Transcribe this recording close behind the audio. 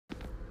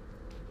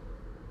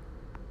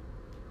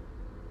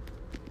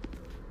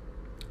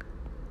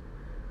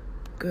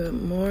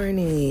Good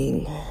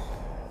morning.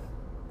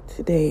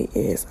 Today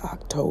is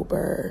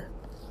October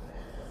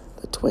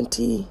the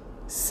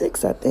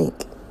 26th, I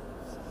think.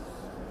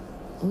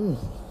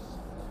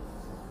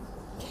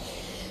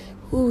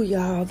 Ooh,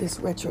 y'all, this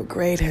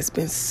retrograde has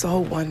been so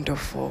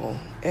wonderful.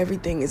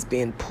 Everything is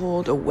being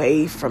pulled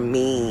away from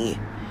me.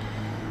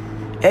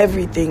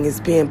 Everything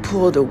is being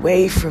pulled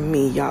away from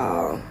me,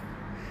 y'all.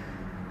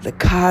 The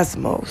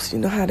cosmos, you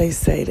know how they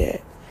say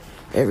that?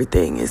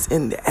 Everything is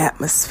in the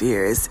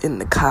atmosphere, it's in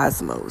the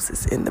cosmos,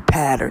 it's in the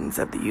patterns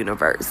of the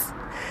universe.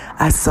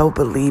 I so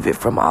believe it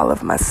from all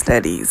of my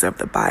studies of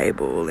the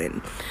Bible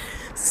and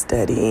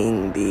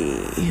studying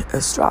the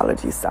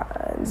astrology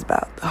signs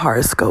about the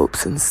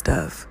horoscopes and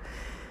stuff.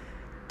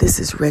 This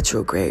is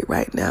retrograde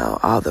right now.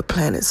 All the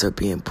planets are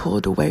being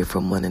pulled away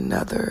from one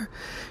another.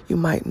 You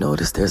might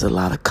notice there's a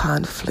lot of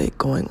conflict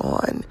going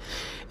on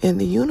in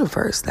the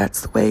universe.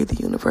 That's the way the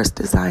universe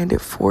designed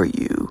it for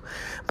you.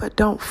 But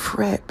don't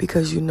fret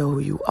because you know who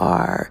you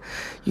are.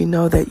 You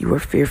know that you are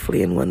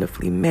fearfully and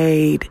wonderfully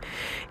made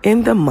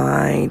in the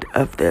mind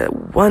of the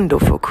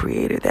wonderful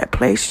creator that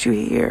placed you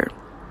here.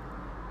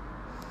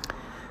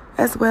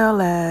 As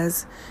well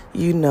as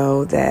you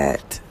know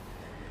that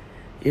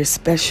you're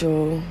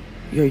special,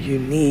 you're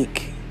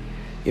unique,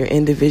 you're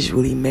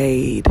individually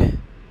made,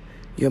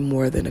 you're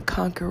more than a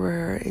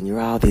conqueror, and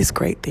you're all these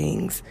great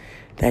things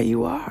that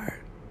you are.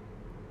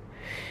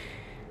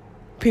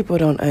 People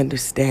don't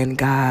understand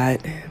God.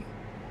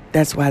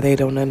 That's why they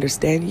don't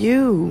understand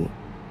you.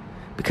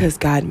 Because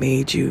God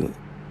made you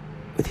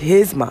with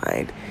His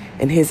mind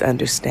and His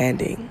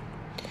understanding.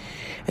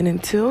 And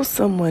until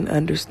someone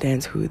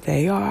understands who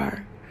they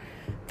are,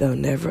 they'll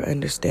never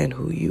understand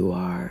who you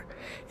are.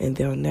 And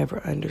they'll never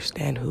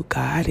understand who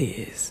God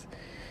is.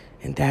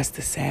 And that's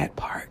the sad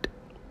part.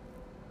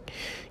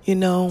 You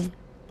know,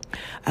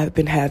 I've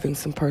been having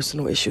some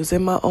personal issues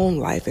in my own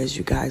life, as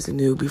you guys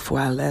knew before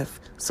I left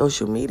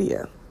social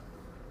media.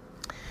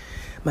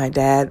 My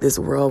dad, this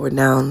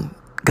world-renowned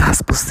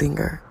gospel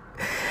singer.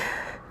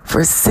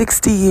 For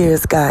 60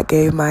 years, God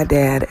gave my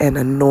dad an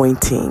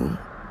anointing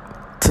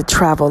to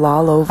travel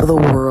all over the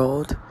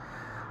world,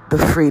 the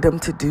freedom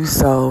to do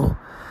so,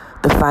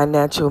 the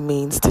financial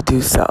means to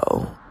do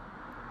so.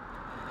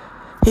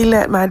 He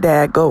let my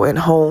dad go in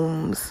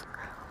homes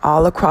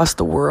all across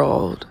the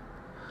world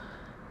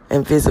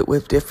and visit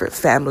with different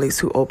families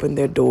who opened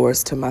their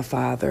doors to my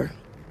father.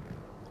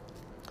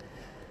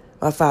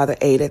 My father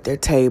ate at their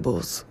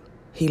tables.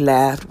 He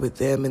laughed with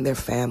them and their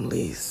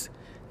families.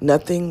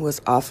 Nothing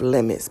was off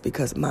limits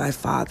because my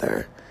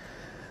father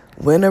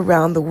went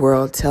around the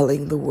world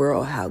telling the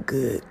world how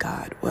good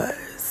God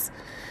was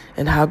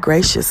and how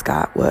gracious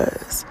God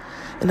was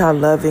and how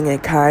loving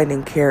and kind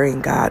and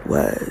caring God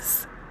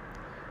was.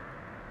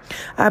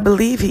 I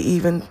believe he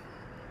even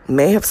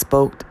may have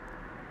spoke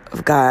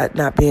of God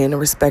not being a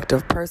respecter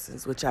of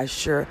persons, which I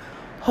sure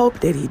hope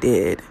that he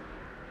did.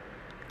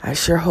 I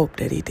sure hope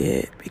that he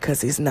did,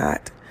 because he's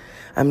not.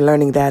 I'm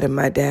learning that in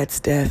my dad's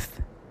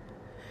death.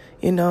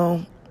 You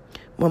know,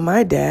 when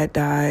my dad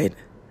died,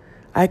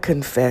 I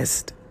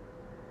confessed.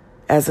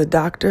 As a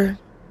doctor,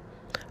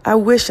 I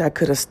wish I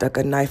could have stuck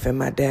a knife in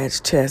my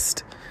dad's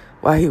chest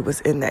while he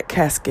was in that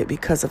casket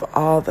because of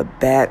all the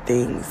bad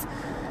things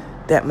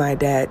that my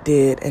dad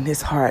did, and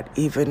his heart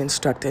even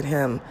instructed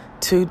him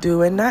to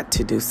do and not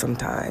to do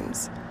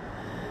sometimes.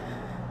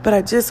 But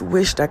I just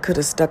wished I could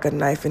have stuck a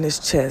knife in his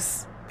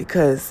chest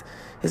because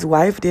his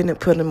wife didn't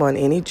put him on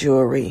any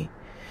jewelry.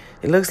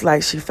 It looks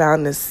like she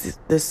found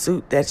the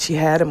suit that she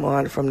had him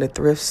on from the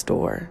thrift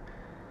store.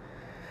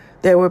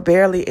 There were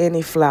barely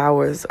any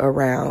flowers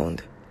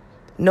around.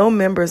 No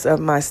members of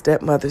my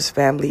stepmother's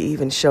family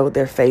even showed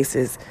their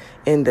faces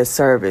in the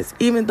service,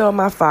 even though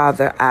my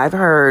father, I've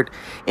heard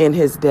in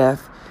his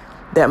death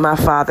that my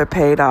father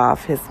paid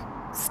off his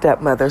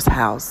stepmother's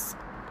house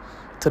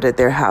so that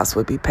their house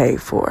would be paid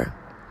for.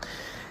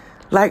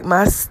 Like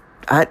my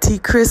Auntie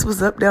Chris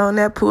was up there on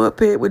that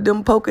pulpit with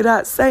them polka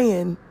dots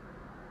saying,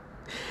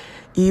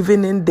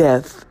 even in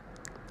death,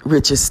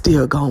 Richard's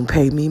still gonna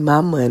pay me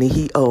my money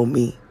he owe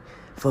me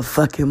for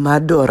fucking my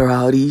daughter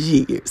all these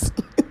years.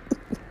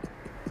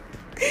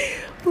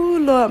 Oh,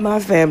 Lord, my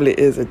family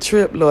is a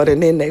trip, Lord.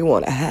 And then they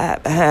want to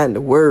hide behind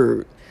the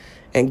word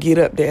and get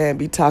up there and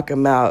be talking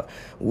about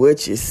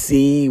what you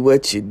see,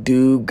 what you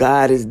do.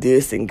 God is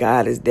this and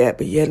God is that.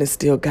 But yet and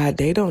still, God,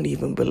 they don't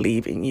even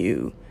believe in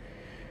you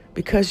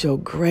because your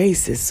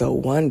grace is so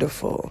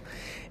wonderful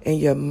and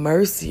your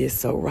mercy is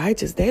so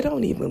righteous. They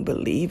don't even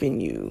believe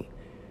in you.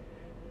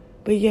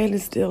 But yet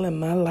and still, in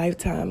my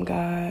lifetime,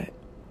 God,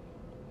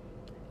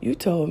 you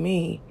told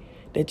me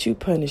that you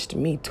punished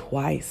me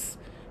twice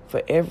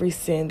for every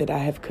sin that I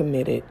have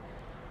committed.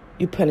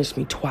 You punished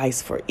me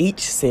twice for each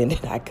sin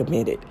that I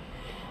committed.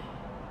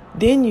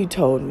 Then you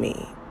told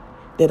me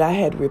that I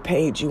had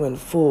repaid you in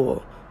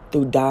full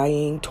through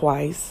dying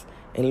twice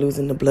and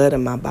losing the blood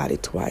in my body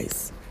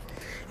twice.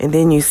 And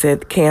then you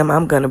said, Cam,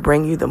 I'm going to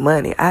bring you the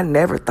money. I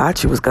never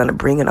thought you was going to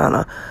bring it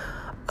on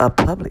a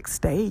public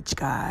stage,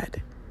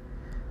 God.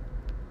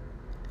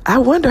 I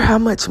wonder how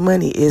much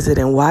money is it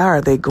and why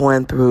are they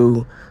going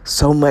through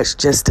so much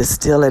just to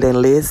steal it?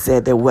 And Liz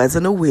said there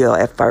wasn't a will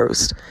at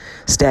first.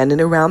 Standing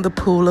around the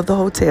pool of the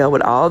hotel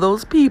with all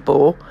those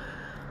people,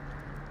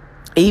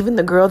 even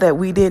the girl that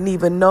we didn't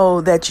even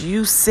know that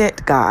you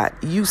sent, God.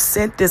 You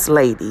sent this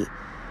lady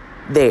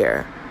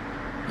there.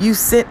 You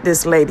sent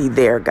this lady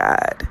there,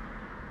 God,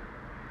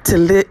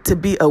 to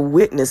be a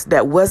witness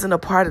that wasn't a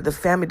part of the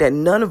family that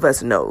none of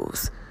us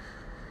knows.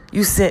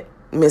 You sent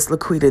Miss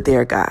Laquita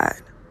there, God.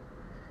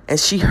 And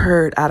she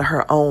heard out of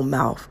her own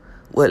mouth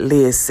what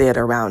Liz said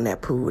around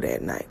that pool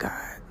that night,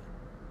 God.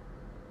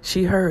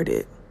 She heard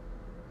it.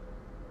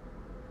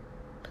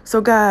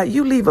 So, God,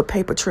 you leave a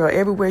paper trail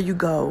everywhere you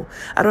go.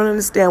 I don't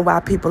understand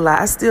why people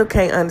lie. I still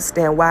can't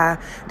understand why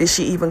did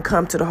she even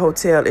come to the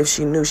hotel if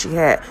she knew she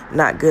had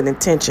not good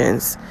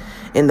intentions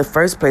in the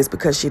first place,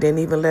 because she didn't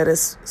even let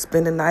us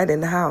spend the night in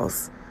the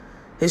house.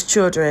 His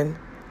children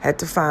had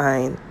to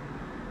find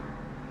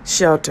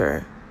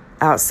shelter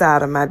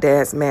outside of my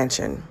dad's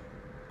mansion.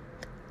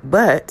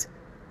 But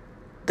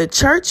the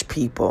church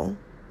people,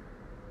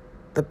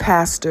 the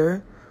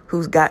pastor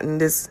who's gotten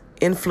this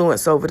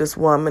influence over this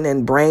woman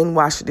and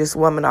brainwashed this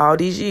woman all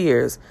these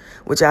years,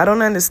 which I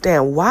don't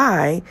understand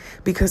why,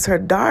 because her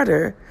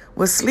daughter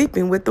was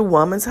sleeping with the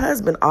woman's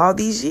husband all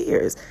these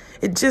years.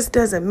 It just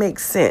doesn't make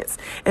sense.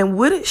 And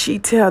wouldn't she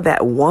tell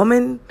that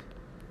woman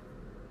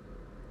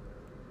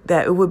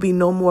that it would be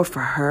no more for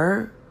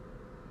her?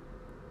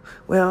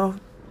 Well,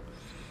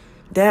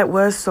 Dad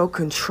was so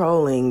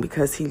controlling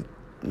because he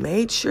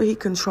made sure he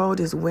controlled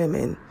his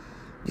women.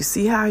 You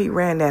see how he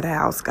ran that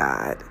house,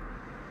 God.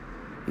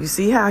 You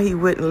see how he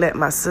wouldn't let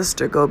my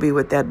sister go be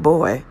with that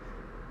boy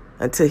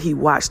until he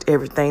watched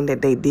everything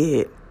that they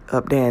did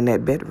up there in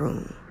that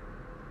bedroom.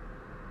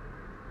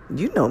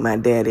 You know my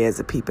daddy as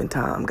a peeping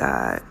Tom,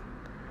 God.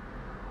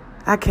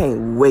 I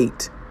can't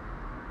wait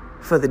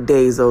for the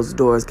days those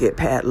doors get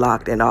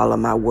padlocked and all of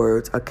my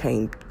words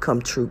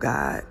come true,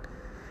 God.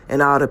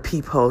 And all the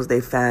peepholes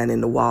they find in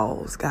the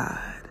walls,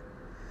 God.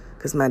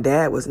 Because my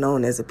dad was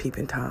known as a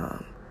peeping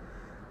Tom.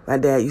 My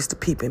dad used to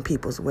peep in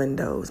people's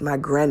windows. My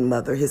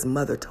grandmother, his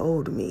mother,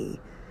 told me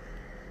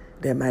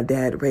that my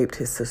dad raped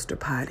his sister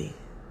Potty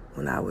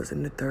when I was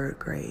in the 3rd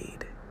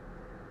grade.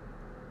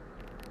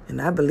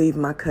 And I believe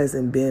my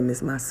cousin Bim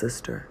is my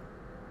sister.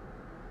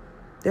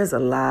 There's a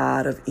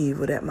lot of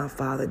evil that my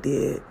father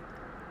did.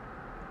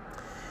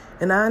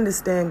 And I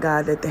understand,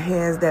 God, that the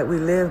hands that we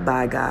live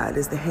by, God,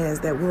 is the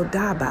hands that we'll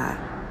die by.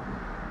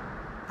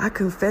 I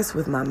confess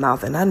with my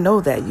mouth, and I know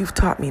that you've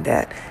taught me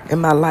that in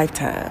my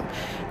lifetime,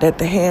 that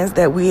the hands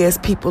that we as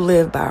people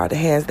live by are the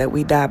hands that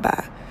we die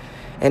by,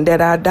 and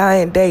that our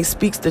dying day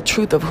speaks the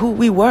truth of who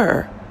we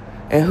were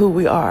and who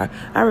we are.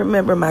 I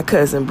remember my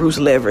cousin, Bruce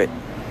Leverett,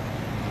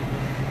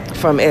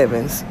 from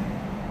Evans.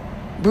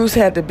 Bruce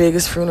had the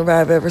biggest funeral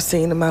I've ever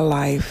seen in my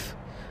life.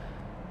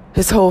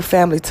 His whole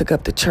family took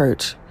up the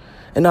church,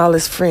 and all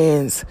his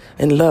friends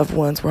and loved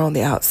ones were on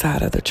the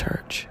outside of the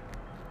church.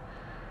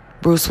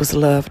 Bruce was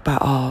loved by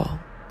all.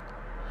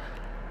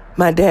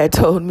 My dad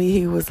told me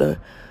he was a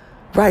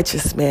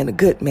righteous man, a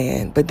good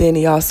man, but then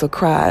he also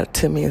cried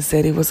to me and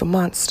said he was a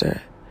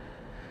monster.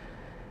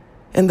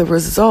 And the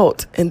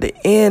result and the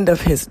end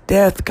of his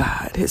death,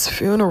 God, his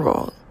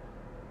funeral,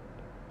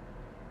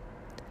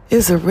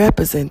 is a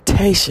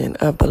representation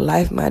of the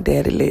life my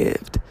daddy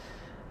lived.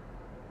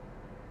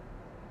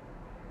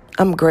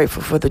 I'm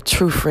grateful for the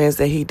true friends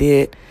that he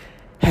did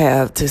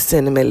have to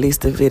send him at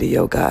least a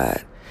video,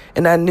 God.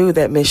 And I knew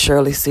that Miss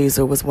Shirley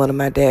Caesar was one of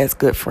my dad's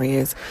good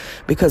friends,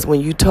 because when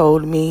you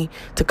told me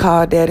to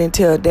call Daddy and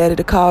tell Daddy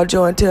to call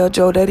Joe and tell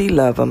Joe that he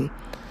loved him,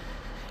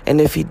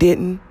 and if he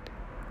didn't,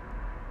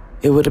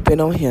 it would have been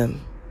on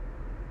him.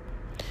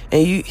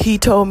 And he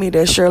told me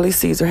that Shirley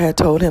Caesar had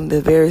told him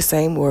the very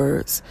same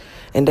words,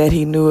 and that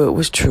he knew it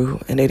was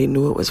true, and that he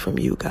knew it was from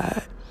you,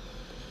 God.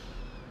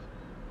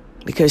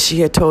 Because she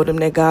had told him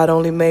that God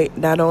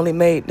not only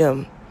made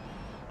them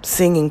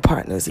singing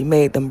partners, he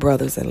made them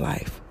brothers in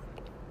life.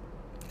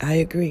 I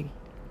agree.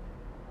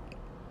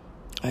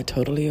 I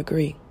totally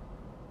agree.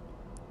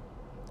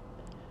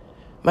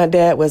 My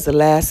dad was the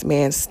last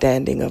man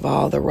standing of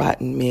all the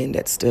rotten men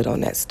that stood on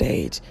that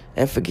stage.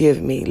 And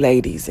forgive me,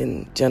 ladies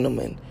and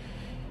gentlemen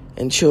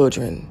and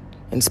children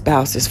and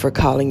spouses, for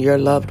calling your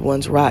loved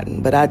ones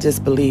rotten, but I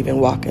just believe in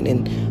walking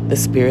in the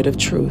spirit of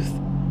truth.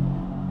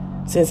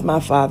 Since my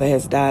father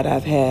has died,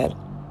 I've had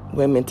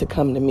women to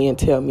come to me and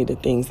tell me the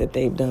things that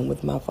they've done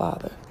with my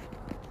father.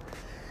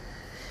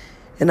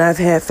 And I've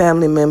had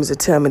family members to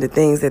tell me the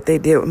things that they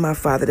did with my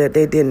father that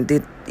they didn't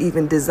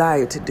even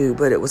desire to do,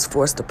 but it was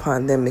forced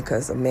upon them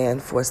because a man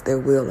forced their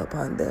will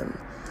upon them.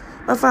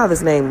 My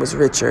father's name was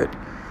Richard.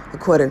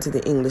 According to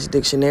the English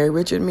dictionary,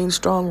 Richard means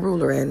strong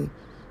ruler, and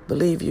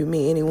believe you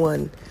me,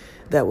 anyone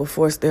that will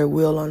force their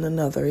will on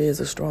another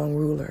is a strong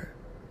ruler.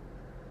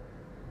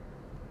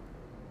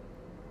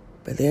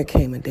 But there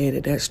came a day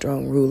that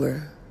strong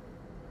ruler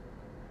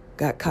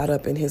got caught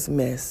up in his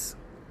mess.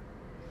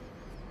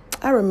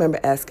 I remember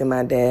asking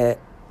my dad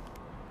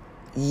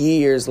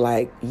years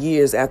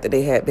after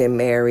they had been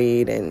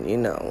married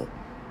and,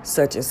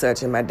 such and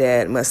such. And my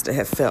dad must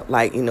have felt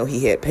like,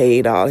 he had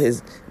paid all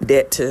his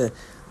debt to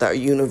the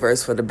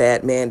universe for the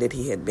bad man that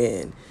he had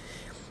been.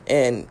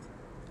 And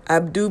I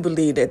do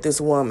believe that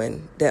this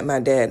woman that my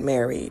dad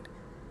married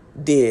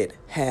did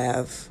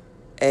have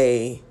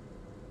I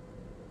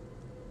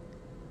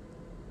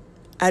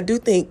do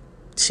think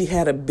she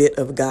had a bit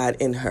of God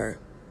in her.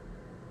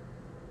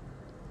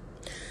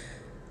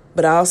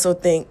 But I also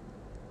think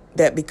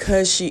that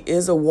because she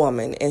is a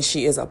woman and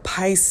she is a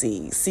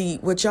Pisces, see,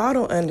 what y'all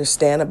don't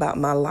understand about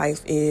my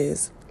life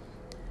is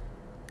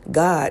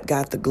God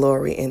got the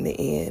glory in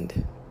the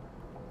end.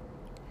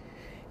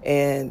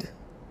 And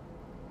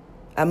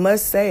I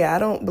must say, I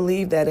don't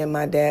believe that in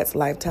my dad's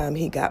lifetime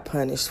he got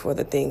punished for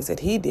the things that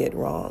he did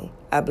wrong.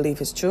 I believe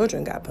his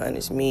children got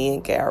punished, me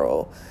and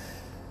Carol,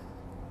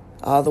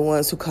 all the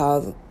ones who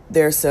called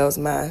themselves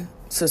my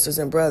sisters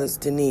and brothers,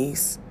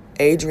 Denise.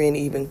 Adrian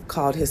even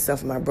called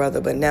himself my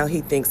brother, but now he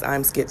thinks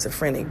I'm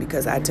schizophrenic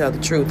because I tell the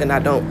truth and I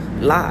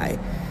don't lie.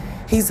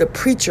 He's a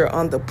preacher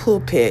on the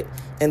pulpit,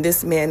 and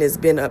this man has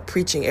been up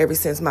preaching ever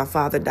since my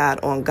father died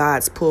on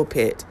God's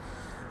pulpit.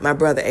 My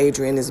brother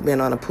Adrian has been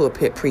on a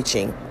pulpit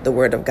preaching the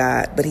word of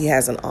God, but he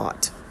has an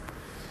ought.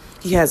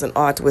 He has an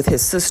ought with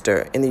his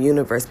sister in the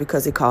universe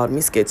because he called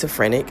me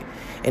schizophrenic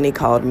and he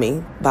called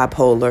me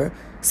bipolar,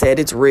 said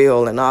it's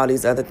real and all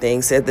these other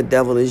things, said the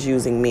devil is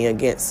using me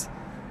against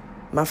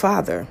my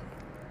father.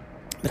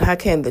 But how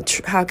can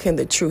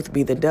the truth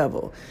be the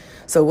devil?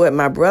 So what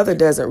my brother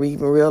doesn't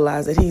even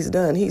realize that he's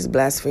done, he's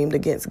blasphemed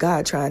against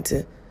God, trying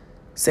to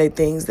say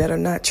things that are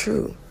not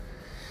true,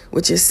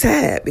 which is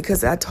sad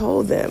because I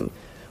told them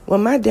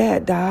when my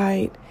dad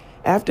died,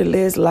 after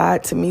Liz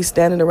lied to me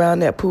standing around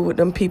that pool with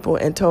them people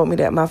and told me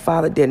that my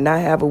father did not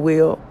have a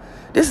will,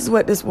 this is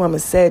what this woman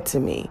said to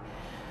me.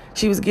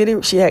 She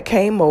had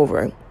came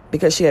over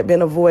because she had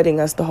been avoiding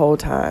us the whole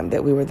time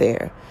that we were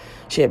there.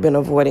 She had been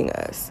avoiding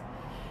us.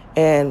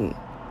 And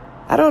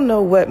I don't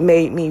know what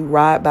made me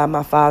ride by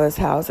my father's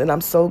house, and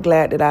I'm so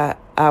glad that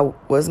I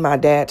was my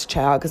dad's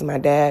child because my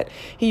dad,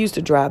 he used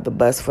to drive the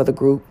bus for the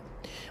group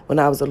when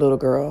I was a little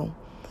girl.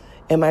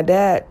 And my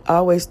dad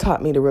always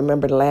taught me to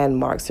remember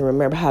landmarks and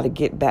remember how to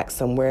get back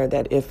somewhere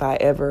that if I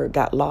ever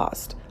got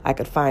lost, I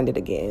could find it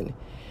again.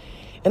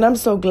 And I'm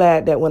so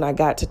glad that when I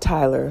got to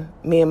Tyler,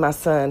 me and my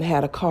son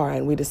had a car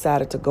and we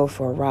decided to go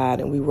for a ride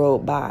and we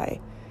rode by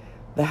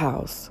the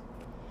house.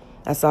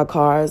 I saw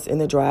cars in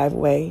the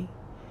driveway.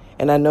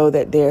 And I know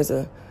that there's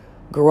a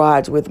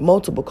garage with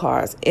multiple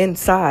cars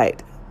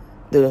inside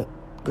the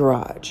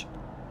garage.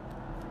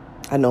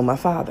 I know my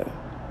father.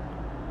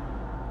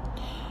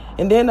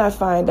 And then I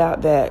find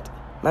out that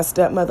my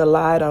stepmother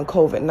lied on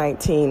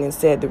COVID-19 and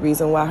said the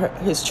reason why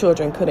his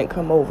children couldn't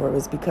come over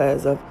was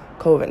because of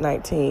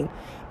COVID-19.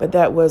 But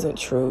that wasn't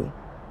true.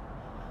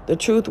 The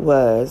truth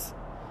was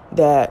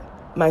that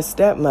my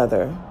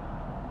stepmother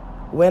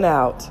went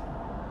out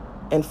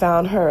and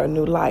found her a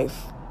new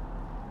life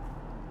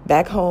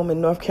back home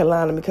in North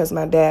Carolina because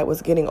my dad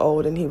was getting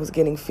old and he was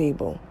getting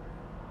feeble.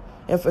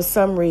 And for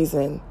some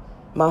reason,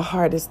 my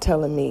heart is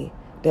telling me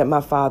that my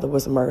father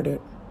was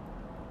murdered.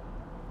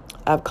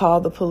 I've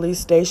called the police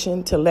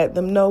station to let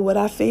them know what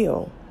I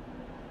feel.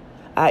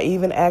 I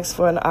even asked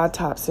for an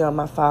autopsy on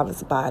my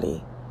father's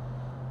body.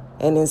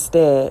 And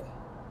instead,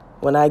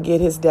 when I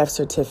get his death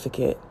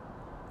certificate,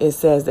 it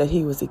says that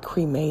he was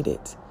cremated.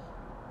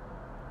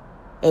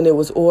 And it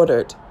was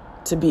ordered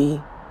to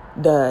be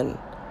done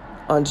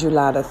on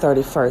July the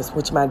 31st,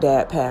 which my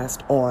dad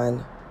passed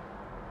on.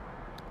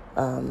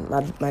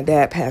 My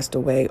dad passed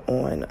away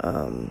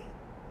on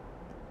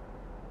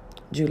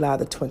July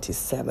the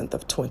 27th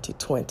of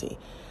 2020.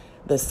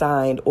 The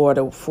signed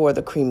order for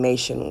the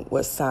cremation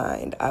was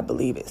signed, I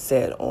believe it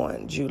said,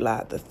 on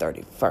July the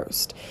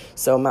 31st.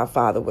 So my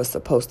father was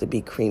supposed to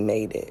be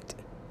cremated.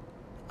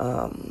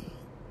 I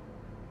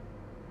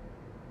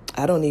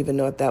don't even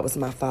know if that was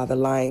my father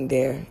lying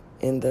there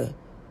in the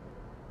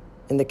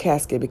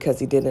casket because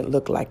he didn't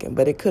look like him,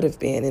 but it could have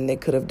been, and they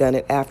could have done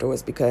it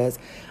afterwards because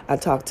I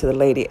talked to the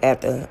lady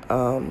at the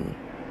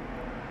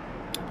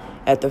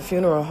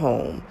funeral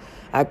home.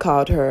 I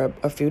called her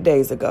a few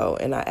days ago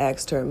and I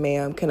asked her,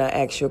 ma'am, can I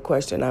ask you a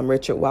question? I'm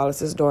Richard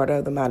Wallace's daughter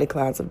of the Mighty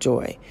Clouds of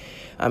Joy.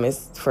 I'm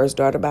his first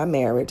daughter by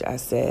marriage. I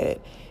said,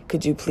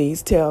 could you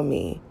please tell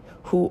me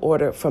who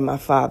ordered for my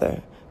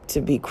father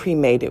to be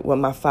cremated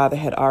when my father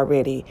had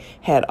already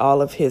had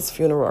all of his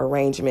funeral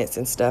arrangements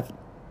and stuff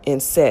in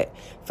set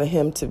for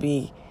him to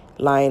be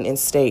lying in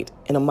state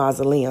in a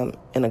mausoleum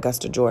in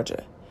Augusta,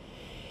 Georgia.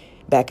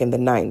 Back in the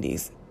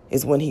 90s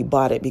is when he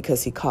bought it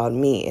because he called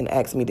me and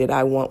asked me, did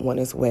I want one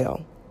as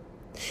well?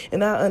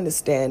 And I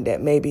understand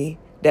that maybe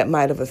that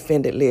might have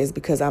offended Liz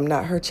because I'm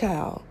not her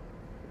child.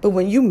 But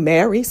when you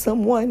marry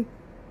someone,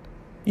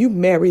 you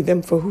marry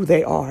them for who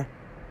they are.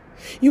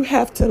 You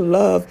have to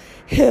love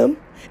him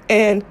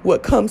and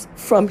what comes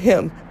from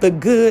him, the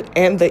good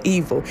and the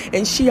evil.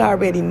 And she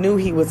already knew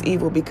he was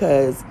evil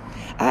because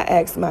I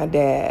asked my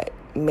dad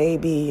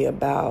maybe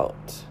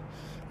about,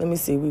 we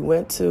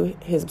went to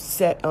his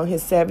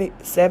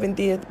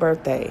 70th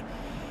birthday.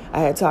 I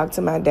had talked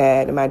to my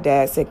dad, and my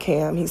dad said,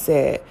 Cam, he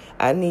said,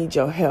 I need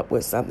your help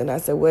with something. I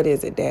said, what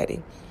is it,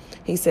 Daddy?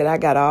 He said, I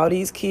got all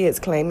these kids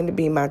claiming to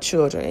be my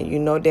children. And you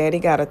know, Daddy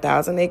got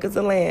 1,000 acres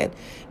of land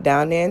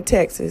down there in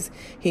Texas.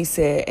 He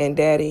said, and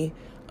Daddy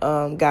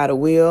got a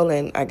will,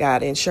 and I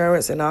got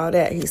insurance and all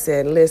that. He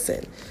said,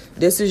 listen,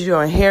 this is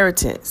your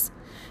inheritance.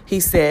 He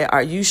said,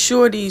 are you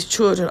sure these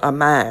children are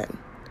mine?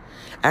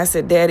 I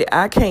said, Daddy,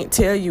 I can't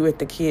tell you if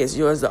the kid's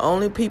yours. The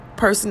only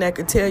person that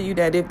could tell you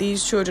that if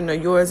these children are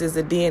yours is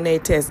a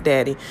DNA test,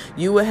 Daddy.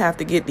 You will have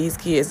to get these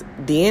kids'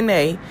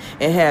 DNA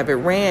and have it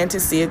ran to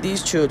see if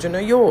these children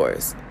are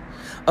yours.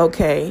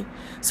 Okay,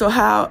 so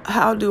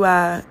how do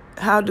I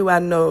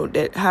know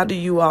that? How do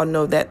you all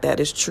know that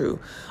that is true?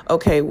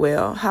 Okay,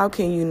 well, how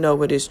can you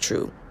know it is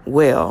true?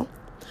 Well,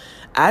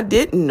 I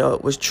didn't know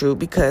it was true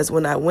because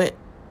when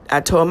I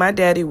told my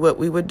daddy what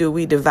we would do.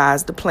 We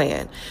devised the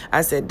plan.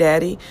 I said,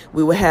 Daddy,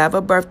 we will have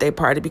a birthday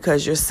party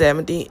because you're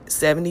 70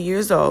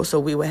 years old. So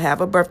we will have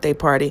a birthday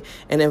party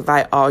and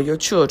invite all your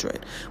children.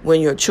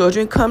 When your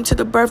children come to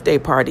the birthday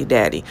party,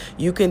 Daddy,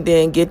 you can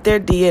then get their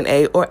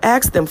DNA or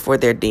ask them for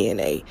their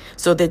DNA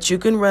so that you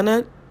can run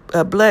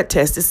a blood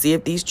test to see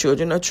if these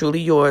children are truly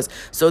yours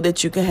so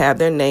that you can have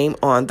their name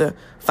on the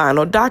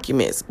final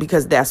documents,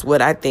 because that's what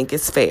I think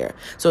is fair.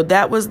 So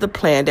that was the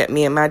plan that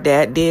me and my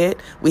dad did.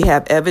 We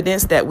have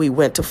evidence that we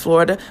went to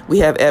Florida. We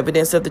have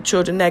evidence of the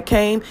children that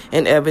came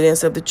and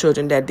evidence of the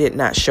children that did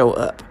not show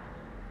up.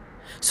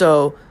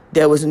 So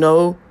there was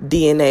no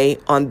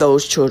DNA on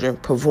those children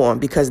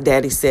performed because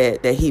Daddy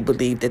said that he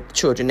believed that the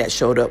children that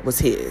showed up was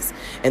his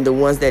and the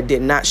ones that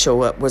did not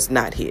show up was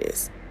not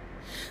his.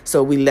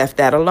 So we left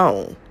that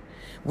alone.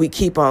 We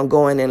keep on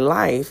going in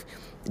life.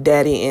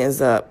 Daddy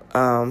ends up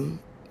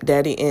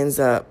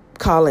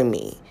calling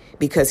me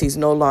because he's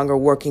no longer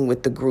working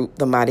with the group,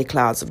 the Mighty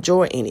Clouds of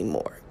Joy,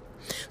 anymore.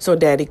 So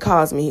Daddy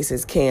calls me. He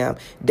says, Cam,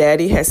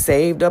 Daddy has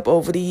saved up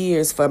over the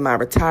years for my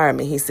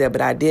retirement. He said,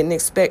 but I didn't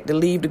expect to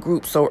leave the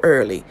group so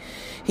early.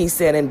 He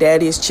said, and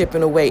Daddy is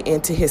chipping away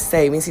into his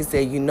savings. He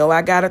said, you know,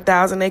 I got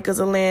 1,000 acres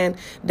of land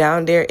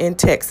down there in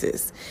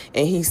Texas.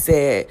 And he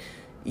said,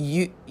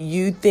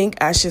 you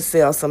think I should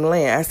sell some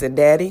land? I said,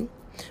 Daddy,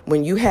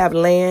 when you have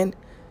land,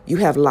 you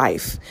have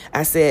life.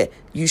 I said,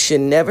 you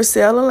should never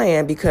sell a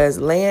land because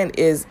land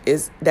is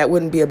that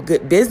wouldn't be a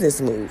good business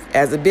move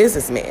as a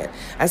businessman.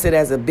 I said,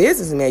 as a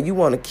businessman, you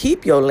want to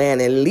keep your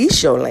land and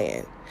lease your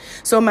land.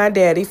 So my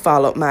daddy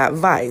followed my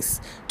advice.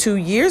 2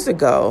 years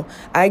ago,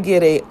 I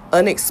get an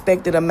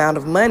unexpected amount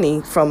of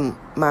money from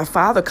my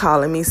father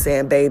calling me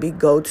saying, baby,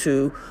 go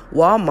to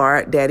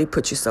Walmart. Daddy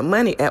put you some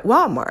money at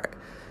Walmart.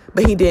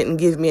 But he didn't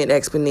give me an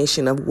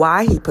explanation of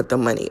why he put the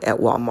money at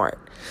Walmart.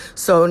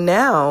 So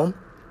now,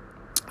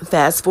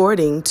 fast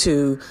forwarding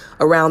to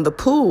around the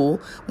pool,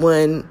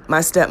 when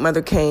my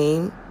stepmother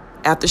came,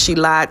 after she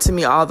lied to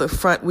me,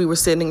 we were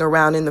sitting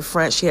around in the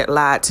front. She had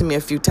lied to me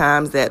a few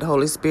times that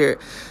Holy Spirit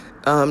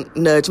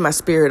nudged my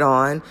spirit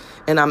on.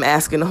 And I'm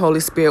asking the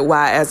Holy Spirit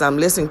why as I'm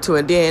listening to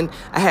it. Then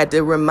I had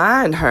to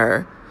remind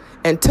her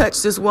and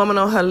touch this woman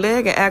on her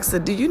leg and ask her,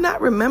 do you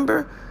not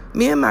remember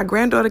me and my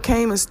granddaughter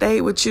came and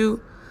stayed with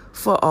you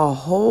for a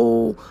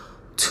whole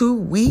 2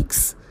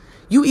 weeks?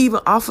 You even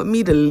offered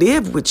me to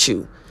live with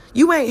you.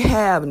 You ain't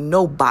have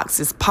no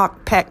boxes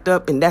packed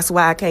up, and that's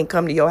why I can't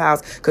come to your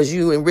house, because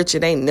you and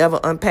Richard ain't never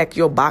unpacked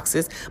your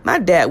boxes. My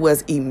dad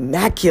was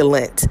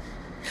immaculate.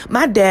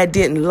 My dad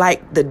didn't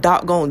like the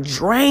doggone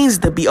drains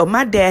to be.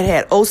 My dad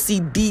had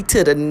OCD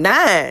to the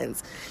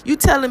nines. You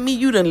telling me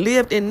you done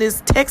lived in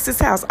this Texas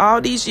house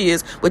all these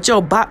years with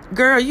your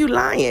girl, you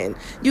lying.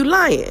 You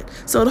lying.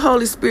 So the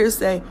Holy Spirit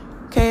say,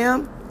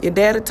 Cam, your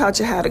daddy taught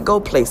you how to go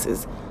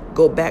places.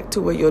 Go back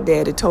to where your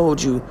daddy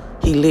told you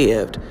he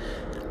lived.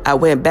 I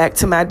went back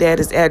to my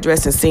daddy's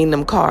address and seen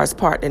them cars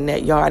parked in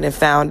that yard and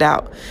found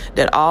out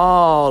that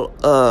all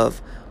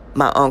of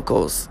my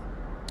uncles,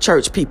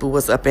 church people,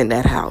 was up in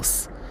that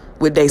house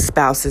with their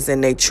spouses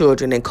and their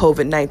children. And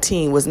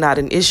COVID-19 was not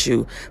an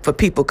issue for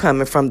people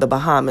coming from the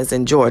Bahamas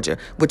and Georgia,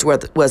 which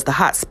was the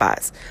hot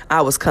spots.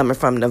 I was coming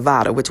from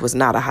Nevada, which was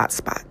not a hot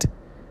spot.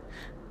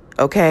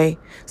 Okay,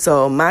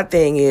 so my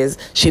thing is,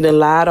 she done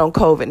lied on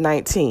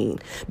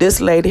COVID-19. This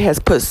lady has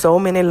put so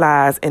many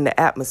lies in the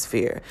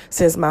atmosphere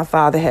since my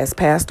father has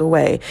passed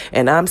away.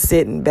 And I'm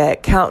sitting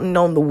back counting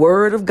on the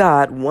word of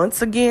God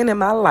once again in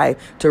my life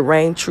to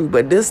reign true.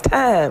 But this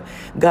time,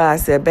 God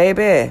said,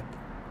 baby,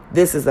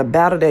 this is a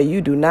battle that you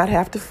do not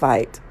have to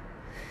fight.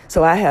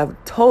 So I have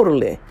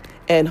totally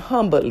and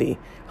humbly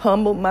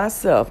humbled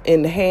myself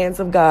in the hands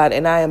of God,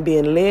 and I am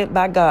being led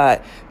by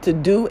God to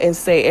do and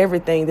say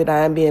everything that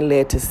I am being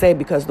led to say,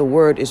 because the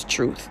word is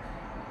truth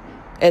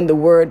and the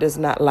word does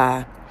not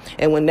lie.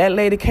 And when that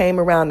lady came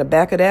around the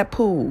back of that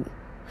pool,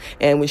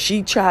 and when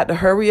she tried to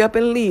hurry up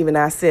and leave, and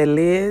I said,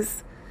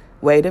 Liz,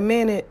 wait a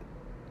minute.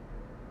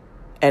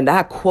 And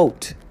I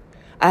quote,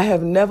 I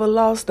have never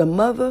lost a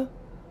mother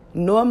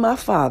nor my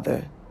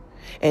father.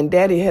 And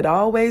Daddy had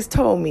always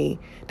told me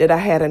that I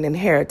had an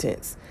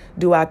inheritance.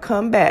 Do I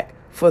come back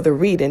for the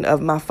reading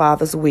of my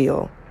father's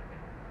will?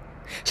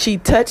 She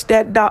touched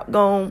that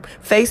doggone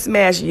face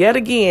mask yet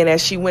again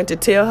as she went to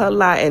tell her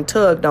lie and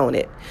tugged on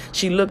it.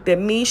 She looked at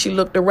me. She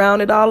looked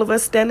around at all of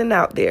us standing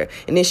out there.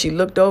 And then she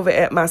looked over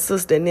at my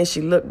sister. And then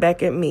she looked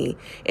back at me.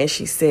 And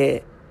she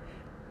said,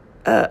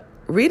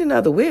 read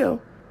another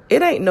will.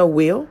 It ain't no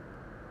will.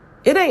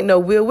 It ain't no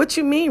will. What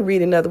you mean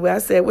read another will? I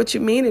said, what you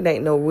mean it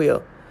ain't no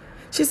will?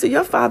 She said,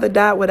 your father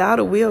died without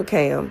a will,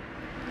 Cam.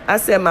 I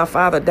said, my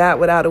father died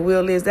without a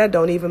will, Liz. That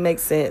don't even make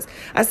sense.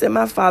 I said,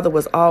 my father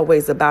was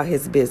always about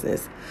his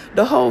business.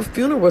 The whole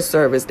funeral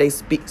service, they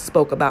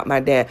spoke about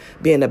my dad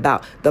being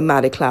about the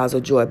Mighty Clouds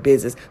of Joy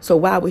business. So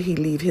why would he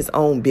leave his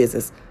own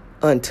business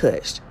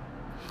untouched?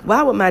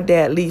 Why would my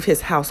dad leave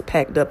his house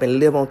packed up and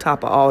live on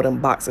top of all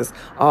them boxes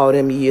all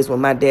them years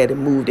when my dad had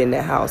moved in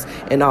that house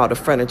and all the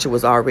furniture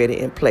was already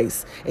in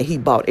place and he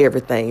bought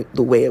everything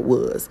the way it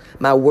was?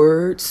 My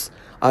words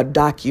are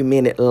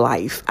documented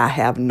life. I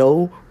have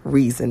no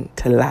reason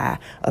to lie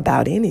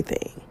about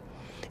anything.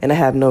 And I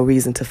have no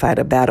reason to fight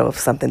a battle of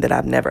something that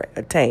I've never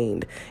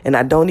attained. And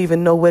I don't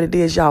even know what it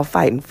is y'all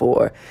fighting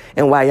for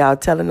and why y'all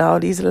telling all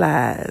these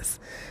lies.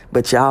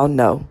 But y'all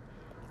know.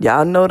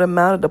 Y'all know the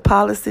amount of the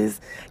policies.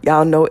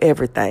 Y'all know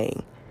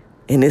everything.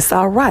 And it's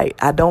all right.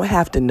 I don't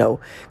have to know.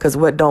 Because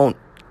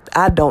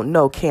I don't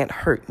know can't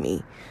hurt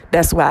me.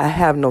 That's why I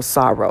have no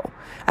sorrow.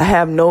 I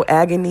have no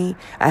agony.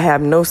 I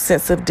have no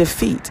sense of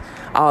defeat.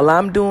 All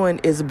I'm doing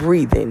is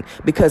breathing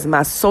because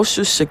my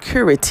social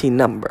security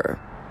number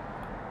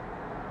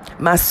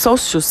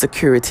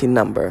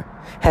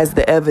has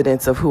the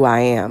evidence of who I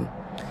am.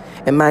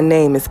 And my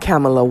name is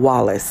Kamala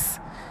Wallace.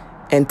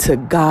 And to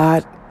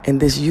God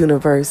and this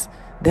universe,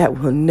 that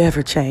will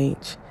never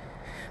change.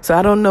 So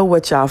I don't know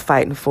what y'all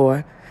fighting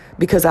for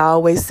because I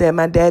always said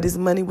my daddy's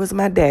money was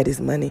my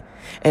daddy's money.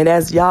 And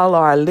as y'all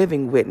are a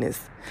living witness,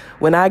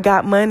 when I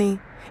got money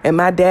and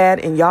my dad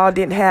and y'all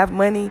didn't have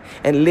money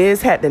and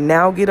Liz had to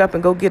now get up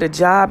and go get a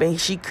job and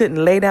she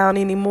couldn't lay down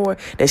anymore,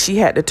 that she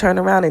had to turn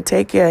around and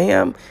take care of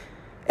him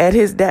at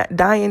his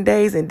dying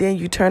days, and then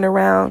you turn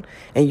around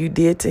and you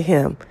did to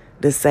him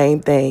the same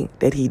thing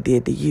that he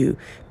did to you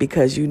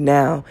because you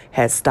now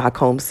had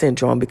Stockholm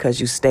Syndrome because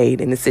you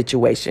stayed in the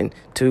situation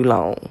too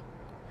long.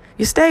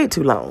 You stayed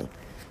too long.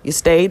 You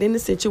stayed in the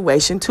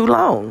situation too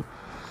long.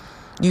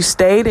 You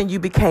stayed and you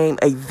became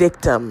a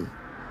victim.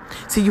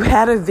 See, you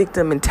had a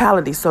victim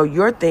mentality. So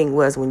your thing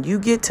was when you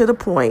get to the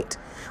point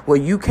where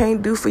you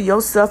can't do for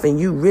yourself and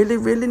you really,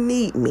 really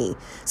need me.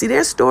 See,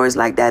 there's stories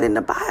like that in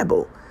the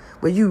Bible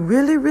where you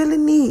really, really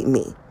need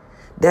me.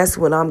 That's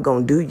when I'm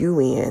going to do you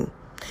in.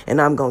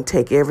 And I'm going to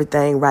take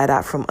everything right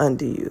out from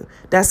under you.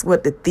 That's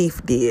what the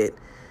thief did.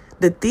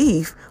 The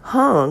thief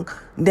hung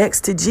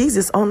next to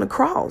Jesus on the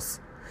cross.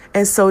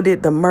 And so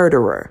did the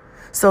murderer.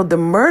 So the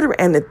murderer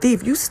and the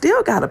thief, you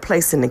still got a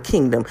place in the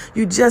kingdom.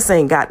 You just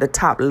ain't got the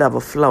top level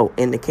flow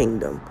in the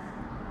kingdom.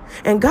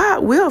 And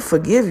God will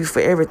forgive you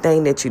for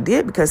everything that you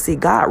did because, see,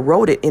 God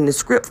wrote it in the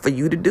script for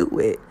you to do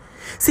it.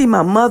 See,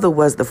 my mother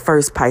was the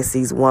first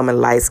Pisces woman,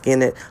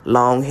 light-skinned,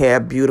 long hair,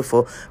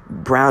 beautiful,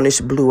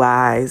 brownish blue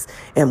eyes.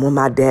 And when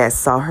my dad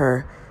saw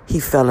her, he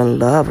fell in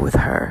love with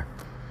her.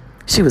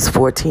 She was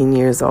 14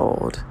 years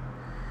old.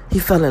 He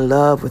fell in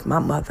love with my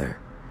mother.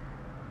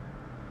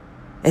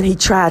 And he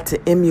tried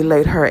to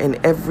emulate her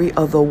in every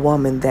other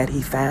woman that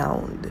he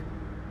found.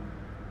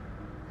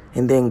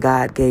 And then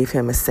God gave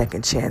him a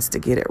second chance to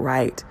get it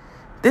right.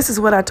 This is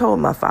what I told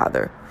my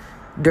father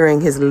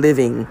during his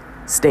living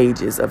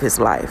stages of his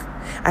life.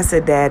 I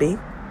said, Daddy,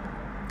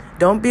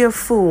 don't be a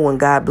fool when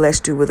God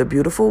blessed you with a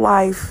beautiful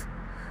wife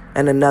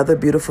and another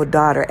beautiful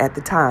daughter at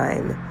the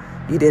time.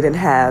 You didn't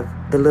have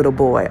the little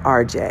boy,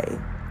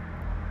 RJ,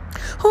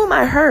 whom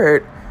I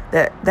heard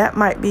that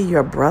might be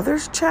your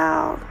brother's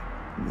child.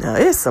 Now,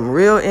 there's some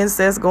real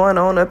incest going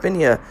on up in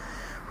here.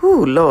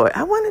 Ooh, Lord.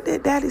 I wonder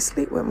did Daddy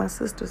sleep with my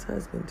sister's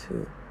husband,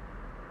 too?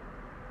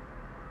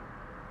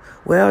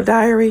 Well,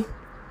 diary,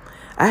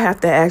 I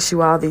have to ask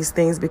you all these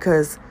things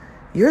because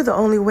you're the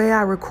only way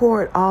I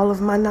record all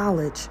of my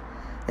knowledge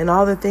and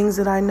all the things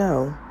that I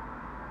know.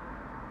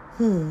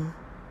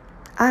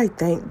 I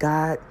thank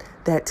God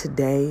that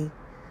today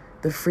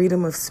the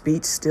freedom of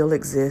speech still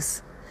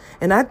exists.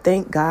 And I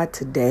thank God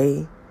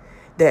today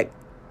that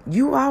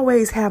you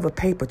always have a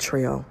paper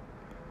trail.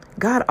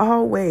 God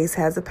always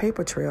has a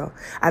paper trail.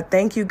 I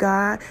thank you,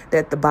 God,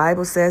 that the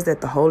Bible says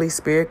that the Holy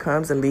Spirit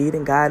comes and lead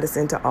and guide us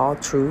into all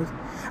truth.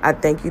 I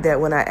thank you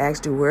that when I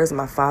asked you, where's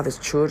my father's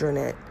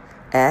children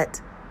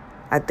at?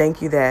 I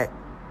thank you that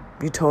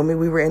you told me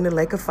we were in the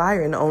lake of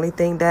fire and the only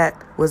thing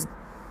that was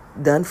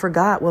done for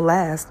God will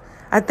last.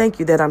 I thank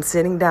you that I'm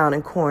sitting down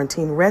in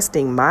quarantine,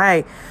 resting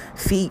my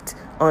feet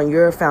on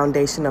your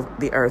foundation of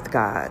the earth,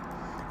 God.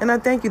 And I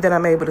thank you that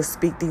I'm able to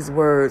speak these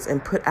words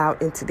and put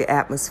out into the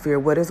atmosphere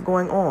what is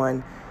going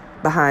on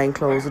behind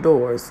closed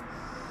doors.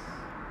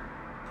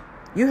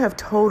 You have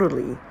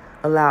totally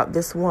allowed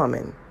this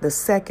woman, the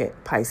second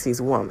Pisces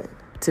woman,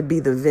 to be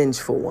the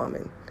vengeful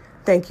woman.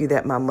 Thank you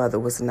that my mother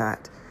was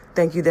not.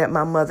 Thank you that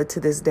my mother to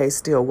this day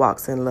still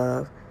walks in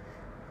love.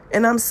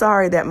 And I'm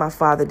sorry that my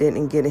father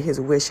didn't get his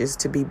wishes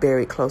to be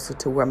buried closer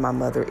to where my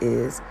mother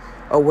is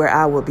or where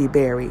I will be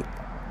buried.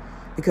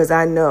 Because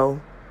I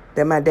know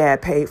that my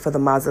dad paid for the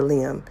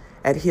mausoleum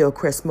at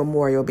Hillcrest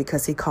Memorial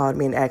because he called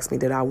me and asked me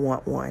did I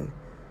want one.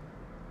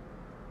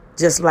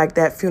 Just like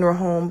that funeral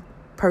home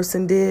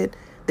person did,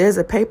 there's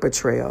a paper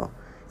trail.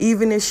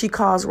 Even if she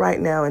calls right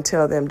now and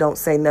tell them don't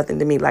say nothing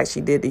to me like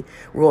she did the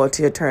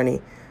royalty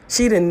attorney,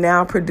 she done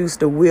now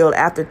produced a will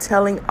after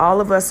telling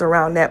all of us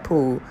around that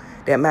pool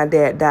that my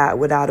dad died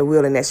without a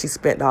will and that she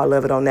spent all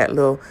of it on that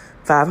little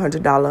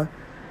 $500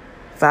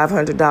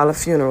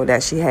 funeral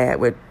that she had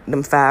with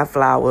them 5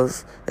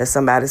 flowers that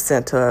somebody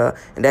sent her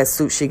and that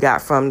suit she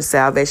got from the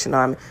Salvation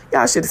Army.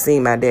 Y'all should have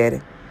seen my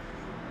daddy.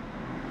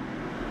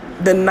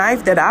 The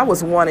knife that I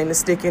was wanting to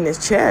stick in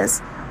his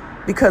chest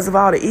because of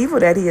all the evil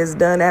that he has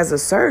done as a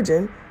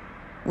surgeon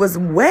was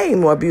way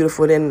more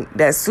beautiful than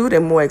that suit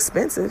and more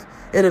expensive.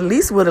 It at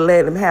least would have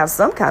let him have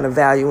some kind of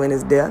value in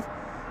his death.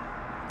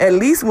 At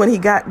least when he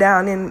got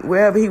down in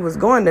wherever he was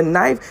going,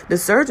 the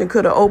surgeon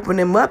could have opened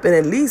him up and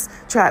at least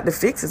tried to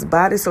fix his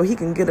body so he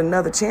can get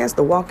another chance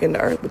to walk in the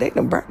earth. But they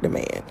done burnt the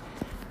man.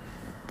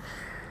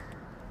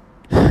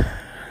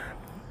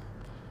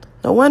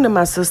 No wonder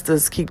my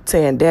sisters keep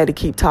saying, Daddy,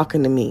 keep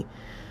talking to me.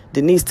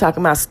 Denise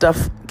talking about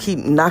stuff, keep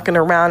knocking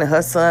around, and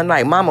her son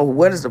like, Mama,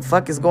 what is the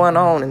fuck is going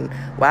on? And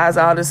why is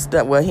all this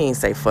stuff? Well, he ain't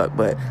say fuck,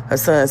 but her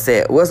son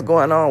said, what's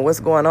going on?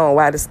 What's going on?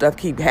 Why does stuff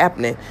keep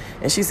happening?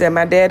 And she said,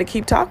 my daddy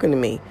keep talking to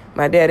me.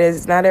 My dad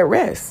is not at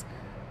rest.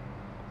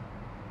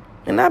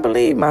 And I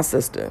believe my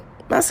sister.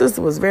 My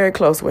sister was very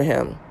close with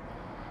him.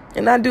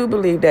 And I do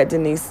believe that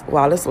Denise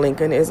Wallace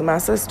Lincoln is my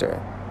sister.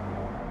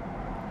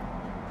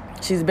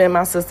 She's been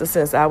my sister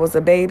since I was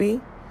a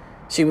baby.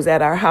 She was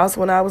at our house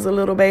when I was a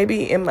little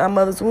baby in my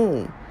mother's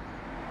womb.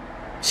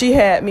 She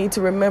had me to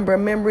remember a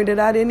memory that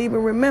I didn't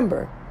even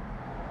remember.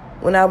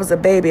 When I was a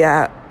baby,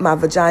 my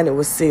vagina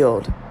was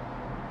sealed.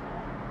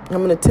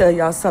 I'm going to tell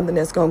y'all something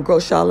that's going to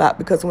gross y'all out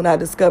because when I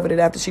discovered it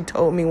after she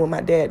told me when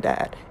my dad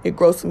died, it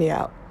grossed me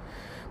out.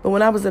 But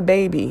when I was a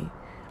baby,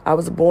 I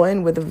was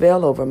born with a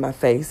veil over my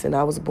face and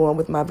I was born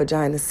with my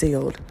vagina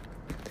sealed.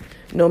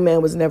 No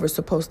man was never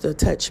supposed to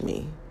touch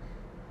me.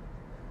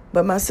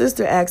 But my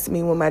sister asked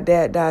me when my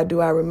dad died, do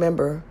I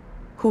remember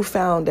who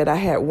found that I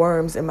had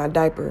worms in my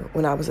diaper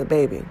when I was a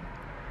baby?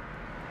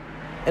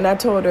 And I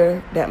told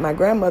her that my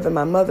grandmother,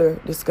 my mother,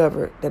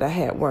 discovered that I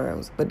had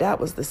worms. But that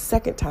was the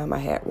second time I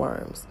had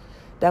worms.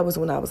 That was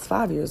when I was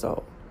 5 years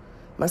old.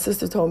 My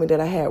sister told me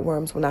that I had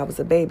worms when I was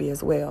a baby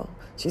as well.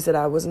 She said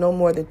I was no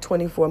more than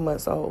 24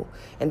 months old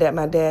and that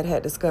my dad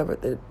had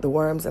discovered the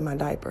worms in my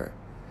diaper.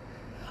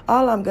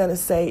 All I'm going to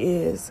say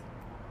is,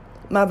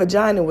 my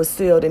vagina was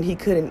sealed and he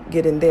couldn't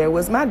get in there.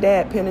 Was my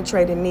dad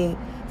penetrating me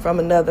from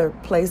another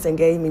place and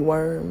gave me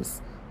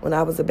worms when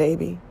I was a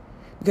baby?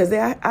 Because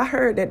I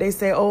heard that they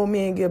say old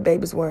men give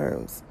babies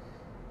worms.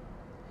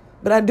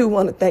 But I do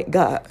want to thank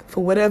God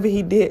for whatever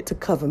he did to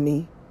cover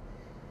me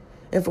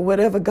and for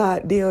whatever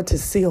God did to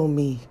seal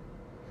me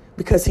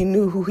because he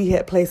knew who he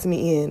had placed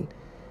me in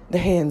the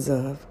hands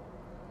of.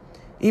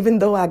 Even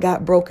though I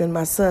got broken,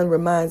 my son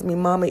reminds me,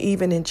 Mama,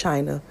 even in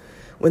China,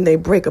 when they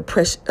break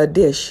a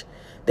dish,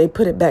 they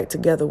put it back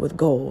together with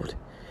gold,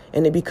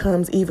 and it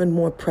becomes even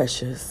more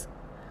precious.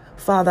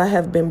 Father, I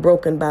have been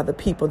broken by the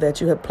people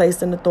that you have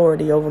placed in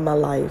authority over my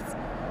life.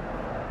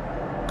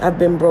 I've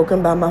been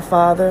broken by my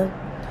father,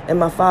 and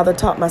my father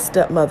taught my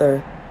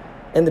stepmother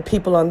and the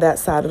people on that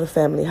side of the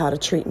family how to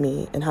treat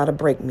me and how to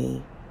break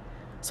me.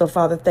 So,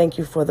 Father, thank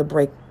you for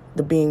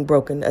the being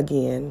broken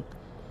again.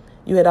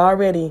 You had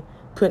already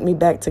put me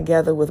back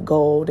together with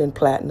gold and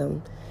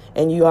platinum,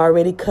 and you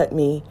already cut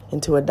me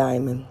into a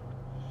diamond.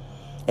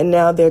 And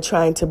now they're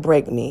trying to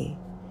break me.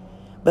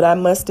 But I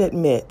must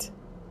admit,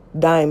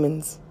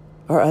 diamonds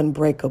are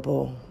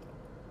unbreakable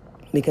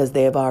because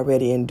they have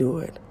already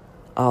endured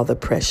all the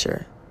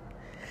pressure.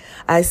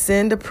 I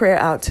send a prayer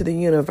out to the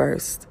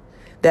universe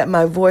that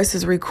my voice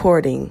is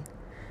recording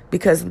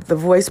because the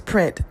voice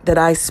print that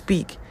I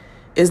speak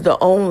is the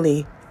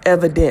only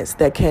evidence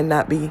that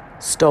cannot be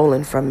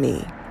stolen from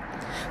me.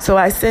 So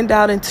I send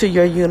out into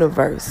your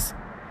universe.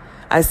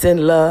 I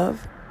send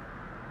love.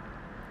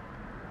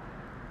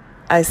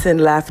 I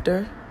send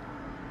laughter.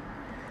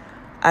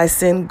 I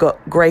send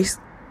grace,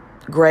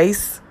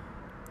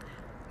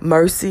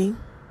 mercy,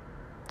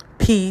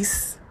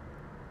 peace,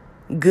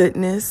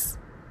 goodness,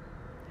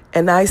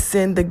 and I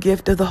send the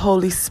gift of the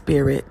Holy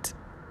Spirit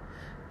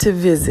to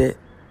visit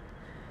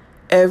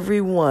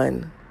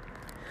everyone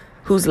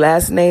whose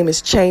last name is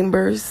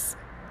Chambers,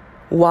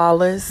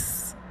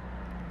 Wallace,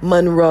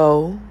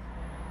 Monroe,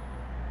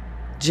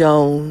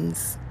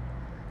 Jones,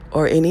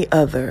 or any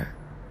other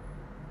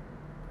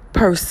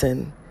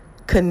person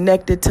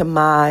connected to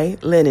my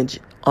lineage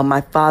on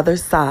my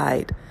father's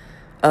side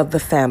of the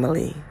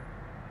family.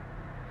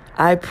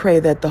 I pray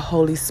that the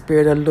Holy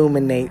Spirit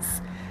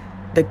illuminates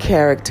the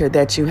character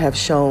that you have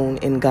shown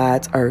in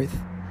God's earth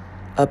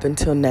up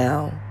until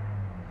now.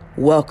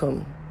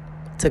 Welcome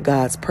to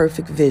God's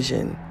perfect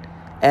vision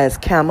as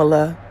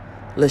Kamala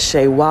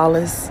Lachey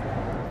Wallace,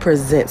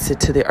 presents it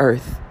to the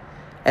earth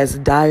as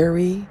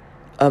diary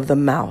of the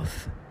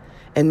mouth,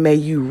 and may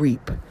you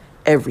reap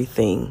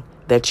everything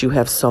that you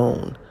have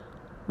sown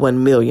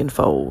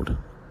 1,000,000-fold.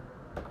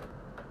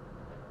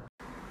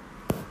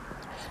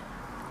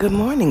 Good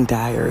morning,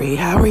 diary.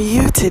 How are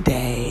you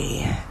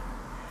today?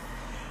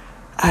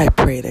 I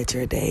pray that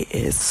your day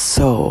is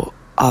so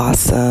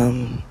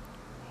awesome.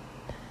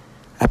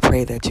 I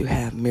pray that you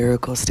have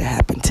miracles to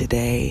happen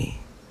today.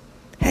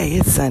 Hey,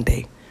 it's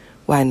Sunday.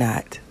 Why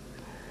not?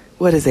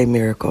 What is a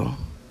miracle?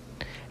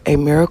 A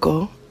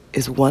miracle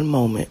is one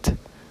moment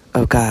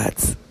of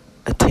God's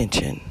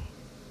attention.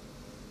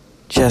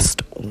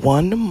 Just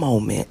one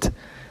moment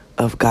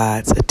of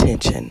God's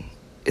attention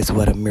is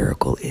what a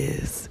miracle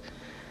is.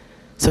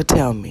 So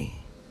tell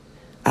me,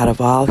 out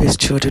of all his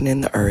children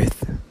in the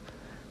earth,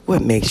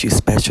 what makes you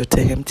special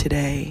to him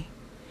today?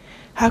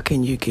 How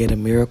can you get a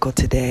miracle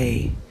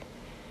today?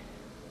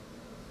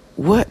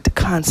 What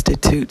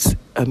constitutes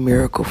a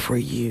miracle for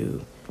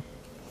you?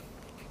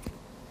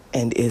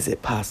 And is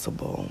it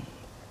possible?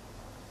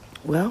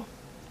 Well,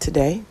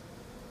 today,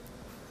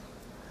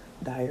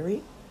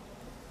 diary,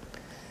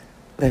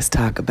 let's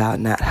talk about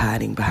not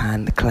hiding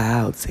behind the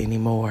clouds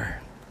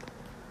anymore.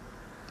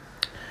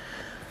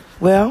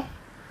 Well,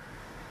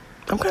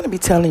 I'm going to be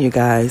telling you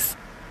guys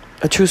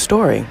a true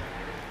story,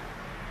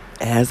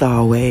 as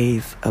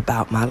always,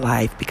 about my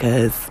life,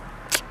 because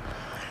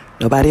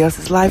nobody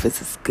else's life is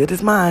as good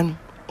as mine.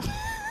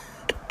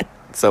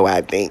 So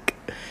I think.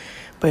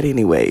 But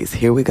anyways,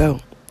 here we go.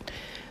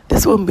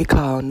 This will be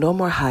called No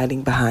More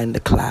Hiding Behind the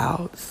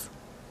Clouds.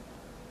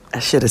 I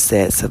should have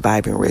said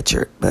Surviving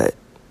Richard, but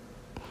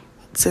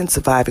since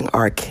Surviving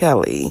R.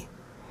 Kelly,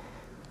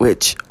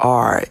 which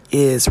R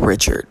is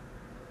Richard,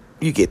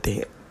 you get the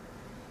hint.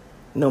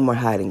 No more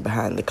hiding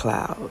behind the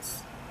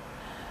clouds.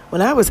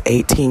 When I was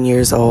 18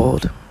 years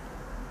old,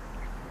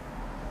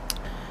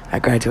 I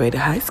graduated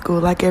high school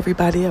like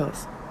everybody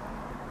else.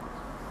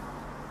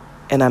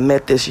 And I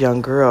met this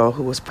young girl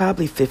who was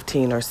probably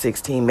 15 or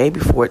 16, maybe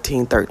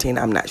 14, 13.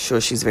 I'm not sure.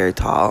 She's very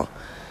tall.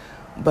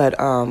 But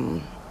I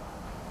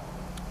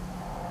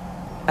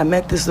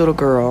met this little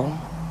girl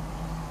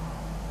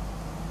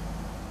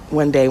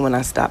one day when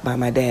I stopped by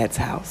my dad's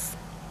house.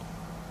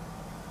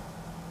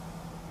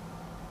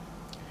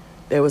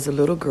 There was a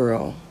little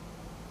girl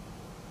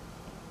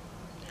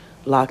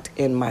locked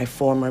in my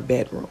former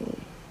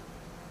bedroom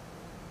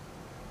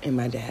in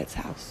my dad's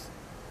house.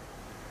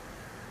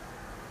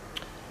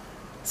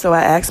 So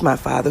I asked my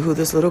father who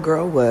this little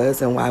girl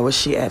was and why was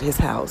she at his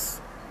house.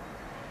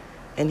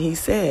 And he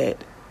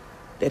said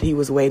that he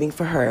was waiting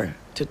for her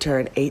to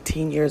turn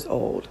 18 years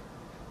old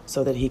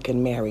so that he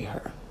can marry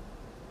her.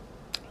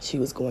 She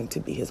was going to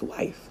be his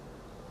wife.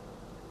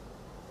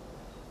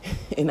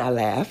 And I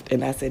laughed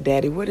and I said,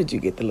 Daddy, where did you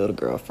get the little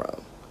girl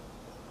from?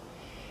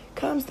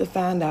 Comes to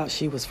find out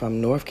she was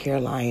from North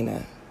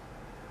Carolina.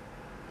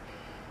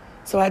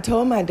 So I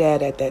told my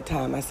dad at that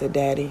time, I said,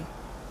 Daddy,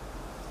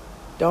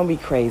 don't be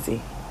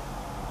crazy.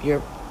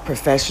 You're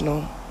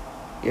professional,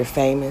 you're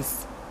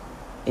famous,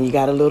 and you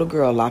got a little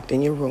girl locked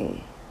in your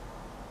room.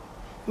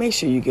 Make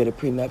sure you get a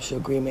prenuptial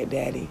agreement,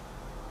 Daddy.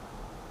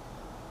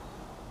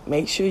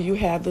 Make sure you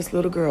have this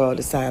little girl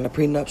to sign a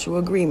prenuptial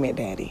agreement,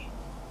 Daddy.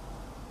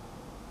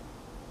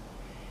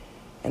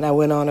 And I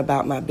went on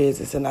about my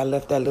business, and I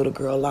left that little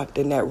girl locked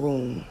in that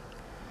room.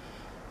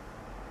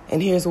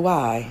 And here's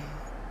why.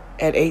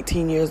 At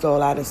 18 years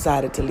old, I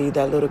decided to leave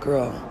that little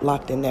girl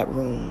locked in that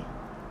room.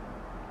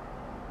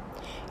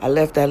 I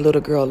left that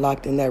little girl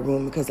locked in that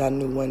room because I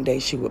knew one day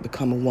she would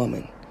become a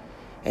woman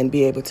and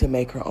be able to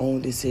make her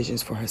own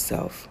decisions for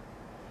herself.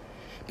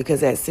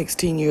 Because at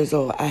 16 years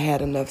old, I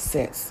had enough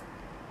sense,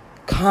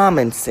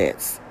 common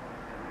sense,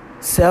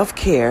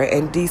 self-care,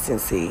 and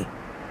decency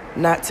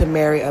not to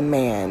marry a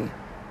man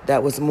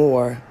that was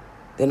more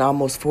than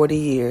almost 40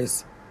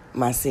 years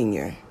my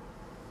senior.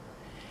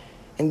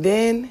 And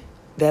then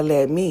that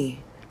led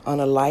me on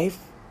a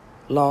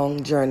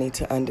lifelong journey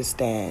to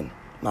understand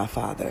my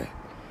father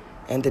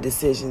and the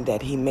decision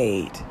that he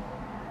made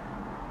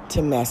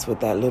to mess with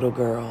that little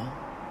girl.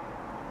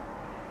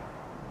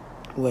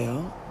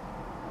 Well,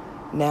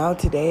 now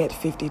today at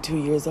 52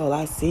 years old,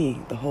 I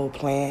see the whole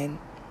plan.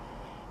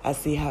 I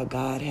see how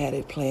God had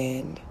it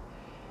planned.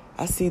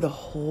 I see the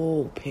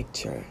whole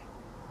picture.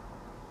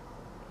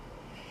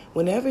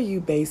 Whenever you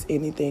base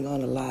anything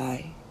on a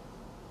lie,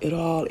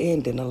 it'll all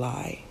end in a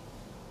lie.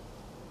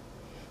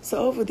 So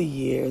over the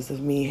years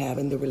of me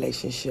having the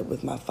relationship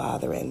with my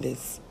father and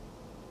this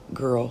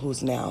girl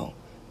who's now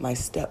my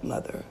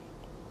stepmother,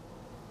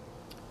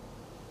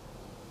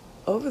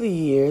 over the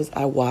years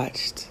I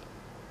watched,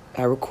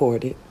 I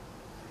recorded,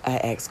 I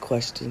asked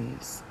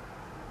questions.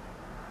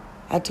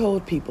 I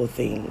told people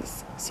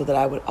things so that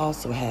I would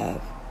also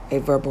have a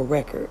verbal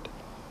record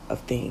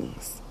of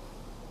things.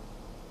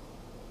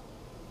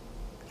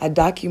 I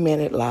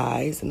documented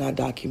lies and I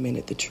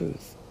documented the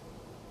truth.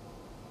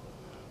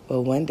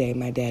 Well, one day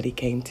my daddy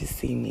came to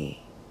see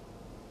me.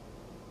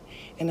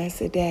 And I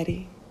said,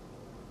 Daddy,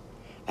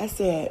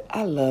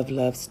 I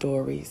love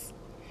stories.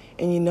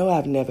 And you know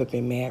I've never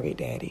been married,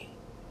 Daddy.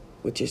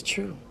 which is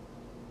true.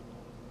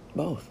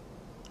 Both.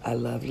 I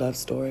love love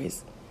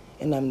stories,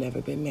 and I've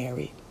never been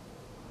married.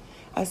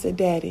 I said,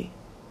 Daddy,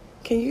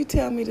 can you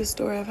tell me the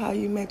story of how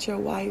you met your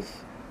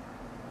wife?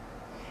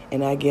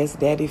 And I guess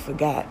Daddy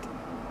forgot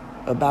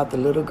about the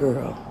little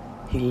girl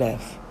he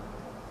left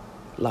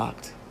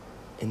locked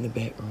in the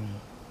bedroom.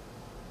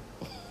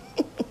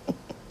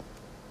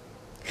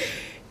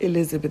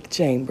 Elizabeth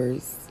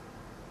Chambers,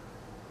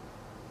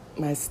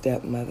 my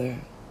stepmother,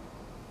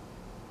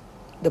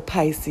 the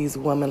Pisces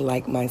woman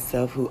like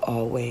myself who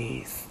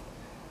always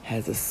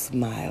has a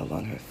smile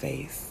on her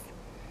face.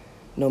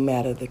 No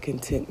matter the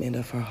contentment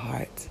of her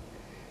heart,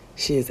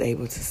 she is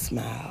able to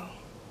smile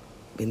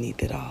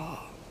beneath it all.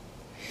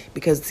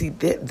 Because see,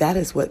 that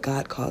is what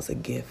God calls a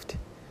gift,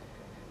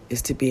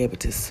 is to be able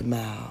to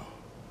smile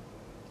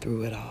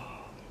through it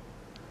all.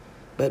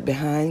 But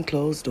behind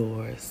closed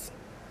doors,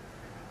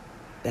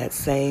 that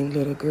same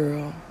little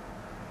girl,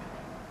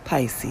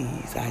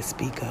 Pisces I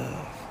speak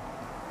of,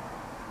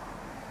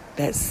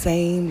 that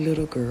same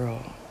little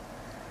girl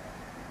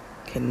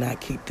cannot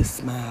keep the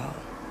smile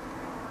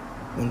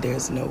when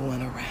there's no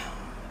one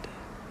around.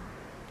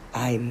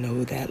 I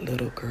know that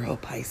little girl,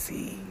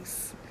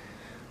 Pisces.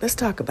 Let's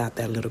talk about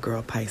that little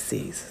girl,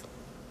 Pisces.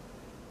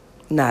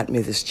 Not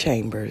Mrs.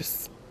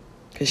 Chambers,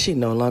 because she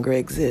no longer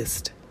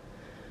exists.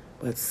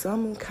 But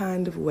some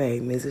kind of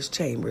way, Mrs.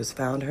 Chambers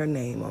found her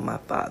name on my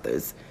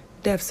father's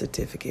death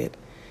certificate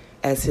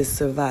as his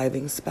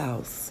surviving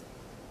spouse.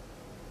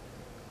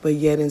 But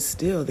yet and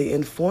still, the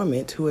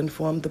informant who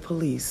informed the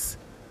police,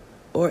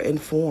 or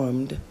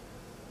informed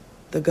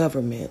the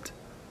government,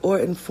 or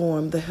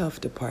informed the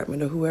health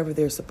department, or whoever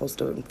they're supposed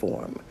to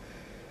inform,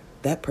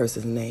 that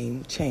person's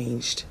name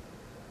changed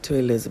to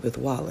Elizabeth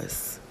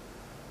Wallace,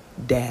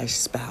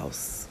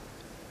 spouse.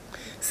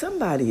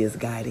 Somebody is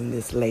guiding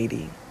this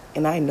lady,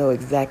 and I know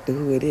exactly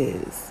who it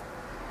is.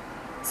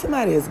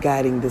 Somebody is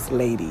guiding this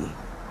lady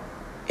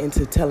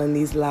into telling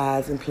these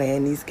lies and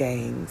playing these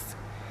games.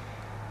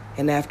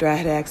 And after I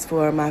had asked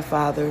for my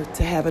father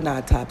to have an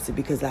autopsy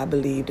because I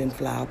believed in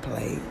foul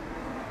play,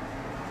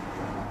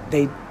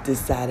 they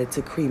decided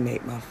to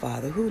cremate my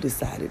father. Who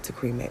decided to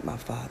cremate my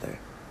father?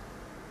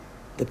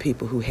 The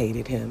people who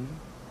hated him.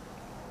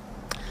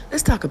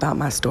 Let's talk about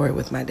my story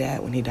with my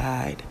dad when he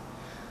died.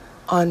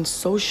 On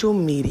social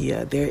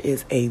media, there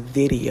is a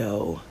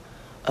video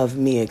of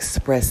me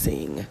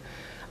expressing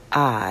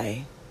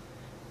I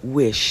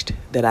wished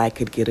that I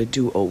could get a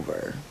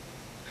do-over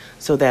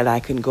so that I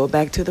can go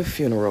back to the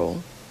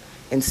funeral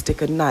and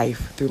stick a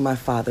knife through my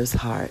father's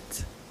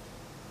heart.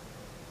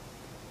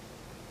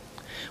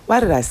 Why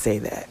did I say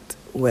that?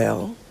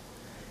 Well,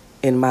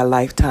 in my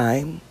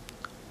lifetime,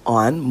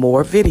 on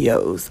more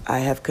videos, I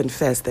have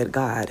confessed that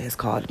God has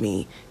called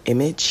me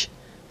Image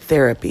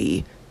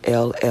Therapy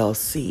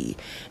LLC,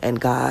 and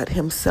God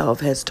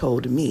himself has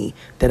told me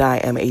that I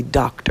am a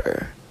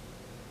doctor.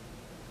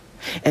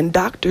 And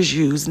doctors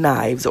use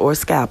knives or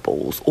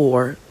scalpels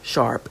or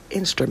sharp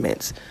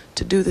instruments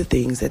to do the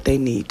things that they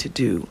need to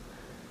do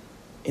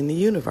in the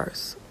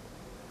universe.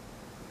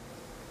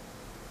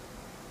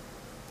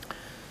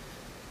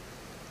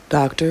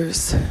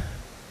 Doctors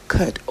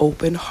cut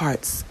open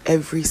hearts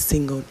every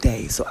single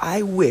day. So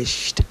I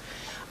wished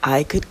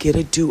I could get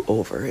a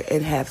do-over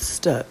and have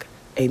stuck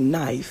a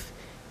knife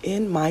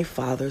in my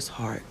father's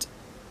heart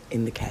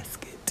in the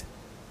casket.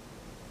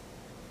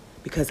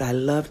 Because I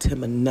loved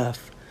him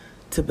enough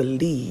to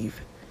believe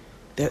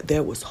that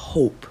there was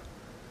hope,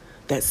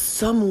 that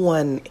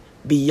someone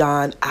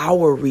beyond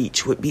our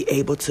reach would be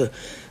able to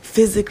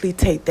physically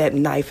take that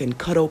knife and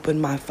cut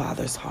open my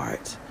father's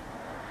heart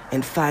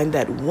and find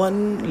that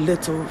one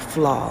little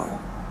flaw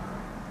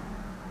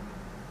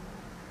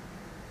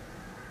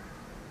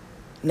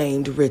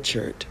named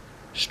Richard,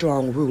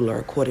 strong ruler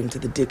according to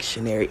the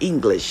dictionary,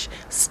 English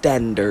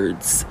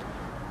standards.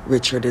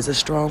 Richard is a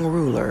strong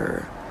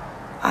ruler.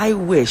 I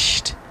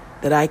wished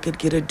that I could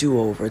get a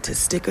do-over to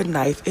stick a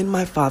knife in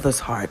my father's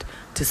heart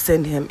to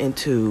send him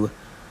into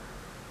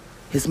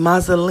his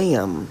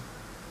mausoleum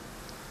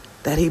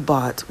that he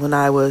bought when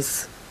I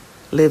was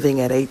living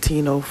at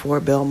 1804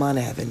 Belmont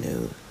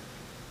Avenue.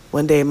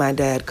 One day my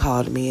dad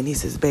called me and he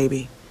says,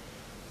 baby,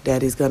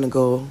 Daddy's going to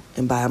go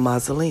and buy a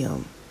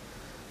mausoleum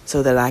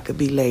so that I could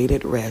be laid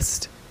at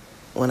rest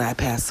when I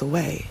pass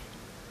away.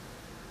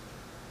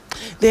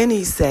 Then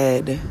he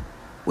said,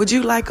 would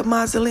you like a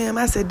mausoleum?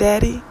 I said,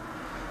 Daddy,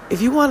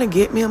 if you want to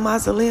get me a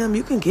mausoleum,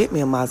 you can get me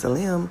a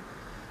mausoleum.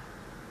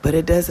 But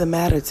it doesn't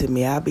matter to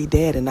me. I'll be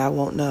dead and I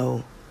won't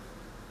know.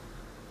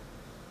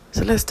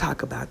 So let's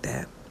talk about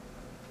that.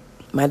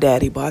 My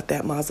daddy bought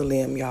that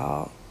mausoleum,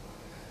 y'all.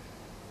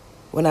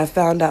 When I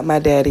found out my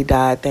daddy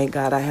died, thank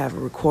God I have a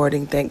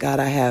recording. Thank God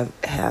I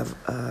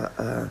have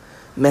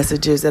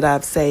messages that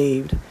I've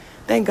saved.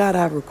 Thank God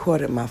I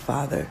recorded my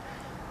father.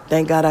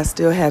 Thank God I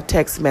still have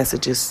text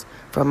messages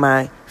from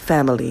my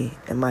family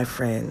and my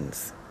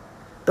friends.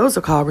 Those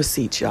are called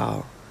receipts,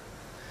 y'all.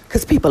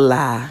 Because people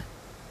lie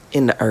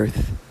in the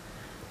earth.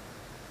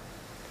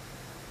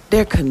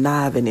 They're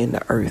conniving in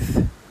the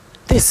earth.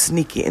 They're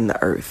sneaky in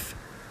the earth.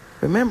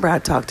 Remember, I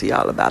talked to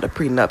y'all about a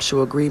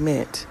prenuptial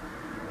agreement.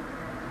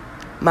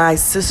 My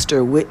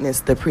sister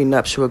witnessed the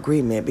prenuptial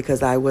agreement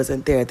because I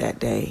wasn't there that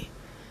day.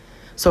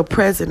 So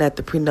present at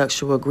the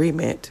prenuptial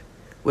agreement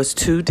was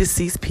 2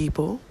 deceased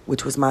people,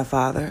 which was my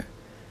father,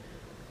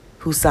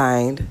 who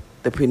signed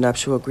the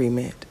prenuptial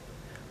agreement.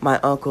 My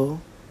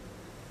uncle,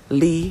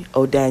 Lee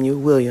O'Daniel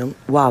William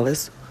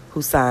Wallace,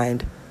 who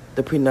signed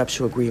the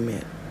prenuptial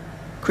agreement.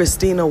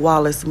 Christina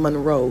Wallace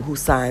Monroe, who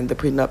signed the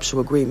prenuptial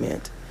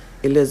agreement.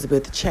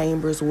 Elizabeth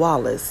Chambers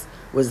Wallace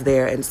was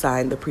there and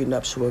signed the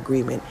prenuptial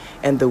agreement.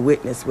 And the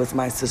witness was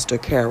my sister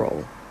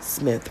Carol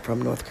Smith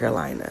from North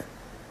Carolina,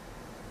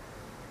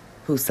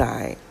 who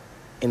signed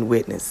and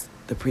witnessed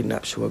the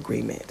prenuptial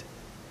agreement.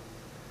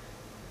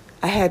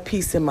 I had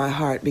peace in my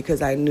heart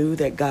because I knew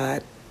that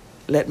God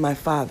let my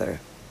father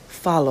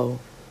follow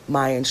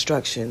my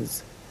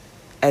instructions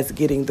as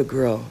getting the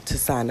girl to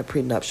sign a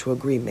prenuptial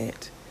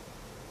agreement.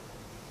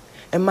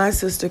 And my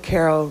sister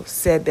Carol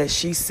said that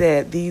she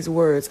said these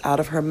words out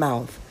of her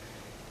mouth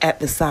at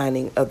the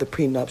signing of the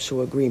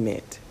prenuptial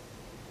agreement.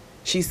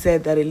 She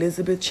said that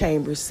Elizabeth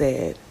Chambers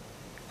said,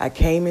 "I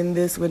came in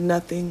this with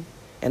nothing,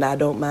 and I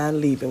don't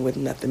mind leaving with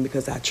nothing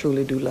because I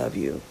truly do love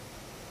you."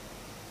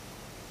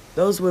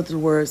 Those were the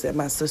words that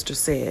my sister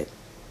said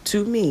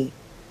to me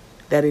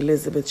that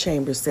Elizabeth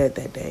Chambers said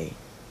that day.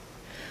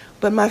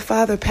 But my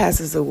father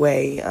passes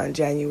away on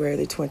January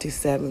the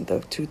 27th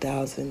of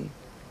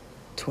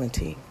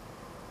 2020.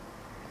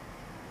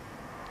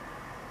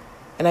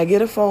 And I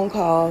get a phone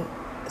call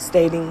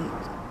stating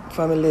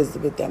from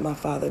Elizabeth that my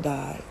father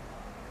died.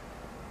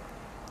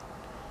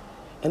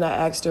 And I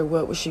asked her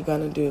what was she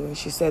going to do. And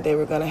she said they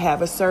were going to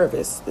have a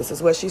service. This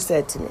is what she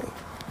said to me.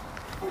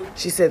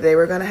 She said they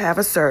were going to have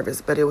a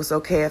service, but it was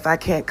okay if I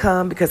can't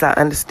come because I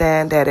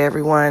understand that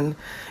everyone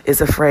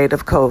is afraid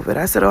of COVID.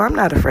 I said, I'm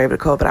not afraid of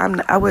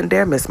COVID. I wouldn't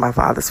dare miss my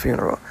father's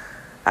funeral.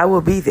 I will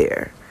be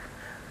there.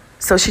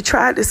 So she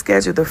tried to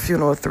schedule the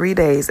funeral 3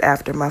 days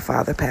after my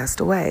father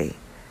passed away.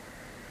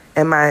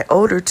 And my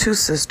older 2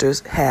 sisters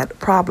had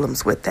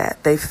problems with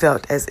that. They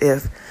felt as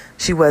if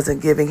she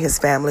wasn't giving his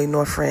family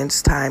nor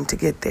friends time to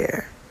get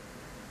there.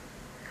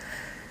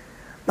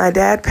 My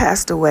dad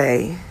passed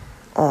away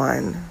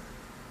on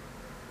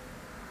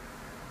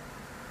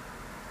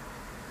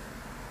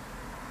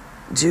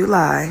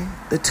July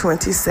the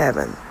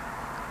 27th,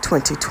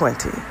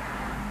 2020.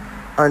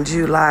 On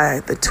July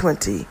the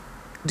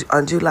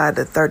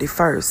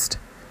 31st,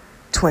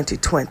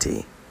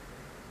 2020,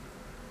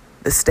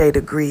 the state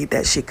agreed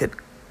that she could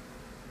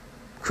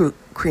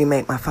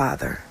cremate my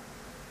father.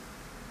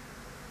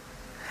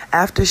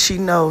 After she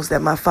knows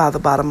that my father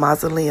bought a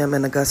mausoleum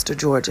in Augusta,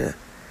 Georgia,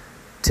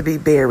 to be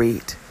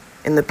buried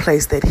in the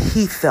place that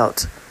he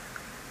felt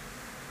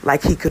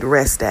like he could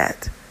rest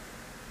at.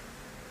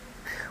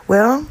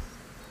 Well,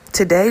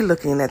 today,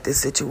 looking at this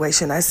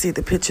situation, I see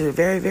the picture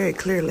very, very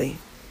clearly.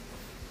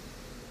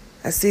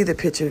 I see the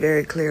picture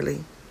very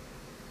clearly.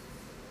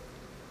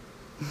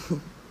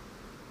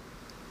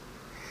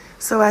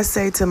 So I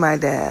say to my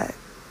dad,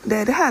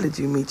 "Dad, how did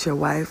you meet your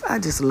wife? I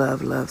just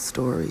love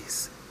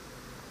stories."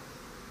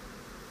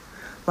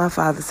 My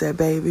father said,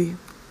 "Baby,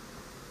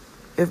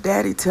 if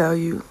Daddy tell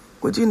you,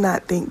 would you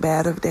not think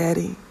bad of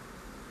Daddy?"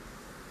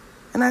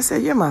 And I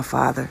said, "You're my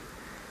father."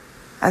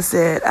 I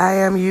said, "I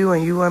am you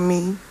and you are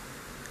me."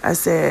 I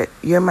said,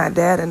 "You're my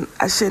dad and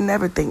I should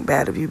never think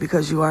bad of you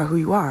because you are who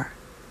you are."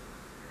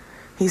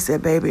 He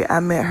said, "Baby, I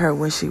met her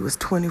when she was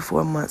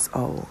 24 months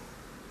old."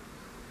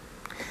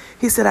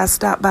 He said, "I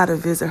stopped by to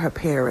visit her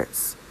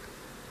parents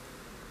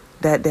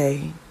that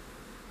day.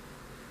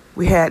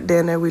 We had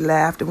dinner, we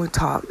laughed, and we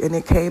talked. And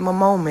it came a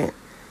moment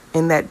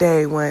in that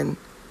day when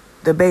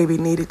the baby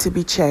needed to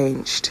be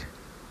changed.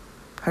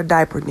 Her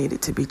diaper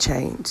needed to be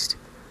changed.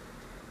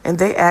 And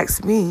they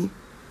asked me,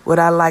 would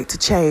I like to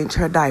change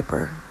her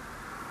diaper?"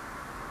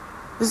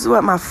 This is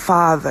what my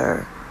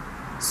father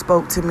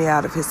spoke to me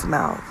out of his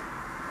mouth.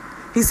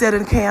 He said,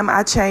 "And Cam,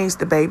 I changed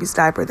the baby's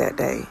diaper that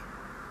day.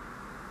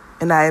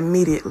 And I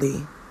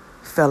immediately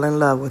fell in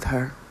love with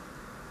her."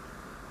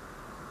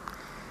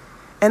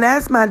 And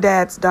as my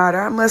dad's daughter,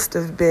 I must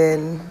have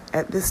been,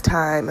 at this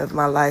time of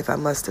my life,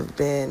 I'm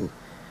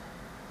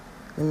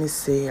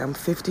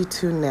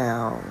 52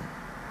 now.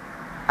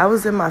 I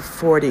was in my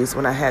 40s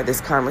when I had this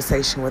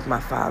conversation with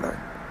my father.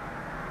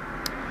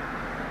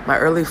 My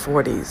early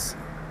 40s.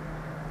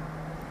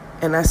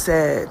 And I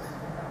said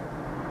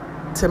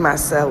to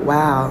myself,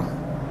 wow,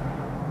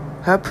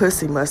 her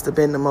pussy must have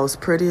been the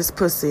most prettiest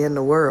pussy in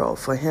the world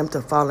for him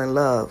to fall in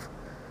love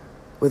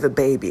with a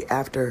baby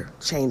after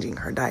changing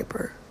her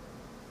diaper.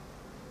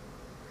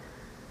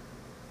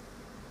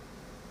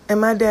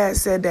 And my dad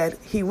said that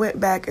he went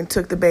back and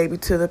took the baby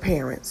to the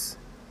parents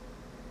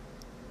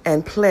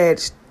and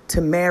pledged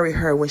to marry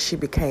her when she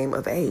became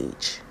of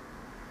age.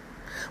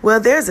 Well,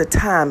 there's a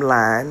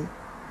timeline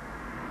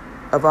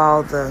of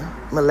all the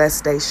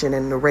molestation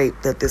and the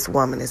rape that this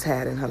woman has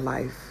had in her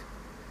life.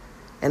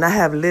 And I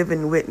have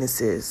living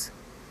witnesses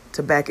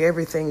to back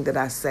everything that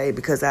I say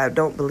because I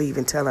don't believe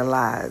in telling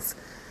lies,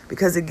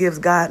 because it gives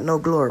God no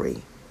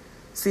glory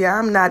See,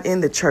 I'm not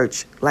in the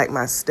church like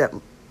my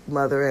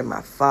stepmother and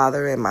my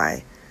father and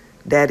my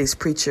daddy's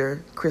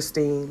preacher,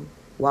 Christine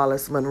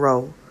Wallace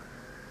Monroe.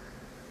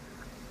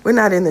 We're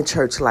not in the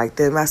church like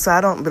them. So I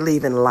don't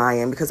believe in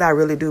lying because I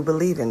really do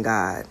believe in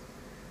God.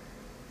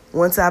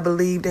 Once I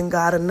believed in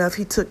God enough,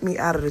 he took me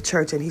out of the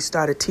church and he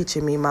started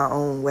teaching me my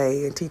own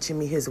way and teaching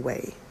me his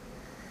way.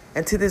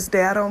 And to this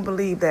day, I don't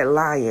believe that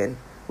lying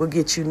will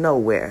get you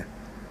nowhere,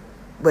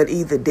 but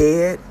either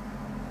dead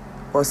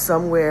or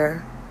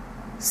somewhere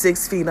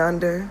 6 feet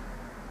under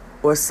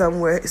or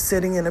somewhere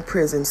sitting in a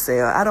prison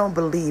cell. I don't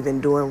believe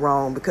in doing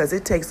wrong because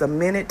it takes a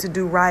minute to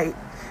do right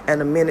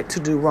and a minute to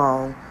do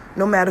wrong,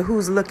 no matter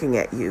who's looking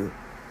at you.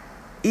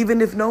 Even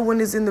if no one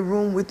is in the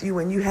room with you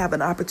and you have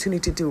an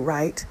opportunity to do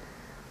right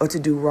or to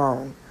do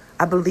wrong,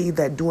 I believe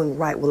that doing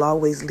right will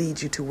always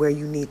lead you to where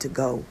you need to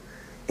go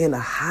in a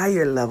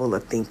higher level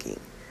of thinking.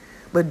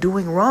 But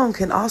doing wrong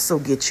can also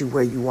get you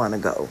where you want to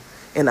go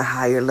in a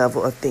higher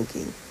level of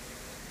thinking.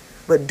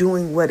 But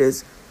doing what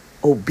is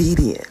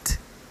obedient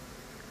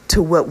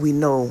to what we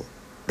know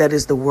that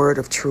is the word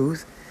of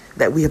truth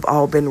that we have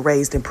all been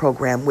raised and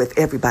programmed with.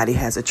 Everybody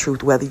has a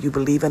truth, whether you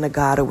believe in a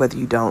God or whether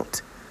you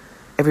don't.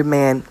 Every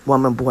man,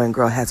 woman, boy, and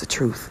girl has a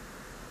truth.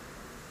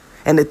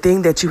 And the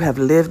thing that you have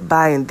lived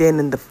by, and then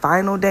in the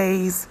final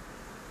days,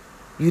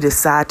 you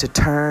decide to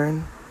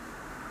turn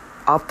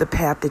off the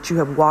path that you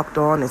have walked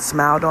on and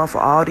smiled on for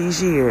all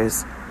these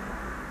years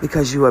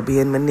because you are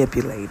being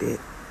manipulated.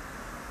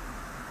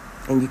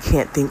 And you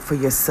can't think for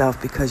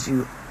yourself because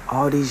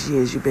all these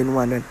years you've been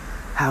wondering,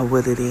 how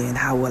will it end?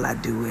 How will I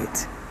do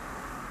it?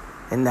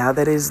 And now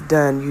that it's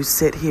done, you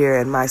sit here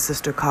and my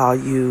sister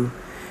called you.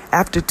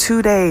 After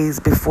 2 days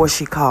before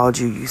she called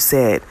you, you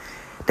said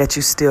that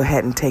you still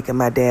hadn't taken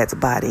my dad's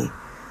body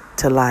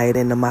to lie it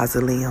in the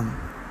mausoleum.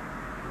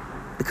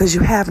 Because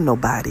you have no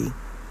body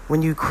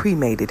when you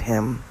cremated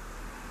him.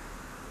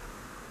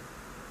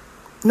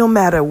 No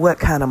matter what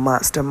kind of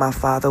monster my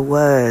father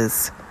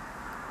was,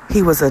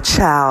 he was a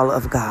child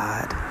of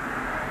God,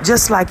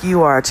 just like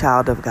you are a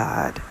child of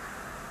God.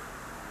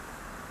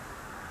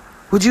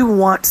 Would you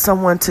want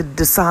someone to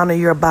dishonor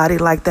your body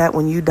like that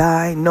when you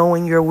die,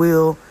 knowing your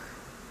will?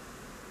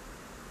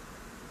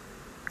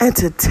 And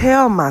to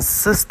tell my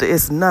sister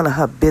it's none of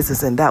her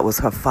business and that was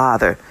her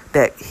father,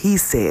 that he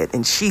said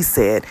and she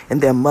said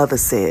and their mother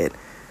said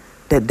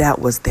that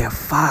was their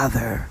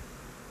father.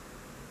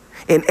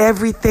 And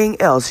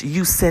everything else,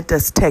 you sent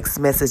us text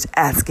message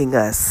asking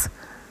us,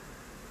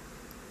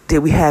 did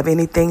we have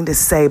anything to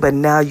say? But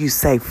now you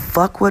say,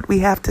 fuck what we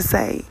have to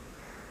say.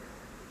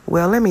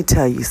 Well, let me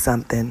tell you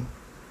something.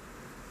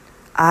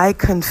 I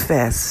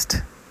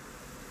confessed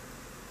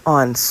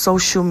on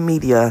social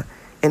media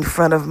in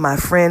front of my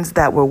friends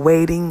that were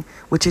waiting,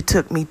 which it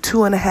took me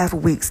 2.5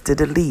 weeks to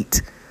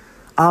delete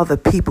all the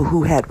people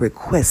who had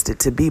requested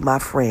to be my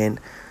friend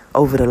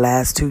over the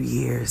last 2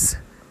 years.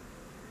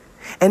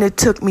 And it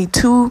took me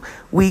 2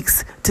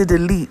 weeks to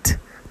delete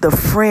the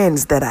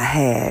friends that I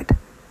had,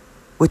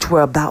 which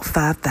were about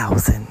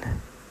 5,000.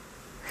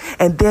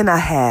 And then I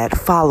had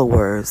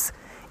followers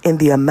in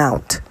the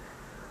amount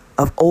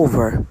of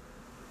over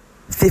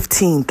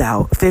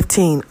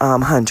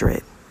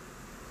 1,500.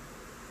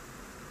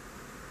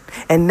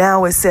 And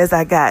now it says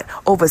I got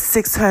over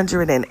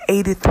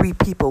 683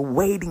 people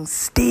waiting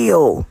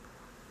still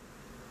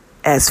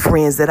as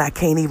friends that I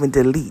can't even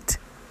delete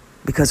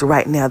because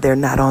right now they're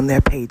not on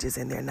their pages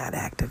and they're not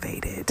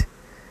activated.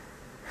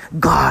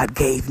 God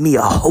gave me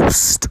a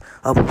host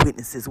of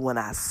witnesses when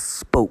I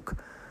spoke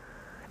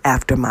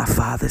after my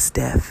father's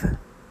death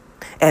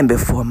and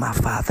before my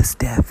father's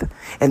death.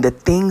 And the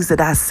things that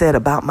I said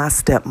about my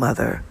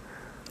stepmother,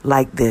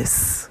 like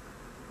this,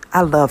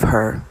 I love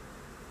her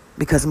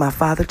because my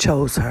father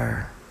chose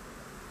her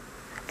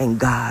and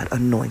God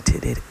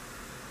anointed it.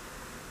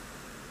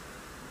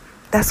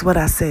 That's what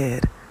I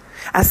said.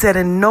 I said,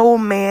 and no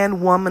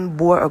man, woman,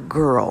 boy, or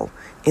girl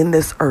in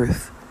this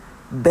earth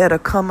better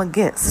come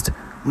against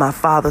my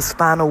father's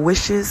final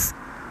wishes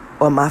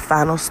or my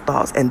final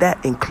thoughts. And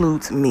that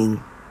includes me.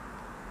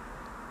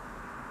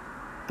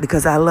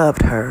 Because I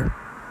loved her.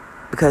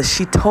 Because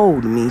she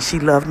told me she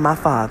loved my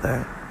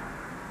father.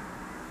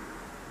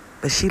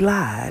 But she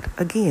lied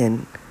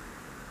again.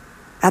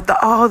 After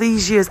all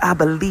these years, I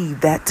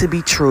believed that to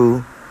be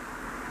true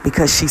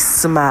because she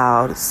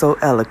smiled so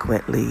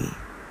eloquently.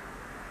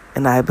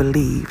 And I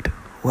believed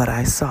what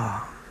I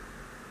saw.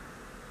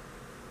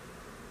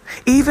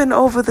 Even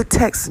over the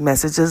text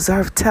messages of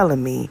her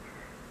telling me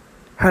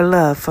her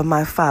love for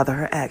my father,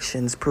 her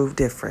actions proved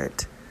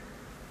different.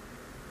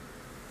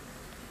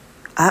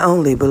 I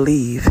only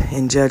believe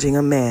in judging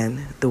a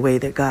man the way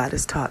that God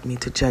has taught me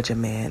to judge a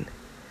man.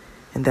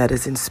 And that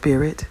is in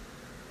spirit,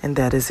 and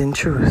that is in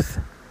truth.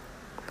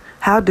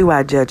 How do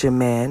I judge a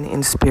man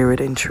in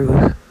spirit and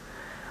truth?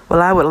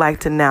 Well, I would like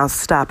to now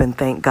stop and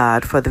thank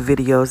God for the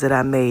videos that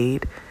I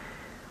made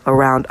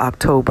around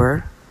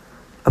October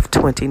of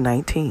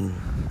 2019.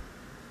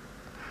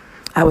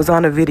 I was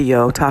on a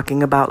video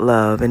talking about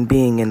love and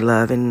being in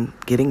love and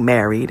getting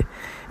married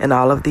and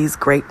all of these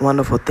great,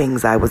 wonderful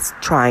things I was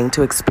trying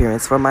to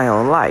experience for my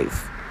own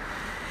life.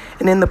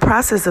 And in the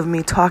process of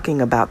me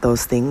talking about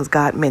those things,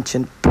 God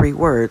mentioned 3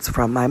 words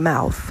from my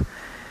mouth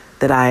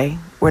that I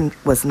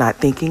was not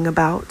thinking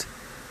about.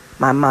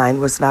 My mind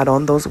was not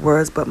on those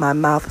words, but my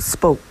mouth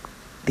spoke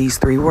these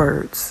 3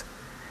 words.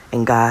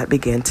 And God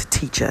began to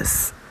teach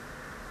us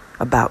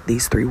about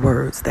these 3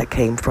 words that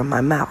came from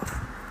my mouth.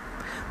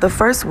 The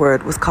first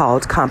word was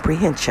called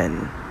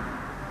comprehension.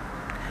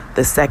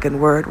 The second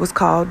word was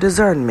called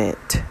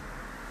discernment.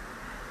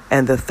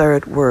 And the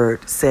third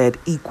word said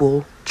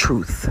equal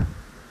truth.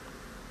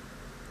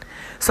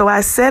 So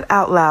I said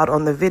out loud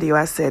on the video,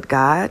 I said,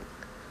 God,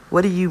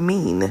 what do you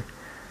mean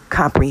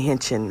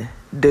comprehension,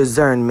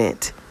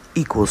 discernment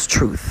equals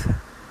truth?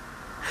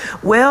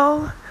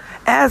 Well,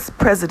 as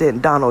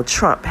President Donald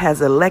Trump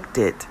has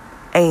elected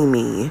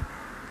Amy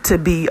to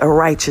be a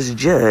righteous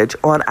judge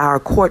on our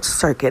court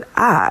circuit,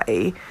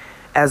 I,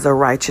 as a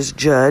righteous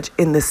judge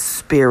in the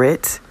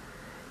spirit,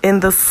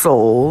 in the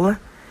soul,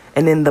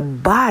 and in the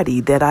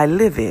body that I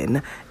live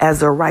in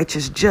as a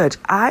righteous judge,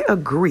 I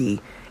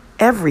agree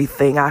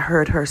everything I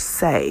heard her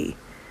say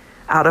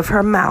out of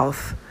her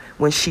mouth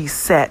when she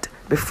sat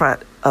before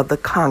of the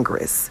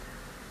Congress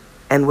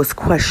and was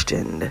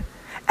questioned.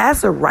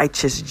 As a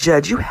righteous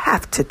judge, you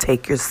have to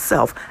take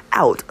yourself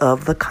out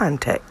of the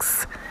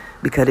context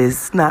because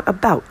it's not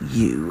about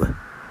you.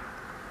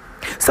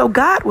 So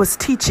God was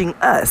teaching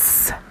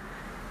us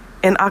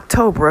in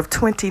October of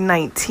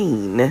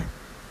 2019,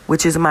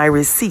 which is my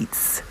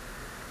receipts,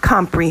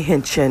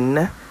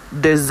 comprehension,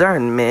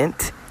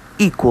 discernment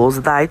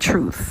equals thy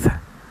truth.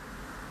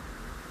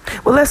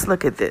 Well, let's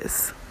look at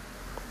this.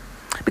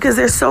 Because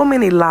there's so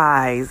many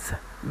lies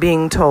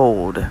being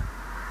told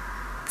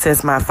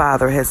since my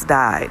father has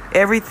died.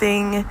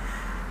 Everything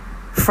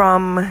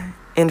from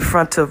in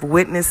front of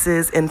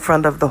witnesses, in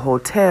front of the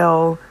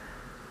hotel,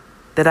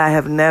 that I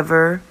have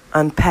never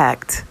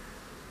unpacked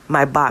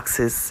my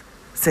boxes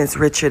since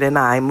Richard and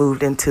I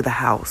moved into the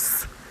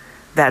house.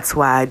 That's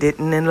why I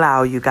didn't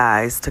allow you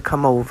guys to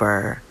come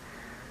over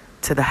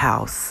to the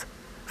house.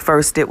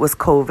 First it was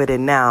COVID,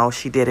 and now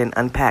she didn't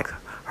unpack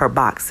her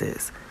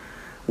boxes.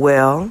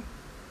 Well,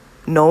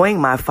 knowing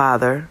my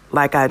father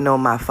like I know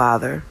my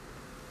father,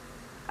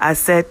 I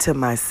said to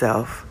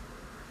myself,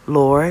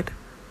 Lord,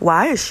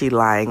 why is she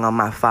lying on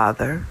my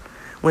father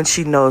when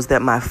she knows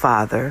that my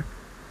father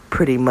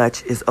pretty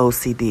much is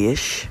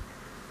OCD-ish?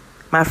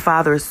 My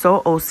father is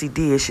so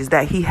OCD-ish is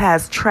that he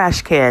has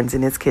trash cans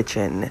in his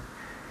kitchen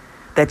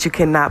that you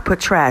cannot put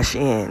trash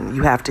in.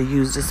 You have to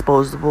use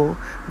disposable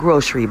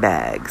grocery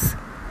bags.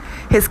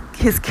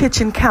 His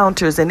kitchen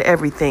counters and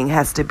everything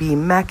has to be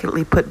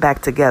immaculately put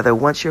back together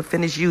once you're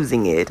finished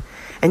using it.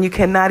 And you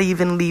cannot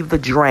even leave the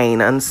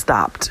drain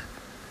unstopped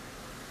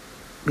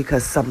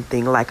because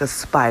something like a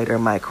spider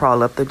might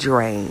crawl up the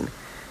drain.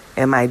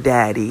 And my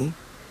daddy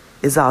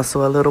is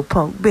also a little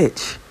punk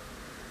bitch.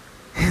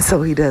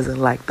 So he doesn't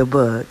like the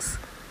bugs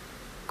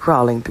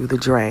crawling through the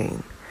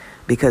drain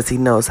because he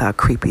knows how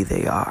creepy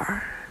they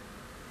are.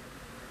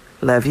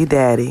 Love you,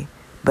 Daddy,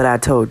 but I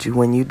told you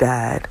when you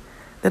died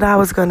that I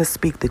was going to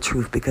speak the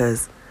truth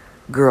because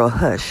Girl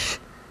Hush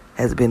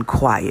has been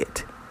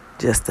quiet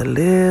just a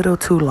little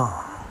too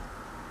long.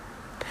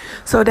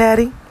 So,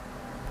 Daddy,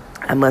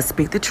 I must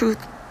speak the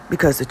truth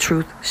because the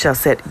truth shall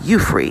set you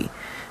free,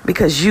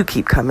 because you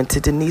keep coming to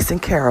Denise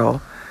and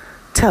Carol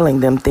telling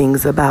them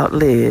things about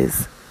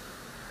Liz.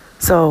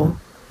 So,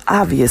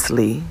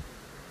 obviously,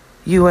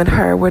 you and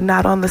her were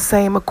not on the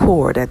same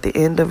accord at the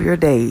end of your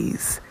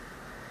days,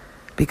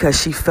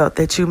 because she felt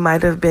that you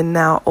might have been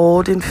now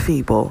old and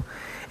feeble,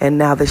 and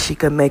now that she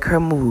could make her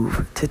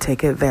move to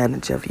take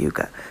advantage of you,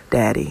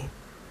 Daddy.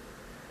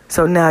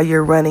 So now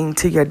you're running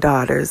to your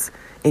daughters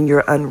in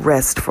your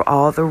unrest for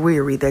all the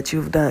weary that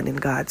you've done in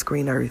God's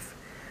green earth.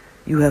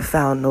 You have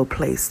found no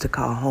place to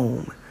call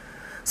home.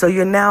 So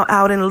you're now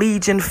out in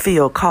Legion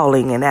Field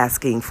calling and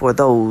asking for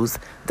those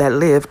that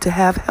live to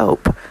have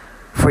help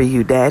for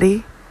you,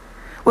 Daddy.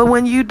 Well,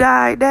 when you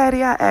died,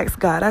 Daddy, I asked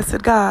God, I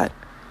said, God,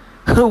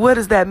 what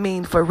does that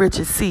mean for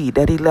Richard's seed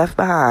that he left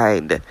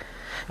behind?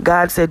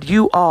 God said,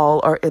 you all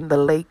are in the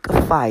lake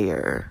of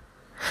fire.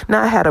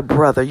 Now, I had a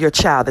brother, your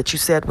child, that you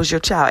said was your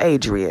child,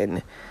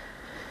 Adrian.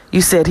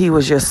 You said he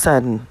was your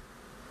son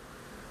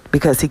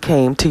because he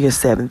came to your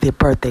 70th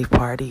birthday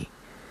party.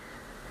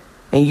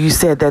 And you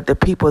said that the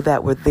people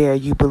that were there,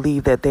 you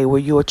believed that they were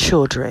your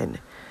children.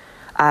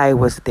 I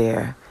was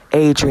there.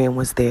 Adrian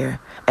was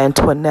there.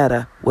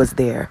 Antoinetta was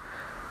there.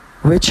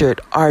 Richard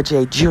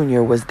R.J.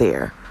 Jr. was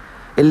there.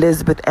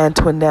 Elizabeth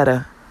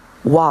Antoinetta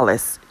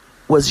Wallace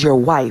was your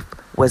wife,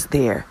 was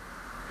there.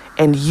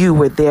 And you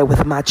were there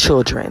with my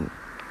children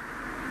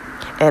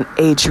and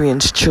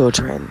Adrian's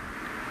children.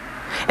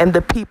 And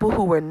the people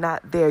who were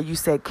not there, you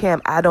said,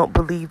 Cam, I don't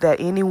believe that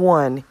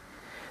anyone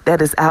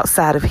that is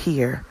outside of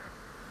here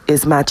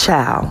is my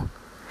child.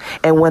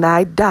 And when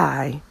I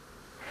die,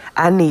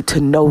 I need to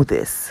know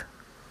this.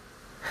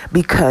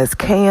 Because,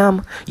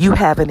 Cam, you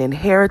have an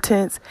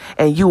inheritance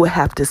and you will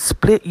have to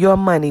split your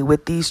money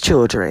with these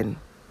children.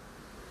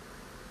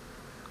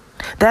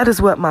 That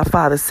is what my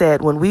father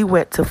said when we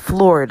went to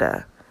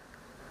Florida,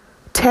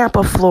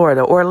 Tampa,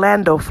 Florida,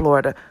 Orlando,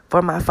 Florida,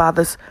 for my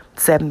father's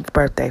 7th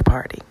birthday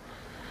party.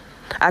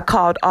 I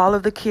called all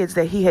of the kids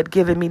that he had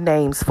given me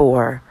names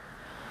for.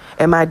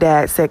 And my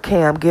dad said,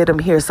 Cam, get them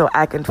here so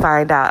I can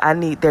find out. I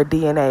need their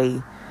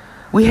DNA.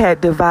 We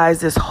had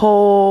devised this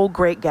whole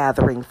great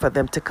gathering for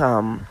them to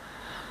come.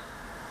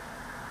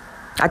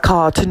 I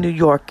called to New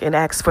York and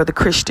asked for the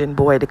Christian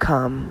boy to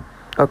come,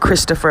 or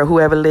Christopher,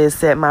 whoever Liz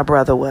said my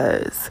brother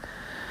was.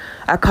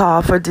 I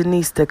called for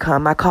Denise to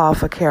come. I called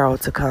for Carol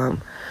to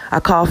come. I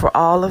called for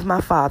all of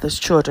my father's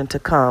children to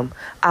come.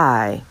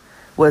 I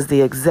was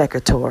the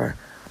executor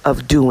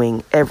of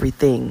doing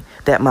everything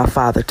that my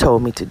father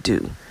told me to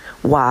do.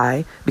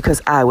 Why?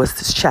 Because I was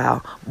this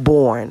child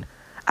born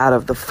out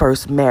of the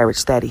first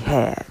marriage that he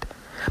had.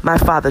 My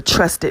father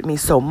trusted me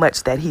so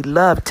much that he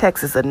loved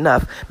Texas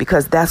enough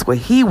because that's where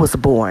he was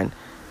born.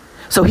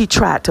 So he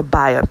tried to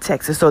buy up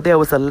Texas. So there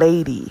was a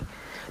lady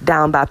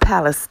down by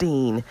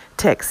Palestine,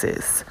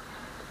 Texas,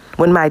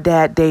 when my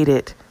dad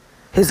dated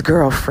his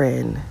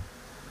girlfriend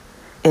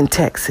in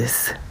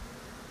Texas,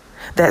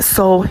 that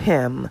sold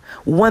him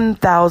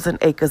 1,000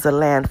 acres of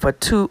land for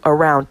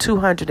around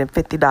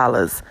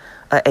 $250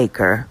 an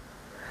acre.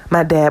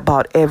 My dad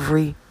bought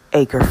every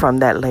acre from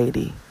that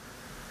lady.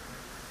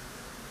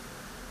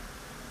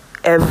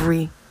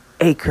 Every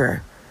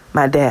acre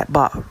my dad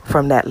bought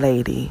from that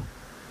lady.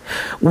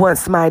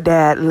 Once my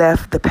dad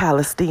left the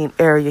Palestine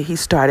area, he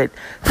started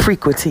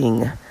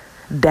frequenting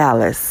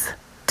Dallas,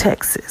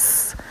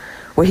 Texas,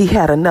 where he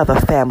had another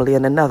family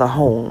and another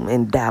home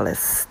in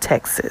Dallas,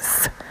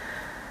 Texas.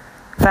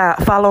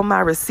 Follow my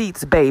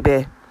receipts,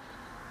 baby,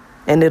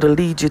 and it'll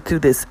lead you through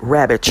this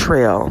rabbit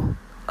trail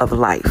of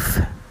life.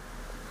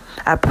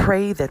 I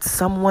pray that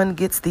someone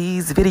gets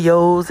these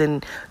videos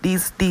and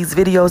these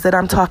videos that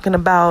I'm talking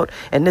about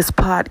and this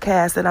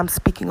podcast that I'm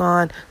speaking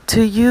on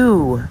to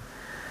you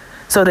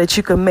so that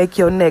you can make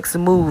your next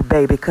move,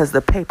 baby, because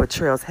the paper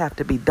trails have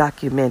to be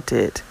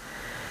documented.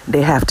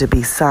 They have to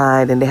be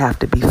signed and they have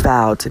to be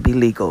filed to be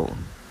legal.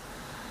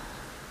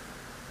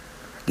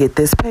 Get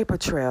this paper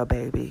trail,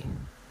 baby,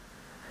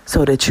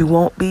 so that you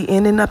won't be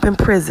ending up in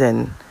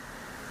prison.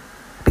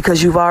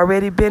 Because you've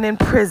already been in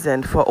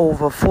prison for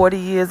over 40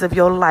 years of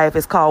your life.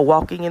 It's called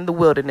walking in the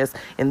wilderness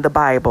in the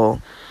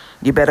Bible.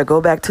 You better go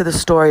back to the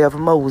story of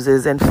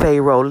Moses and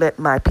Pharaoh. Let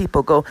my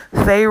people go.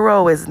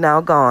 Pharaoh is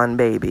now gone,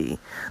 baby.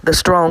 The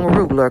strong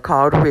ruler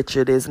called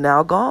Richard is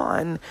now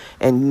gone.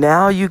 And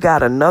now you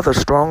got another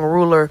strong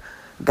ruler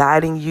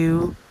guiding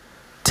you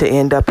to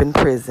end up in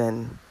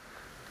prison.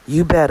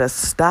 You better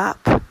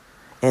stop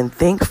and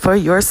think for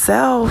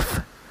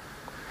yourself.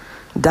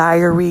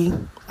 Diary,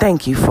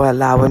 thank you for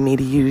allowing me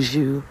to use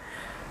you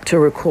to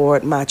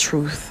record my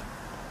truth.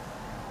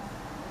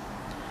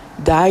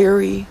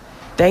 Diary,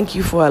 thank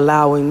you for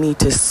allowing me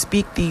to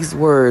speak these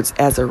words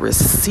as a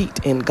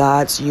receipt in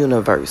God's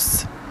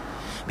universe.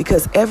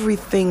 Because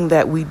everything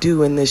that we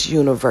do in this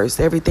universe,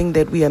 everything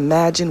that we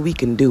imagine, we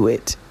can do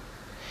it.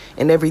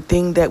 And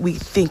everything that we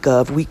think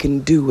of, we can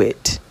do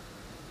it.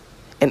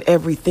 And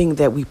everything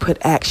that we put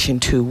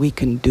action to, we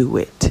can do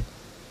it.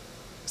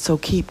 So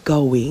keep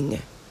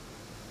going.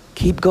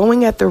 Keep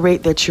going at the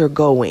rate that you're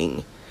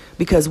going,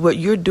 because what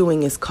you're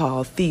doing is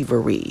called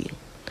thievery.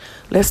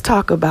 Let's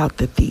talk about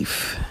the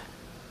thief.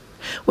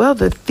 Well,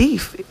 the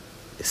thief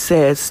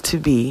says to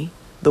be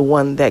the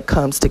one that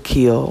comes to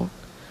kill,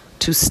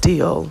 to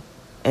steal,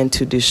 and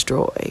to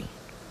destroy.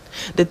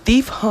 The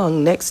thief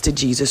hung next to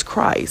Jesus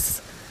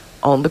Christ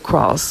on the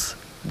cross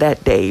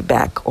that day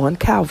back on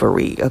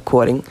Calvary,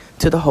 according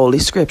to the Holy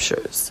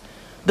Scriptures.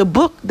 The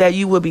book that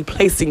you will be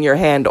placing your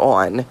hand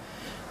on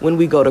when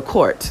we go to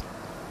court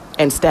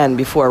and stand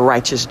before a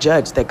righteous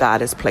judge that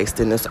God has placed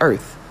in this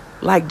earth,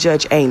 like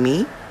Judge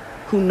Amy,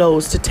 who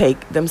knows to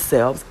take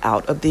themselves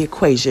out of the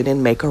equation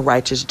and make a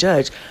righteous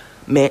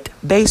judgment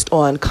based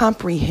on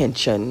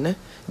comprehension,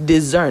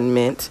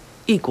 discernment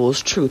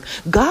equals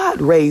truth.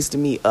 God raised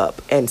me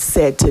up and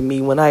said to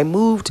me when I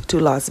moved to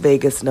Las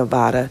Vegas,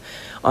 Nevada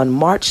on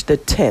March the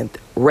 10th,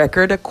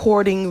 record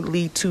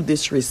accordingly to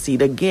this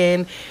receipt.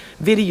 Again,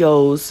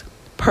 videos,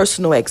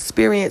 personal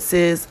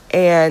experiences,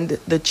 and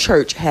the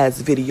church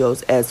has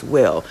videos as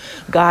well.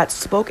 God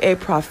spoke a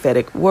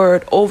prophetic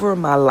word over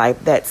my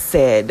life that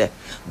said,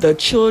 the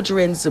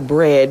children's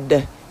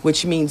bread,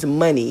 which means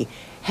money,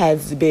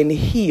 has been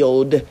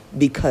healed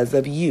because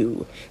of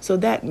you. So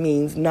that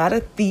means not a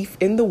thief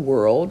in the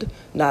world,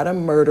 not a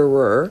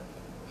murderer.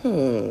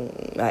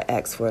 I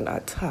asked for an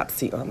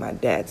autopsy on my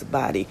dad's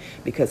body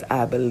because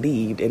I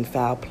believed in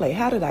foul play.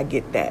 How did I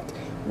get that?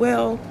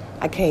 Well,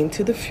 I came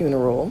to the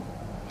funeral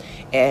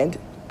and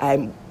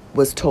I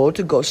was told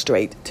to go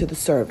straight to the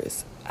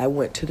service. I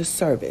went to the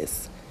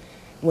service.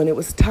 When it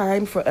was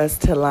time for us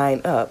to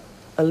line up,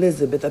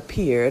 Elizabeth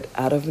appeared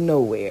out of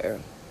nowhere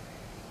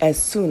as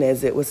soon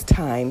as it was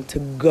time to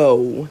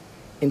go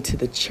into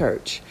the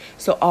church.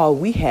 So all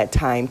we had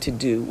time to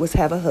do was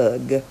have a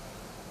hug.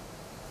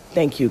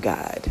 Thank you,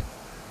 God.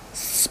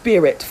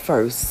 Spirit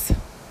first.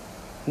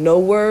 No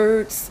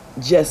words,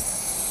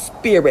 just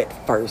Spirit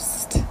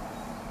first.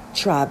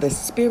 Try the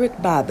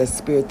Spirit by the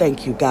Spirit.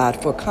 Thank you,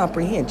 God, for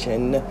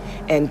comprehension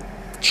and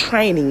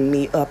training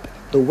me up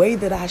the way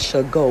that I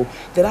shall go,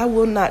 that I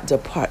will not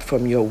depart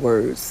from your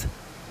words.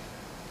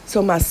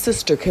 So my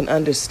sister can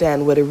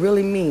understand what it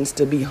really means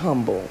to be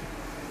humble,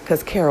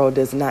 because Carol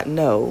does not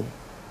know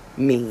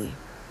me.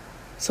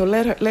 So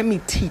let me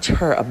teach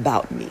her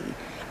about me.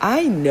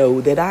 I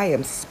know that I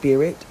am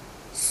spirit,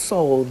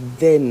 soul,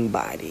 then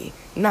body,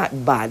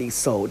 not body,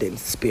 soul, then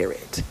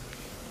spirit.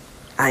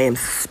 I am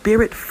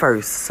spirit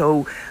first.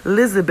 So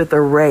Elizabeth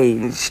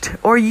arranged,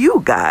 or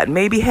you, God,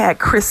 maybe had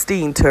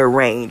Christine to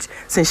arrange,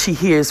 since she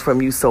hears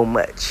from you so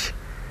much.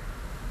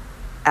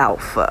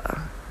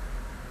 Alpha.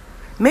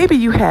 Maybe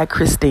you had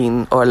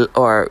Christine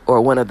or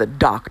one of the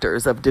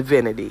doctors of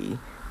divinity.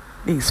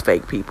 These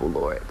fake people,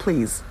 Lord.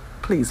 Please,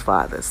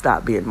 Father,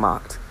 stop being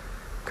mocked.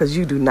 Because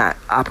you do not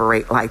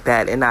operate like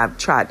that. And I've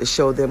tried to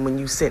show them when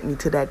you sent me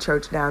to that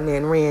church down there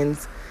in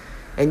Rennes.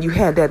 And you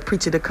had that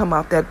preacher to come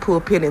off that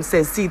pulpit and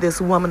say, see this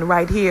woman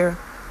right here?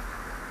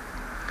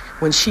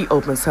 When she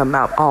opens her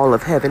mouth, all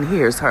of heaven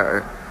hears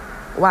her.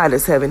 Why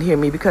does heaven hear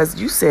me?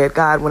 Because you said,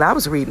 God, when I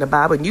was reading the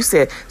Bible, and you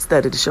said,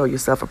 study to show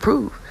yourself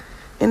approved.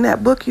 In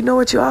that book, you know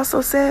what you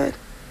also said?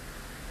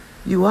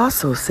 You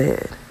also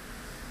said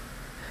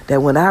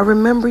that when I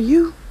remember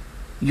you,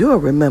 you'll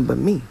remember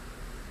me.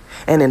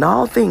 And in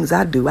all things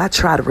I do, I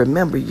try to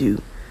remember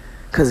you,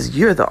 because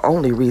you're the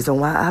only reason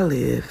why I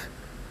live.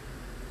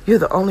 You're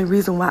the only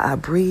reason why I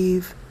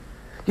breathe.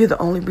 You're the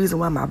only reason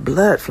why my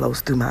blood flows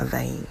through my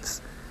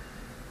veins.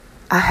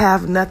 I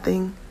have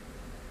nothing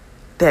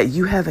that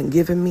you haven't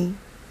given me,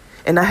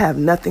 and I have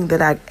nothing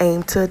that I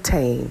aim to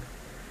attain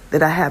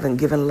that I haven't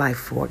given life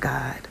for,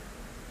 God.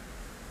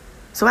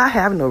 So I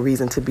have no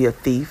reason to be a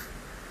thief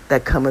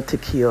that cometh to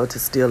kill, to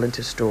steal, and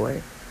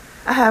destroy.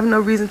 I have no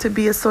reason to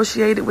be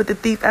associated with the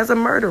thief as a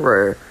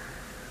murderer,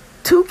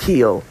 to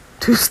kill,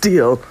 to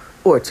steal,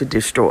 or to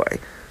destroy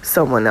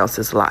someone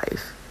else's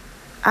life.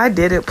 I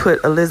didn't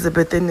put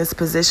Elizabeth in this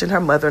position.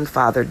 Her mother and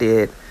father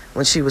did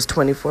when she was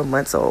 24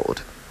 months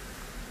old.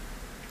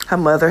 Her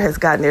mother has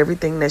gotten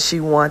everything that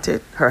she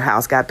wanted. Her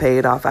house got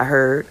paid off, I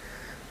heard.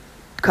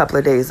 A couple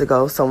of days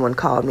ago, someone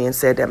called me and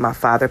said that my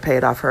father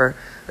paid off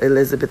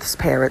Elizabeth's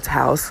parents'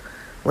 house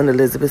when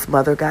Elizabeth's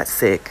mother got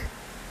sick.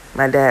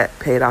 My dad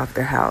paid off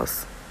their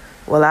house.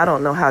 Well, I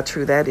don't know how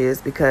true that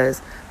is,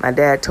 because my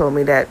dad told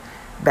me that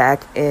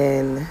back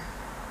in,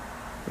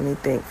 let me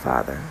think,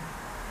 Father.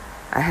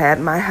 I had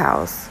my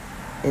house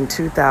in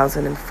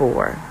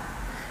 2004.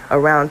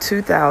 Around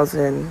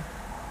 2000,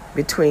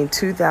 between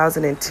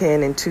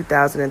 2010 and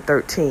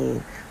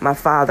 2013, my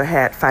father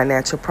had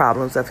financial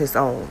problems of his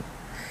own.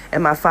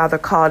 And my father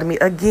called me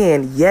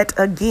yet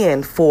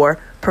again, for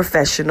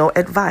professional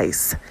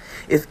advice.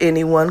 If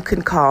anyone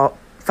can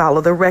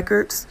follow the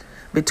records,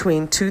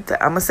 between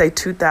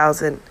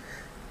 2000,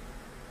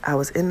 I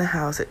was in the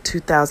house at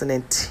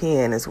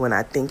 2010 is when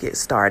I think it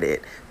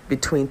started.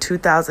 Between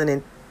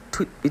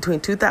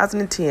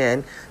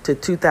 2010 to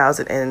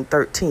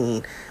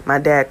 2013, my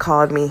dad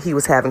called me. He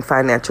was having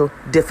financial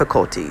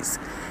difficulties.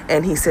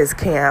 And he says,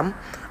 Cam,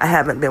 I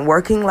haven't been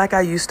working like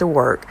I used to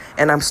work,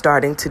 and I'm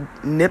starting to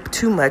nip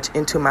too much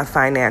into my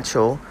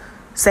financial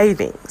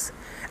savings.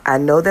 I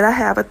know that I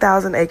have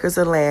 1,000 acres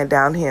of land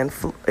down here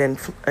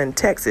in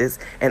Texas,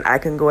 and I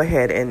can go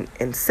ahead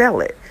and sell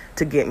it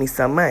to get me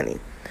some money.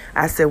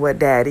 I said, well,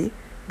 Daddy,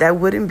 that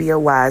wouldn't be a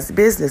wise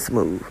business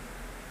move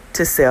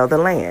to sell the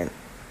land.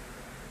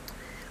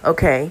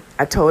 Okay,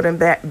 I told him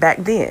back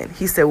then.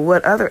 He said,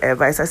 what other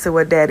advice? I said,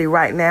 well, Daddy,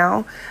 right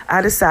now,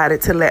 I decided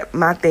to let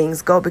my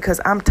things go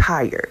because I'm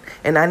tired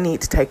and I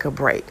need to take a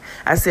break.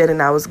 I said,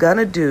 and I was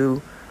going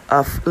to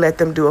let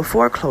them do a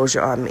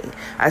foreclosure on me.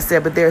 I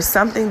said, but there's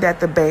something that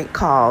the bank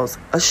calls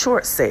a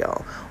short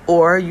sale,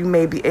 or you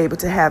may be able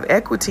to have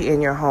equity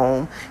in your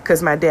home,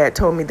 because my dad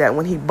told me that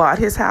when he bought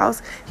his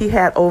house, he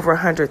had over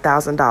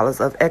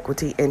 $100,000 of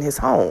equity in his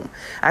home.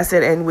 I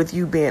said, and with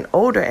you being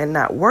older and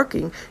not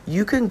working,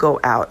 you can go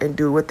out and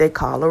do what they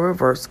call a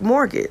reverse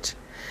mortgage.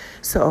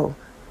 So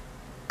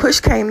push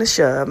came to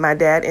shove. My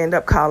dad ended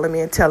up calling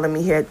me and telling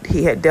me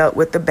he had dealt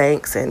with the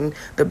banks, and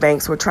the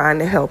banks were trying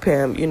to help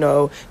him,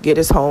 get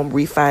his home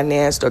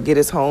refinanced or get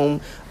his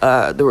home,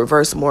 the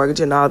reverse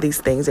mortgage and all these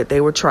things that they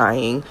were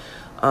trying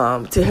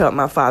to help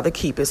my father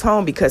keep his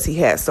home because he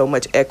had so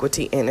much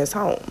equity in his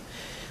home.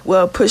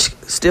 Well, push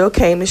still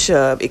came to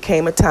shove. It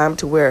came a time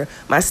to where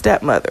my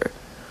stepmother,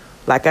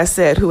 like I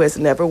said, who has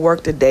never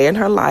worked a day in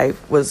her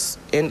life, was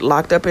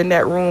locked up in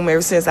that room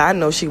ever since I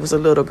know she was a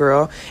little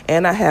girl.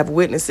 And I have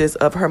witnesses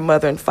of her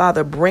mother and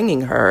father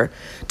bringing her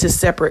to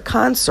separate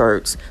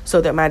concerts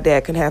so that my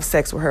dad can have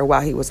sex with her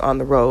while he was on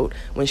the road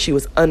when she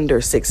was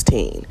under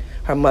 16.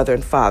 Her mother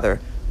and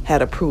father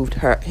had approved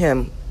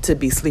him to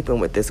be sleeping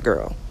with this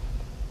girl.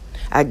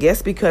 I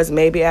guess because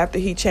maybe after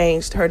he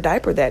changed her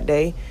diaper that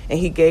day and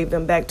he gave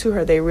them back to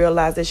her, they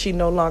realized that she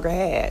no longer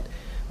had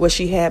what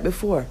she had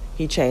before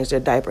he changed her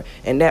diaper.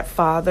 And that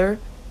father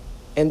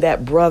and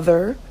that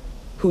brother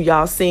who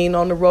y'all seen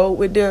on the road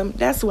with them,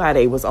 that's why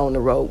they was on the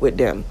road with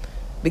them.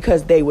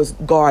 because they was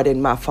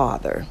guarding my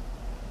father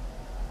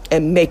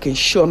and making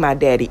sure my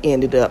daddy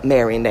ended up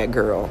marrying that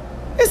girl.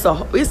 It's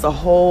a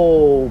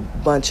whole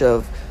bunch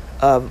of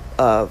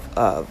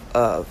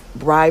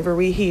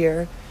bribery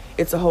here.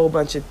 It's a whole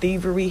bunch of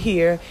thievery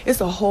here.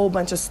 It's a whole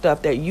bunch of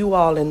stuff that you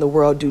all in the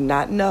world do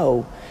not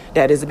know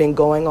that has been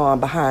going on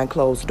behind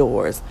closed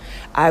doors.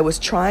 I was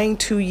trying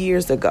 2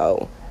 years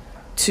ago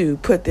to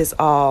put this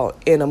all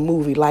in a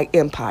movie like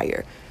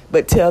Empire,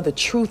 but tell the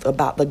truth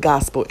about the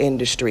gospel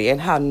industry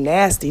and how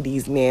nasty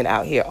these men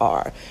out here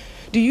are.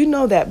 Do you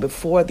know that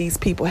before these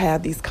people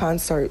have these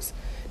concerts,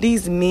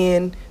 these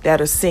men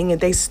that are singing,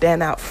 they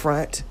stand out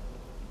front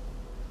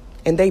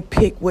and they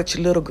pick which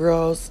little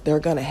girls they're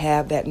going to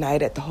have that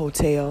night at the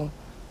hotel.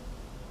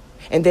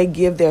 And they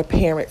give their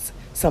parents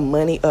some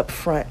money up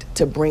front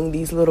to bring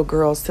these little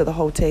girls to the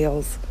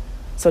hotels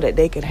so that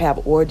they could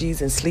have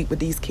orgies and sleep with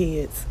these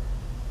kids.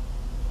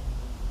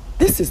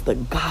 This is the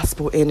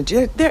gospel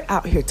energy. They're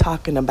out here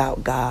talking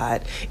about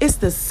God. It's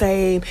the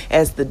same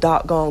as the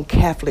doggone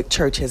Catholic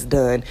Church has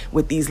done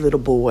with these little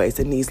boys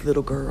and these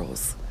little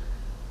girls.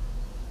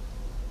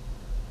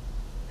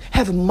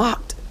 Have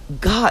mocked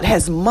God,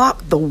 has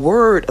mocked the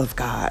word of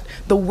God,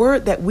 the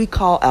word that we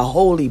call a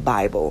holy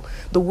Bible,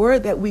 the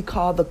word that we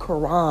call the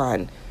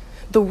Quran,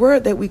 the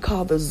word that we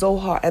call the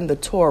Zohar and the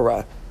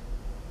Torah.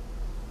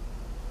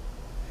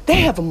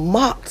 They have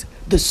mocked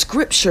the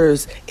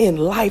scriptures in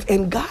life,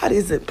 and God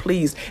isn't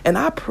pleased. And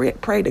I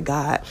pray to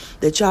God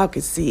that y'all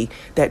could see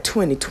that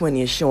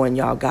 2020 is showing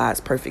y'all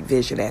God's perfect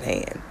vision at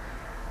hand.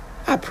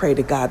 I pray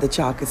to God that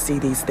y'all could see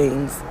these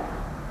things,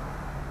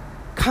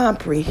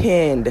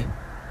 comprehend,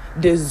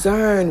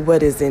 discern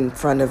what is in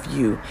front of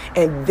you.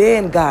 And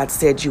then God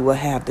said you will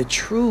have the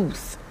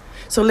truth.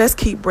 So let's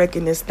keep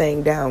breaking this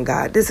thing down,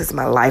 God. This is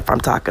my life I'm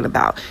talking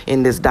about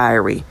in this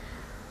diary.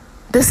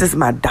 This is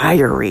my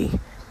diary.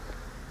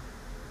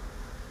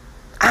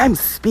 I'm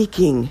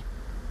speaking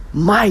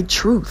my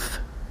truth.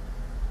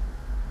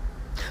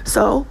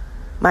 So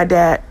my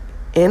dad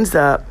ends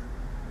up,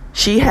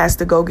 she has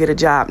to go get a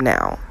job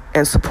now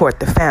and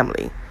support the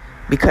family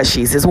because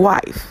she's his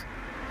wife.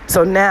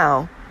 So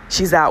now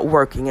she's out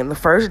working, and the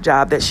first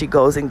job that she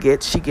goes and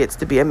gets, she gets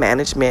to be a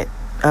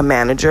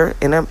manager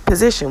in a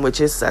position, which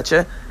is such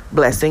a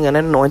blessing and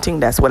anointing.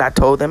 That's what I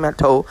told them. I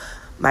told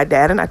my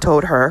dad and I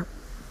told her,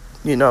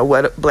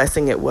 what a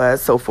blessing it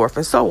was, so forth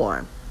and so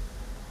on,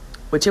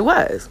 which it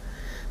was,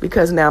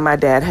 because now my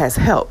dad has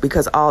help,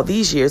 because all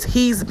these years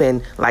he's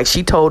been, like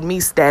she told me,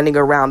 standing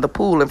around the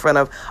pool in front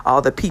of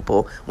all the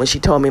people when she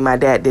told me my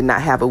dad did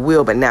not have a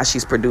will, but now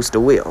she's produced a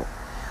will.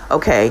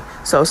 Okay,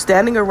 so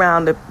standing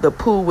around the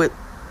pool with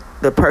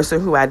the person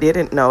who I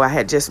didn't know, I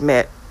had just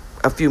met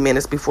a few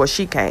minutes before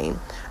she came.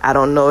 I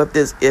don't know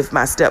if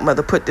my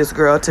stepmother put this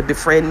girl to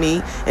befriend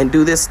me and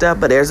do this stuff,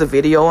 but there's a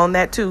video on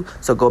that too.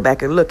 So go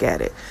back and look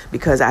at it,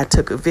 because I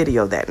took a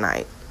video that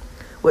night.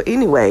 Well,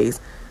 anyways,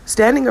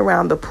 standing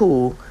around the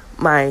pool,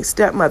 my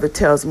stepmother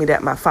tells me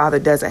that my father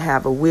doesn't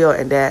have a will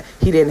and that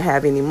he didn't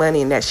have any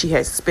money and that she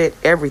had spent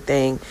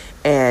everything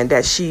and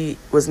that she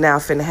was now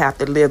finna have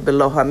to live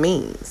below her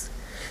means.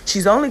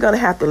 She's only going to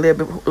have to live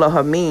below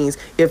her means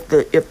if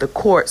the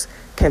courts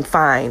can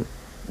find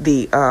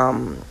the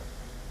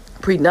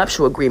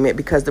prenuptial agreement,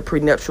 because the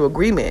prenuptial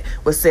agreement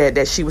was said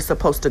that she was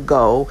supposed to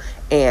go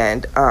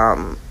and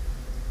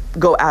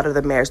go out of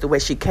the marriage the way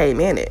she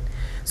came in it.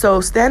 So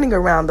standing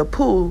around the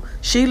pool,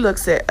 she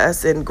looks at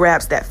us and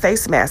grabs that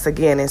face mask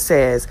again and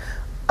says,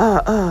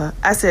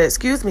 I said,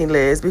 excuse me,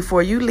 Liz,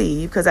 before you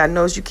leave, because I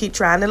know you keep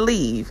trying to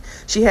leave.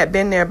 She had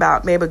been there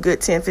about maybe a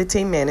good 10,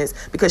 15 minutes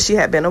because she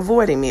had been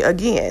avoiding me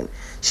again.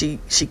 She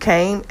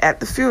came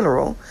at the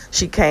funeral.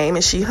 She came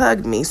and she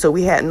hugged me, so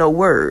we had no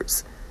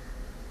words.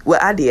 Well,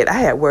 I did. I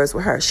had words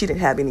with her. She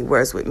didn't have any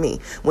words with me.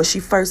 When she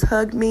first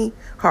hugged me,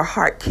 her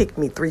heart kicked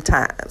me 3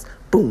 times.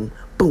 Boom,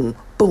 boom,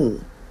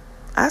 boom.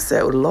 I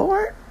said,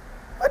 Lord,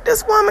 what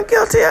this woman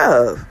guilty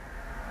of?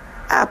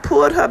 I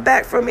pulled her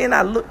back from me and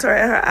I looked her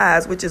in her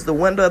eyes, which is the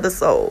wonder of the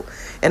soul.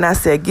 And I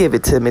said, give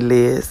it to me,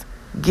 Liz.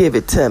 Give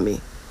it to me.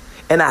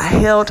 And I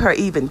held her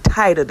even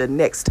tighter the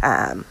next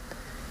time.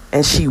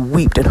 And she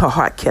wept and her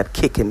heart kept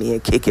kicking me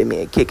and kicking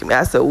me and kicking me.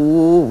 I said,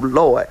 oh,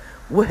 Lord,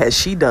 what has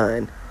she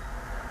done?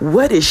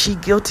 What is she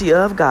guilty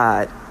of,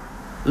 God?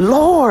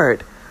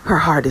 Lord, her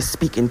heart is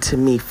speaking to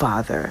me,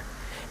 Father.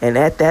 And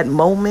at that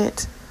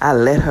moment, I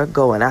let her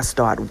go and I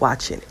started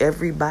watching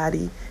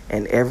everybody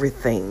and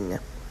everything.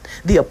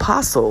 The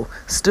apostle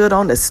stood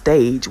on the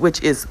stage,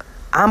 which is,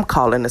 I'm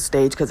calling a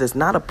stage because it's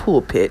not a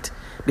pulpit,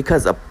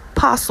 because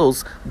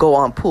apostles go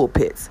on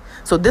pulpits.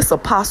 So this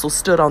apostle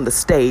stood on the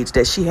stage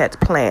that she had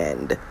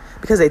planned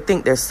because they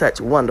think they're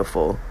such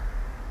wonderful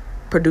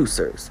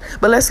producers.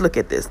 But let's look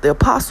at this. The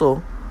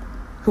apostle,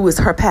 who is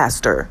her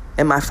pastor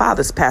and my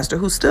father's pastor,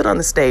 who stood on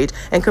the stage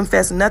and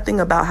confessed nothing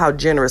about how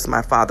generous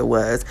my father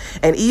was.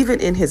 And even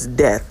in his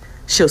death,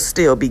 she'll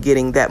still be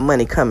getting that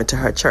money coming to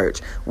her church.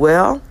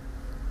 Well,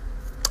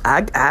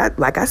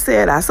 Like I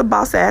said, that's a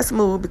boss ass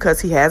move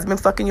because he has been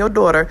fucking your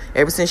daughter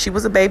ever since she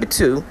was a baby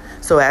too.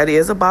 So that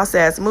is a boss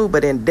ass move.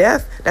 But in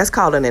death, that's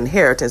called an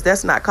inheritance.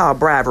 That's not called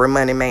bribery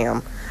money,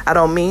 ma'am. I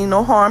don't mean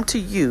no harm to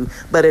you,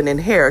 but an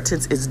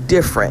inheritance is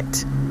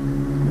different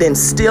than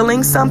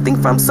stealing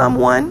something from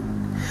someone.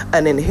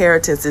 An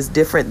inheritance is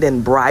different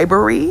than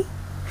bribery.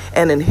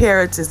 An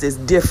inheritance is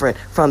different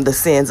from the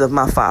sins of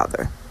my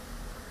father.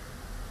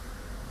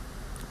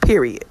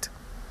 Period.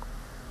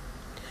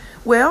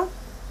 Well,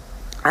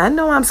 I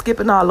know I'm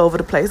skipping all over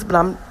the place, but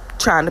I'm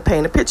trying to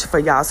paint a picture for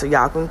y'all so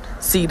y'all can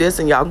see this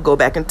and y'all can go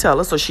back and tell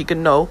her so she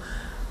can know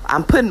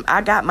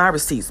I got my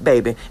receipts,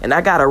 baby, and I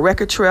got a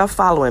record trail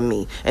following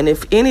me. And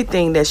if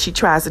anything that she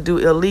tries to do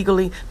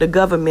illegally, the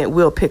government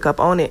will pick up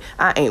on it.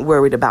 I ain't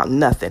worried about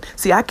nothing.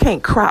 See, I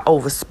can't cry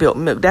over spilt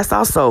milk. That's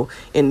also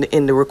in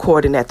the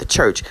recording at the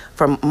church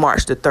from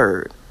March the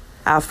 3rd.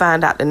 I'll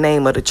find out the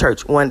name of the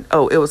church.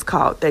 It was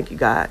called, thank you,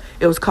 God.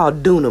 It was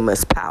called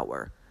Dunamis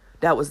Power.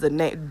 That was the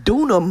name.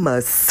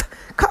 Dunamis.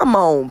 Come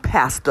on,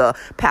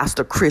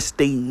 Pastor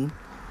Christine.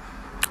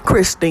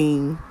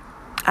 Christine.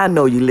 I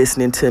know you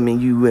listening to me,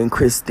 you and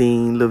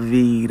Christine,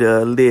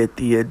 Levita,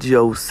 Lithia,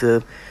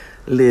 Joseph,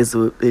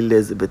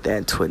 Elizabeth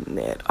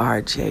Antoinette,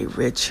 RJ,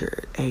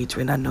 Richard,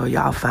 Adrian. I know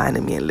y'all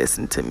finding me and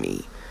listening to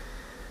me.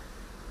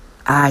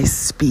 I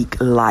speak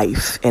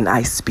life and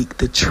I speak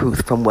the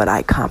truth from what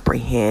I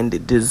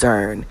comprehend,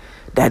 discern.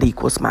 That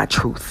equals my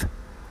truth.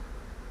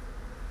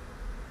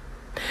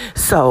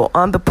 So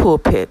on the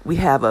pulpit, we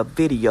have a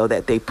video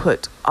that they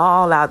put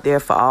all out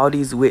there for all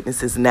these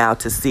witnesses now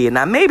to see. And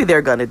now maybe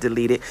they're going to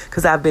delete it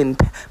because I've been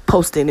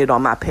posting it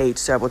on my page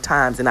several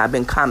times and I've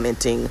been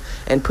commenting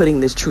and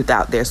putting this truth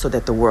out there so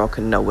that the world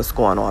can know what's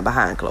going on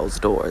behind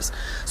closed doors,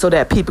 so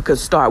that people can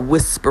start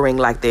whispering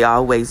like they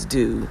always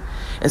do,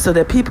 and so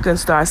that people can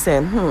start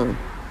saying,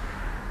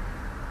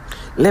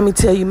 let me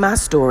tell you my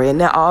story. And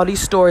now all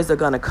these stories are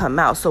going to come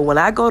out. So when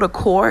I go to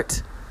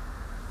court,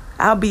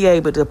 I'll be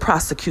able to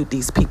prosecute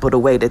these people the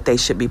way that they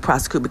should be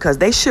prosecuted, because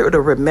they should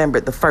have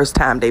remembered the first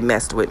time they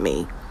messed with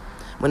me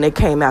when they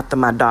came after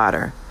my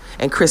daughter.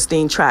 And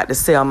Christine tried to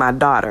sell my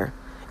daughter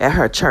at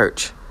her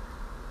church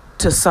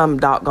to some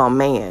doggone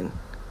man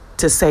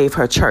to save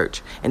her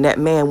church. And that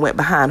man went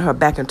behind her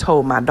back and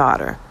told my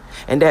daughter.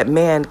 And that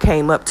man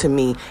came up to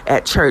me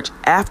at church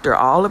after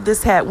all of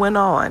this had went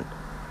on,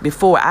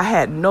 before I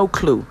had no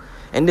clue.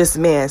 And this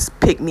man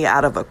picked me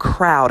out of a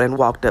crowd and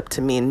walked up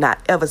to me and not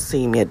ever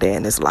seen me a day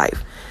in his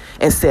life,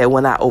 and said,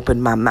 when I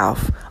open my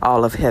mouth,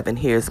 all of heaven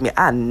hears me.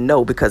 I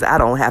know, because I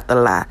don't have to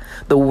lie.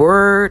 The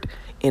word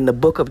in the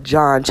book of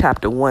John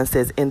chapter 1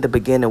 says, in the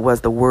beginning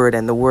was the word,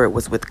 and the word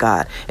was with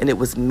God, and it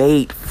was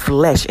made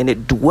flesh, and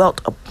it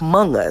dwelt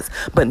among us.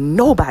 But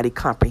nobody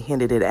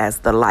comprehended it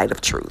as the light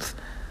of truth.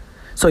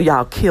 So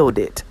y'all killed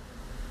it.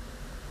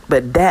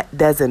 But that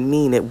doesn't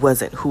mean it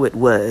wasn't who it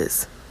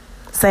was.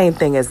 Same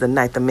thing as the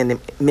Ninth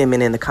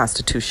Amendment in the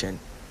Constitution.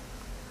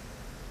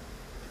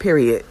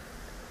 Period.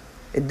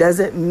 It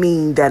doesn't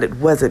mean that it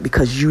wasn't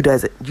because you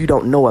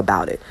don't know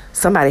about it.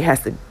 Somebody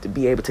has to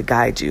be able to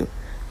guide you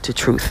to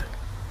truth.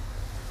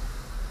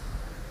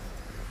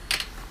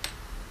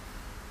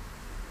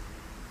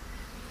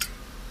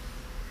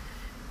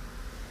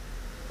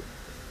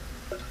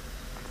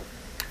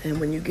 And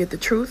when you get the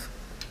truth,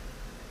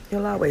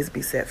 you'll always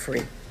be set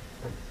free.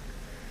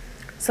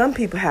 Some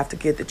people have to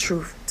get the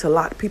truth to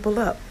lock people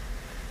up.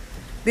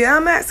 Yeah,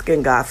 I'm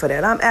asking God for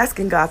that. I'm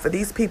asking God for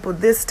these people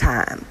this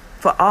time,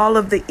 for all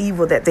of the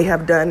evil that they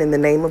have done in the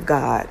name of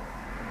God.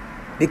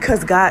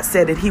 Because God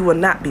said that he will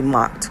not be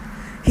mocked.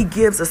 He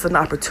gives us an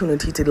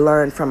opportunity to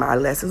learn from our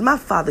lessons. My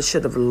father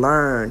should have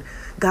learned.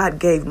 God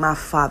gave my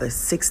father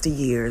 60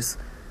 years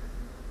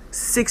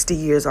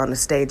on the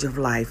stage of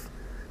life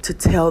to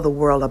tell the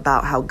world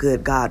about how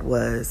good God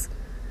was.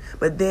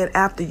 But then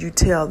after you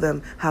tell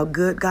them how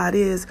good God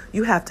is,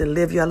 you have to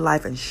live your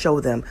life and show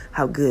them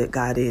how good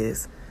God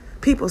is.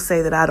 People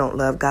say that I don't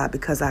love God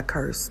because I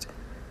cursed.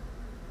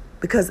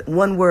 Because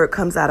one word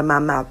comes out of my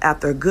mouth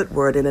after a good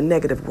word and a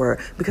negative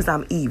word. Because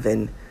I'm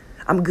even.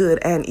 I'm good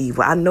and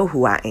evil. I know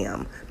who I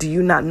am. Do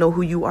you not know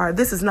who you are?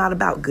 This is not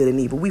about good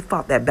and evil. We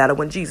fought that battle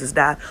when Jesus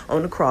died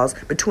on the cross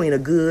between a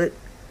good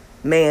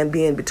man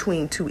being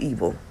between two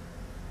evil.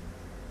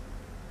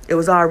 It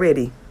was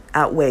already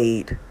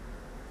outweighed.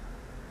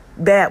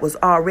 Bad was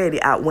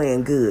already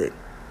outweighing good.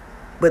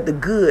 But the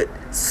good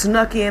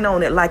snuck in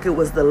on it like it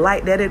was the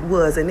light that it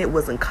was, and it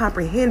wasn't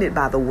comprehended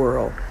by the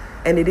world.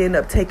 And it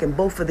ended up taking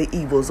both of the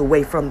evils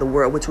away from the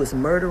world, which was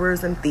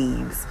murderers and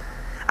thieves.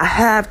 I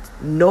have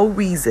no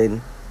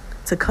reason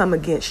to come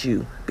against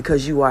you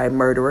because you are a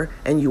murderer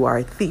and you are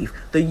a thief.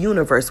 The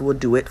universe will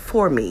do it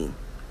for me.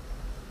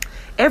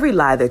 Every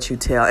lie that you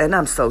tell, and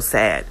I'm so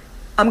sad.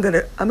 I'm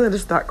gonna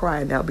start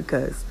crying now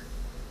because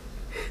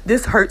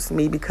this hurts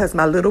me, because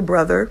my little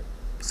brother,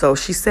 so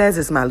she says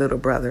is my little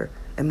brother,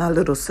 and my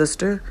little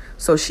sister,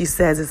 so she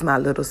says is my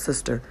little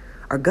sister,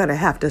 are gonna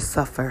have to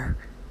suffer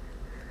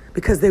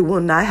because they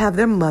will not have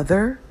their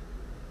mother.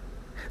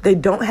 They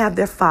don't have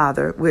their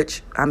father,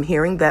 which I'm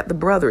hearing that the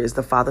brother is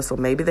the father, so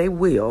maybe they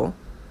will.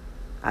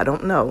 I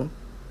don't know.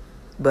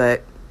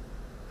 But,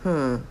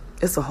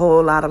 it's a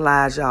whole lot of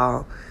lies,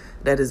 y'all,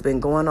 that has been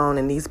going on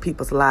in these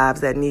people's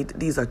lives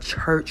these are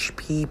church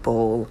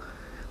people,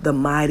 the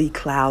mighty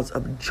clouds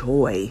of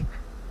joy.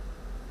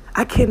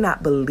 I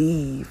cannot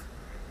believe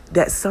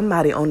that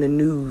somebody on the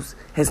news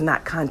has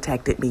not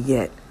contacted me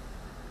yet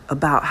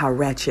about how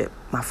ratchet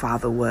my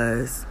father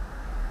was.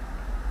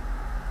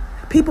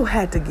 People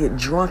had to get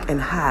drunk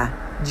and high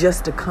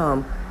just to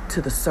come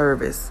to the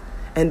service.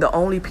 And the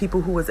only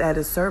people who was at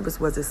his service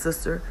was his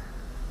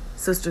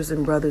sisters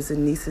and brothers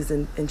and nieces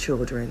and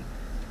children.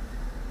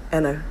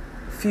 And a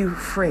few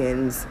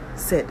friends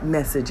sent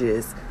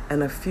messages,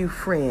 and a few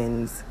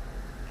friends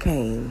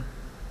came.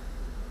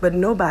 But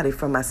nobody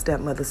from my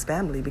stepmother's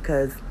family,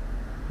 because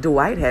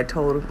Dwight had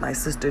told my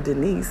sister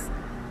Denise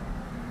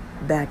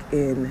back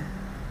in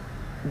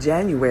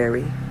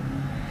January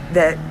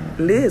that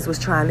Liz was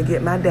trying to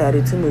get my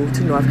daddy to move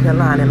to North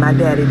Carolina, and my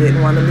daddy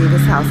didn't want to leave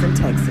his house in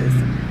Texas.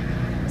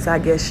 So I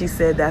guess she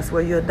said, that's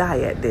where you'll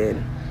die at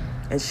then.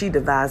 And she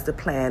devised a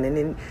plan. And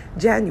in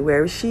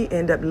January, she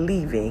ended up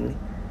leaving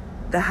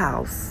the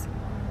house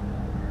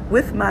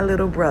with my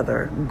little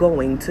brother,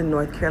 going to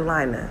North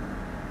Carolina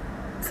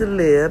to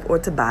live or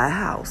to buy a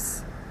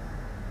house.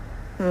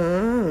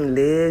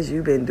 Liz,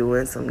 you've been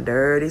doing some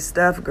dirty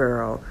stuff,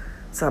 girl.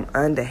 Some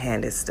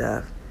underhanded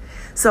stuff.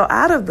 So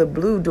out of the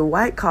blue,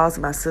 Dwight calls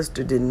my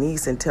sister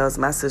Denise and tells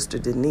my sister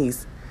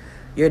Denise,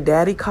 your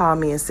daddy called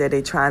me and said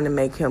they trying to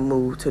make him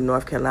move to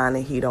North Carolina.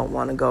 He don't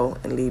want to go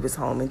and leave his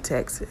home in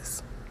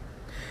Texas.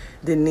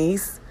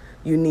 Denise,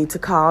 you need to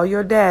call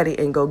your daddy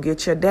and go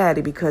get your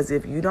daddy, because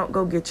if you don't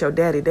go get your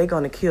daddy, they're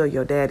going to kill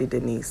your daddy,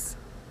 Denise.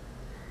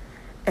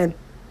 And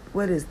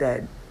what is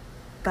that?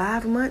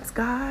 5 months,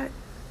 God?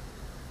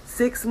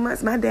 6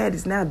 months? My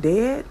daddy's now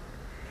dead?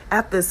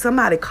 After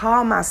somebody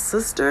called my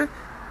sister?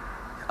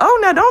 Oh,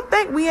 now don't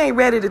think we ain't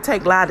ready to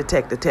take lie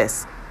detector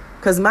tests.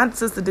 Because my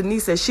sister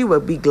Denise said she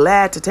would be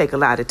glad to take a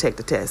lie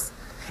detector test.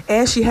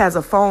 And she has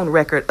a phone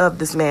record of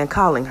this man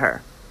calling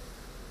her.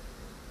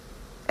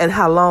 And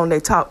how long they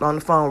talked on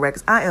the phone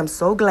records. I am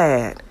so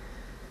glad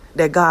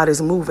that God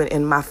is moving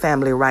in my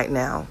family right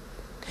now.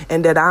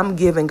 And that I'm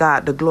giving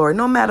God the glory.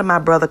 No matter my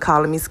brother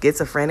calling me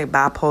schizophrenic,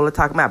 bipolar,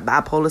 talking about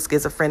bipolar,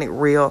 schizophrenic,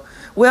 real.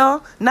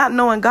 Well, not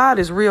knowing God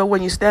is real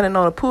when you're standing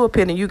on a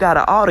pulpit and you got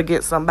an alt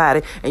against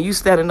somebody and you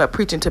standing up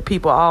preaching to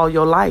people all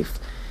your life.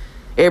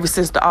 Ever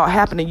since the alt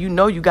happened, and you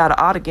know you got an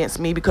alt against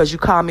me because you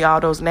called me all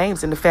those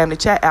names in the family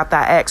chat after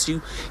I asked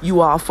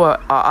you all for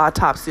an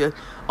autopsy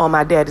on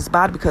my daddy's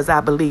body because I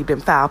believed in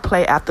foul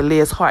play after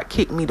Liz Hart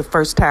kicked me the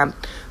first time,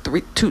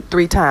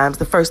 three times.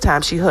 The first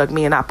time she hugged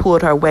me and I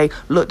pulled her away,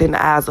 looked in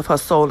the eyes of her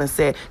soul and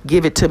said,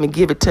 give it to me,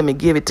 give it to me,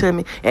 give it to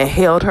me, and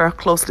held her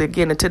closely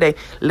again. And today,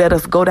 let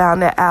us go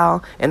down that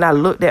aisle. And I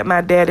looked at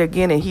my daddy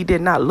again, and he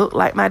did not look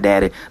like my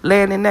daddy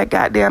laying in that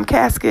goddamn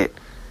casket.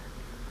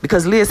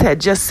 Because Liz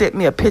had just sent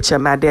me a picture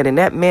of my daddy, and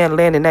that man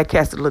laying in that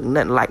casket looked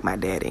nothing like my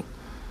daddy.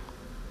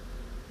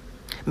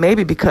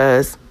 Maybe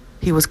because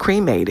he was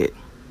cremated.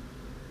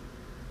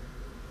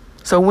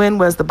 So when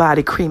was the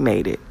body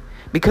cremated?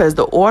 Because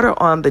the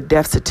order on the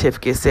death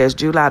certificate says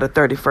July the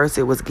 31st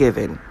it was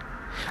given.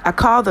 I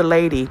called the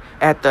lady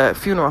at the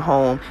funeral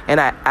home, and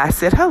I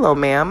said, hello,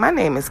 ma'am. My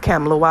name is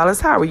Kamala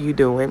Wallace. How are you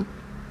doing?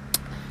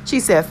 She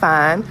said,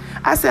 fine.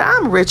 I said,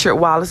 I'm Richard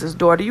Wallace's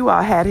daughter. You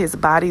all had his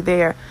body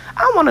there.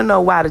 I want to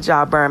know, why did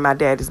y'all burn my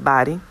daddy's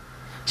body?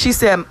 She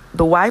said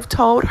the wife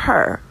told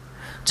her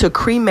to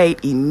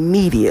cremate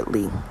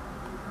immediately.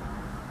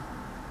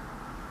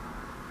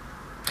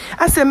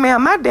 I said,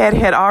 ma'am, my dad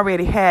had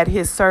already had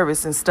his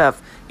service and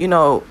stuff,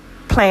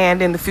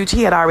 planned in the future.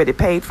 He had already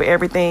paid for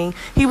everything.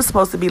 He was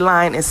supposed to be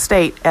lying in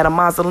state at a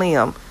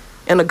mausoleum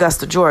in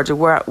Augusta, Georgia,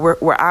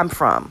 where I'm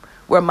from,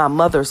 where my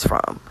mother's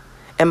from.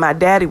 And my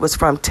daddy was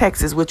from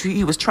Texas, which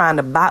he was trying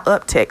to buy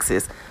up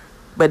Texas.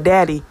 But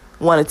daddy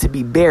wanted to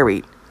be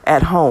buried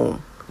at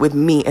home with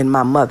me and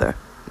my mother,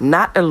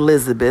 not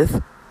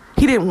Elizabeth.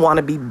 He didn't want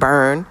to be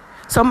burned.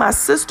 So my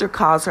sister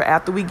calls her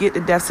after we get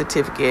the death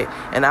certificate,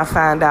 and I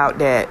find out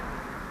that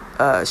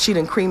she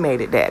done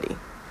cremated daddy.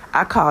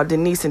 I called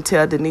Denise and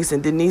tell Denise,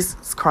 and Denise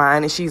is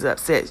crying and she's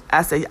upset.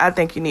 I say, I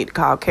think you need to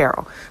call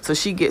Carol. So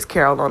she gets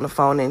Carol on the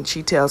phone and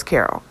she tells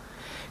Carol.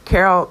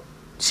 Carol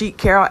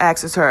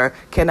asks her,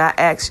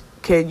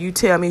 can you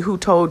tell me who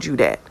told you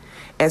that?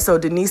 And so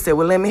Denise said,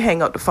 well, let me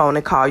hang up the phone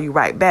and call you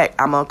right back.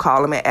 I'm going to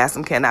call him and ask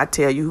him, can I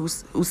tell you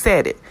who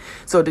said it?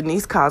 So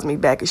Denise calls me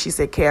back and she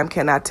said, Cam,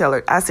 can I tell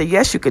her? I said,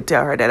 yes, you could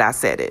tell her that I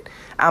said it.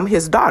 I'm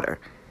his daughter.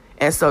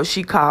 And so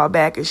she called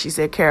back and she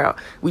said, Carol,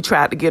 we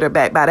tried to get her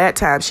back. By that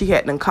time, she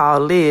hadn't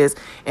called Liz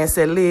and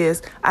said,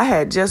 Liz, I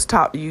had just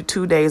talked to you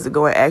 2 days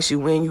ago and asked you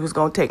when you was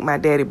going to take my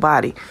daddy's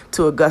body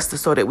to Augusta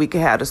so that we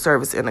could have the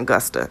service in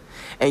Augusta.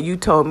 And you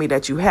told me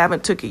that you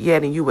haven't took it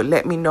yet and you would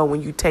let me know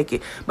when you take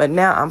it. But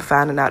now I'm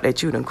finding out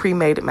that you done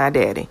cremated my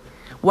daddy.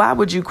 Why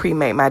would you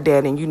cremate my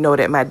daddy and you know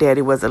that my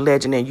daddy was a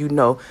legend and you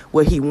know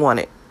what he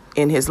wanted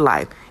in his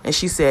life? And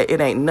she said,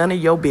 it ain't none of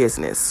your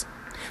business.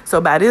 So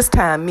by this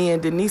time, me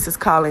and Denise is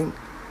calling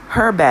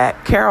her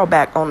back, Carol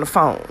back on the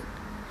phone.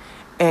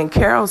 And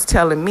Carol's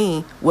telling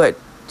me what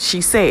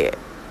she said.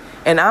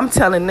 And I'm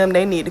telling them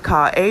they need to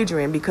call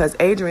Adrian, because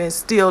Adrian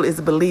still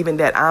is believing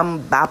that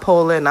I'm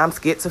bipolar and I'm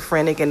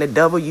schizophrenic and the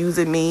devil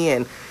using me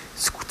and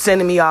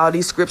sending me all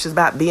these scriptures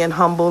about being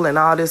humble and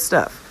all this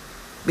stuff.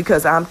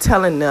 Because I'm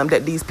telling them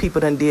that these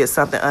people done did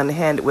something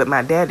underhanded with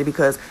my daddy,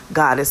 because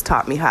God has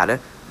taught me how to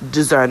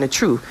discern the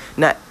truth.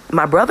 Now,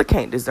 my brother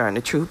can't discern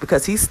the truth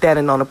because he's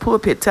standing on a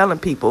pulpit telling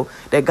people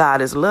that God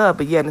is love,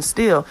 but yet and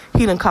still,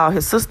 he done called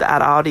his sister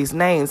out of all these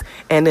names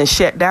and then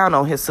shut down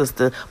on his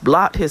sister,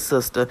 blocked his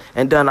sister,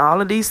 and done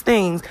all of these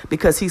things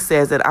because he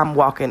says that I'm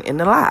walking in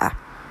the lie.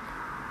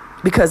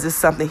 Because it's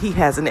something he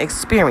hasn't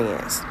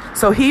experienced.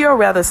 So he'll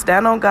rather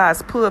stand on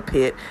God's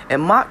pulpit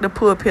and mock the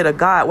pulpit of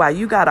God while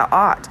you got an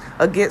art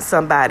against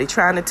somebody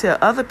trying to tell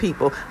other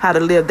people how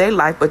to live their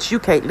life, but you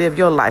can't live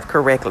your life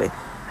correctly.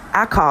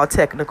 I call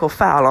technical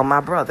foul on my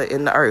brother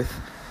in the earth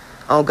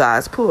on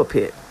God's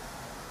pulpit.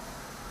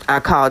 I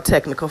call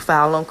technical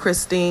foul on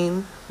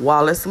Christine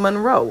Wallace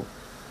Monroe,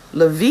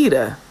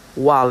 Levita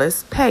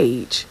Wallace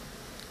Page,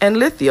 and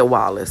Lithia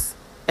Wallace,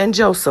 and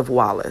Joseph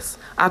Wallace.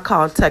 I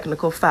call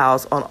technical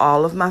fouls on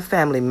all of my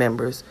family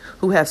members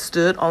who have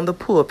stood on the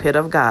pulpit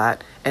of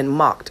God and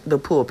mocked the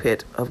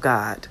pulpit of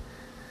God.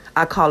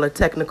 I call a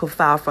technical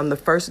foul from the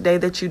first day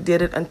that you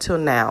did it until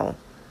now.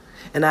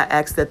 And I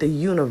ask that the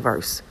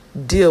universe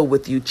deal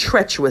with you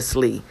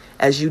treacherously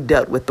as you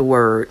dealt with the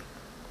word.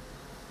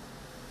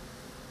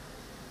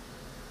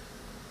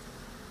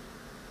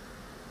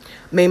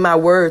 May my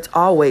words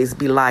always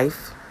be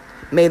life.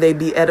 May they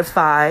be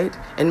edified,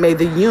 and may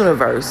the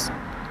universe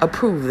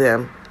approve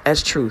them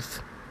as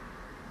truth,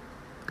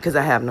 because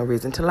I have no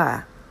reason to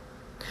lie.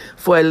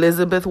 For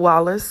Elizabeth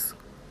Wallace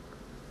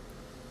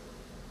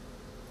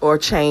or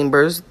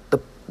Chambers,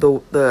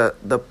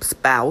 the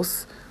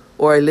spouse,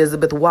 or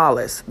Elizabeth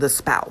Wallace, the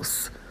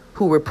spouse,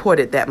 who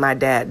reported that my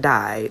dad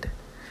died.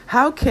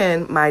 How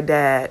can my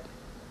dad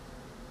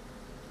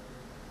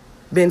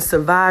been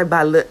survived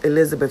by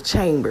Elizabeth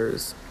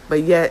Chambers,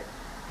 but yet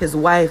his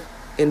wife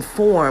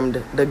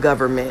informed the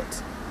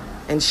government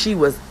and she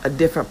was a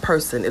different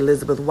person,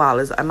 Elizabeth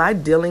Wallace? Am I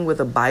dealing with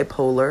a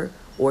bipolar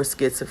or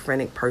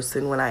schizophrenic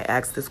person when I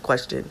ask this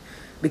question?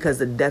 Because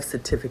the death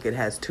certificate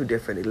has two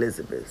different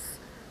Elizabeths.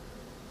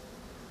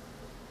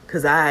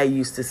 Because I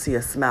used to see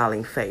a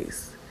smiling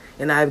face.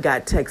 And I've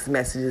got text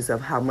messages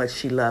of how much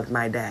she loved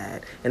my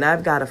dad. And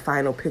I've got a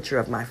final picture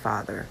of my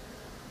father.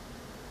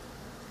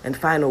 And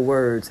final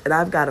words. And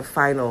I've got a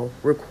final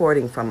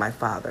recording from my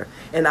father.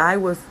 And I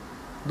was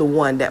the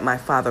one that my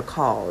father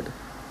called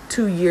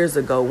 2 years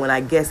ago when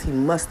I guess he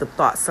must have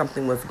thought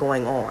something was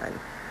going on.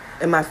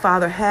 And my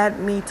father had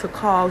me to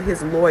call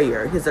his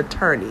lawyer, his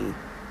attorney.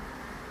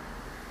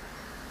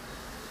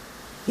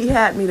 He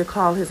had me to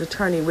call his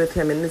attorney with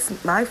him. And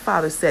my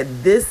father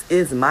said, "This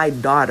is my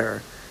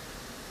daughter.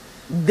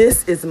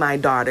 This is my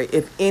daughter.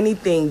 If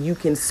anything, you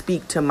can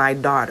speak to my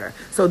daughter."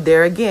 So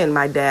there again,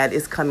 my dad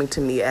is coming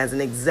to me as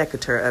an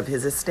executor of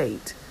his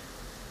estate.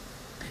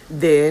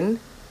 Then,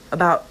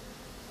 about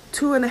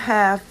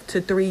 2.5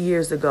 to 3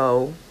 years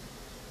ago,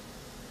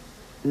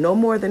 no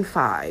more than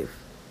 5,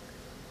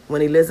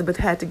 when Elizabeth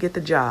had to get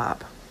the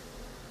job,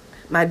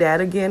 my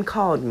dad again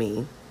called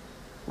me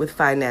with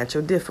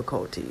financial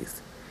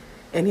difficulties.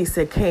 And he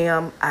said,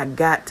 "Cam, I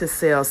got to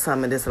sell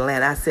some of this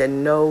land." I said,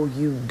 "No,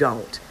 you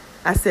don't."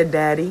 I said,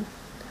 "Daddy,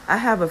 I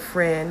have a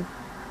friend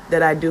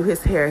that I do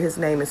his hair. His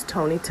name is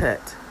Tony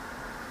Tutt."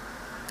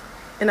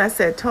 And I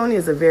said, "Tony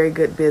is a very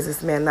good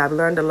businessman, and I've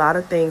learned a lot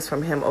of things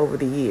from him over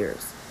the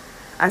years."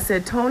 I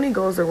said, "Tony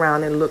goes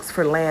around and looks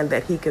for land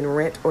that he can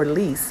rent or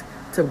lease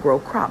to grow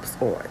crops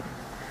on."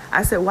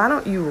 I said, "Why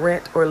don't you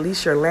rent or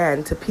lease your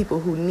land to people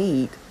who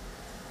need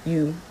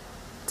you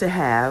to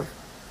have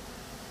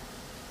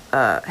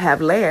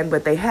land,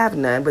 but they have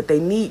none, but they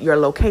need your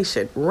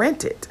location?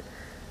 Rent it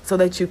so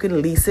that you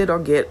can lease it or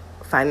get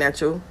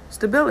financial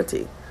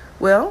stability."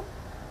 Well,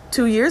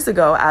 2 years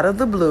ago, out of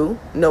the blue,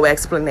 no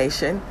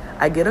explanation,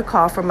 I get a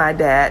call from my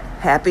dad.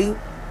 "Happy,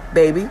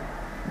 baby,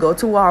 go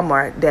to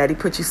Walmart. Daddy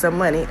put you some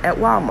money at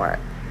Walmart."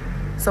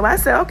 So I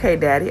said, "Okay,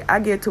 Daddy." I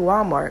get to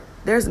Walmart.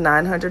 There's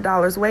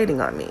 $900 waiting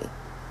on me.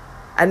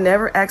 I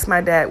never asked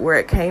my dad where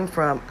it came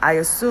from. I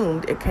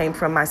assumed it came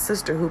from my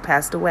sister who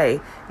passed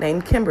away,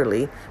 named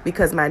Kimberly,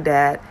 because my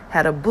dad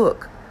had a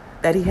book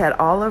that he had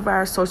all of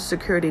our Social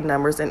Security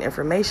numbers and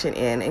information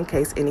in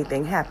case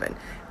anything happened.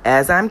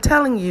 As I'm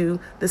telling you,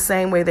 the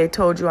same way they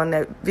told you on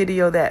that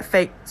video, that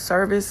fake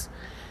service,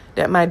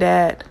 that my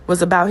dad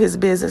was about his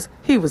business,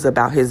 he was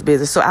about his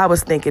business. So I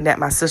was thinking that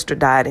my sister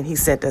died and he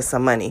sent us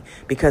some money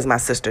because my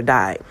sister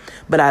died.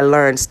 But I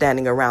learned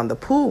standing around the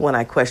pool when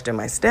I questioned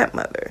my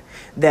stepmother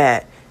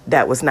that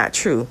that was not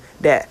true,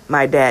 that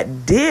my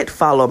dad did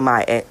follow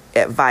my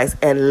advice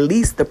and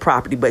lease the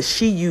property, but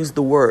she used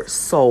the word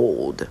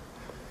sold,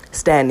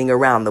 standing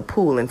around the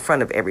pool in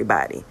front of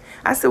everybody.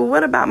 I said, "Well,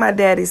 what about my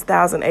daddy's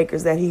 1,000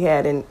 acres that he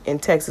had in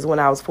Texas when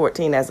I was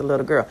 14 as a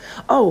little girl?"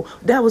 "Oh,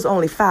 that was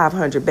only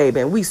 500,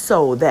 baby, and we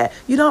sold that."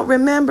 "You don't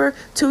remember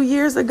 2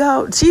 years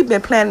ago?" She'd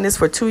been planning this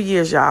for 2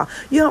 years, y'all.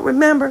 "You don't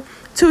remember?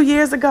 2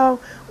 years ago,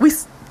 we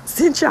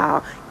sent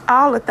y'all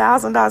all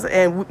 $1,000,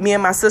 and me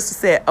and my sister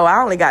said, oh,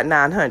 I only got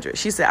 900.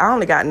 She said, I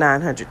only got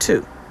 900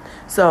 too.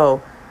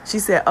 So she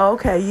said, oh,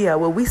 okay, yeah,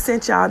 well, we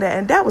sent y'all that,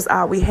 and that was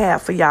all we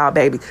had for y'all,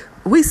 baby.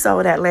 We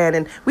sold that land,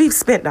 and we've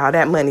spent all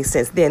that money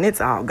since then.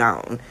 It's all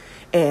gone.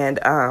 And,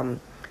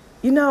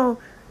 you know,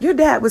 your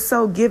dad was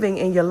so giving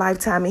in your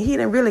lifetime, and he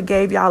didn't really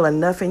gave y'all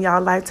enough in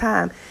y'all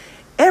lifetime.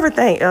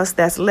 Everything else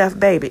that's left,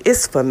 baby,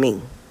 is for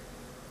me.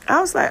 I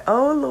was like,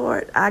 oh,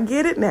 Lord, I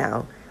get it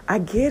now. I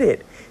get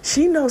it.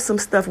 She knows some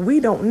stuff we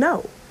don't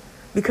know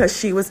because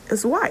she was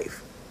his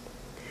wife.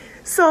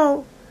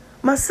 So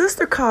my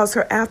sister calls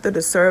her after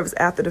the service,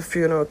 after the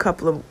funeral a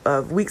couple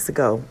of weeks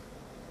ago,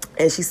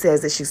 and she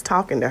says that she's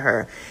talking to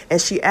her,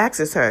 and she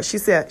asks her, she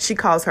said, she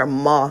calls her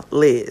Ma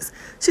Liz.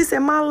 She said,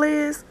 Ma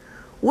Liz,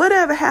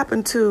 whatever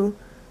happened to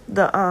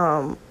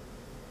the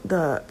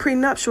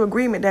prenuptial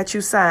agreement that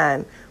you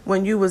signed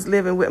when you was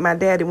living with my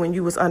daddy when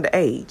you was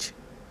underage?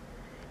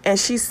 And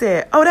she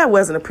said, oh, that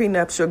wasn't a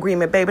prenuptial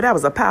agreement, baby. That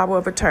was a power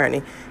of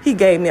attorney. He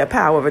gave me a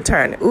power of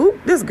attorney. Ooh,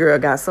 this girl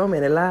got so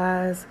many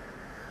lies.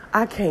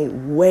 I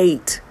can't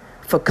wait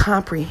for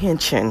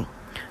comprehension,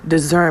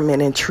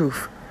 discernment, and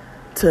truth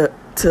to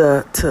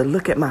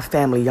look at my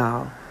family,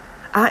 y'all.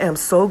 I am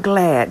so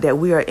glad that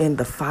we are in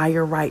the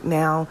fire right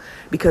now,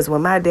 because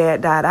when my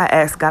dad died, I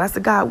asked God, I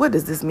said, God, what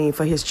does this mean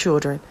for his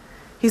children?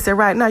 He said,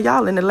 right now,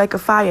 y'all in the lake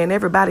of fire and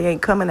everybody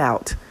ain't coming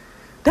out.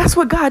 That's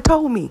what God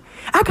told me.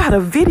 I got a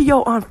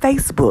video on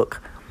Facebook.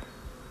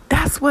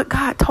 That's what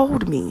God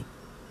told me.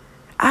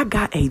 I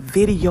got a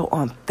video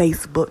on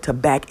Facebook to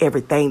back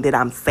everything that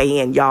I'm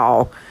saying,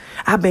 y'all.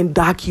 I've been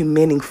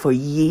documenting for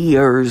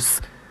years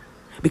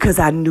because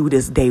I knew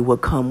this day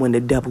would come when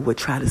the devil would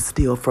try to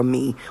steal from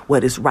me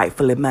what is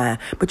rightfully mine.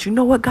 But you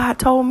know what God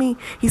told me?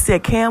 He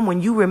said, Cam, when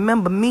you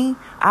remember me,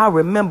 I'll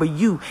remember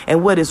you.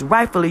 And what is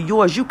rightfully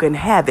yours, you can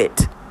have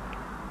it.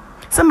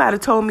 Somebody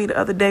told me the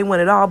other day when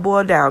it all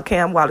boiled down,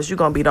 Cam Wallace, you're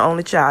going to be the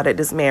only child that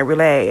this man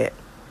really had.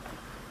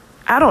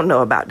 I don't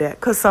know about that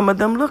because some of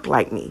them look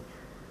like me.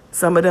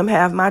 Some of them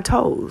have my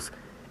toes.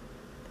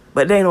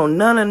 But they don't,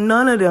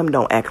 none of them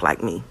don't act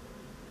like me.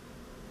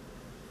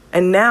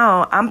 And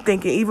now I'm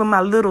thinking even my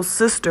little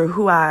sister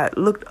who I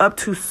looked up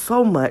to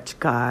so much,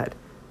 God,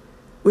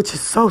 which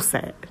is so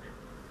sad.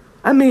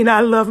 I mean, I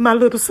love my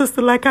little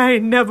sister like I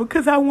ain't never,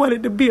 because I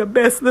wanted to be a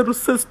best little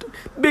sister,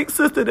 big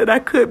sister that I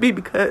could be,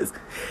 because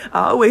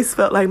I always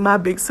felt like my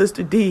big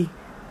sister D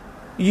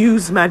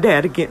used my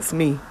dad against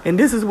me. And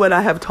this is what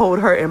I have told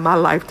her in my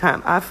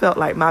lifetime. I felt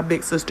like my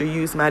big sister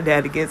used my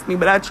dad against me,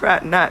 but I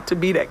tried not to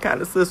be that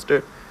kind of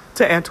sister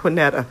to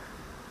Antoinetta.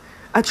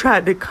 I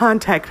tried to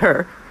contact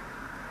her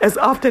as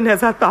often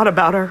as I thought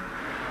about her.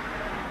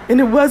 And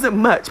it wasn't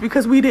much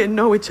because we didn't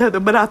know each other,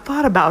 but I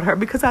thought about her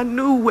because I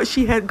knew what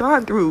she had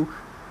gone through.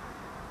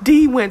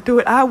 Dee went through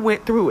it. I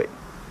went through it.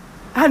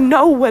 I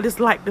know what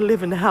it's like to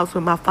live in the house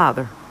with my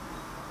father.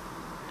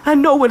 I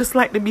know what it's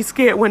like to be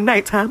scared when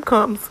nighttime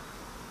comes.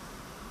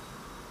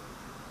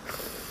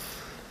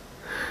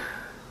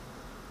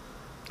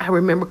 I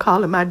remember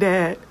calling my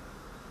dad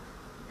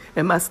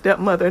and my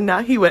stepmother.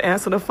 Now he would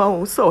answer the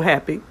phone so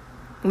happy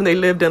when they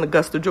lived in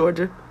Augusta,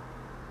 Georgia.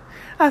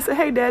 I said,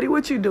 hey, Daddy,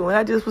 what you doing?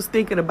 I just was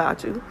thinking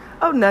about you.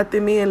 Oh,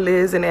 nothing. Me and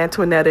Liz and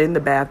Antoinetta in the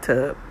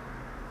bathtub.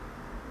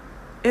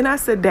 And I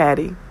said,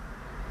 Daddy,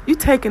 you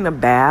taking a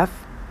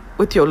bath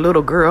with your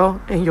little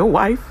girl and your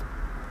wife?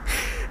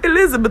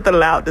 Elizabeth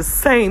allowed the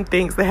same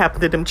things that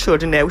happened to them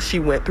children that she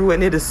went through,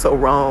 and it is so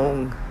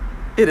wrong.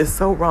 It is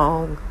so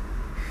wrong.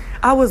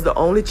 I was the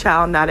only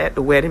child not at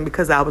the wedding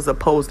because I was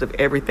opposed of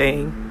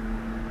everything.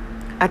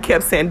 I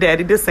kept saying,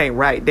 Daddy, this ain't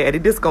right, Daddy.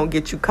 This gonna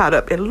get you caught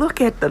up. And look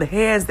at the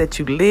hands that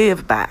you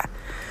live by.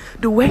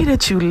 The way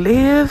that you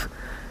live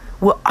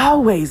will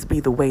always be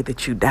the way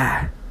that you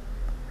die.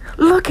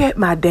 Look at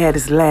my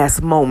daddy's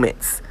last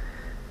moments.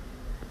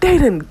 They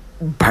done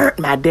burnt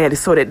my daddy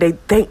so that they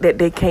think that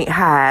they can't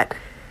hide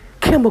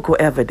chemical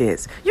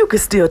evidence. You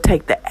could still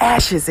take the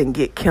ashes and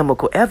get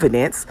chemical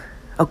evidence.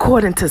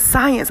 According to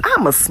science,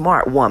 I'm a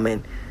smart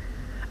woman.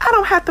 I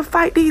don't have to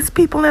fight these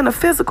people in a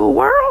physical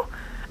world.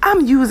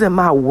 I'm using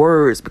my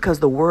words because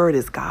the word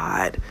is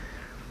God.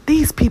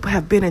 These people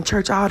have been in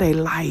church all their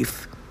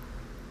life.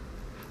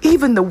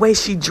 Even the way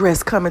she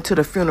dressed coming to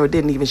the funeral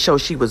didn't even show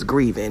she was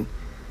grieving.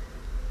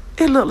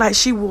 It looked like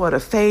she wore a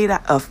faded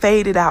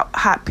out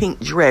hot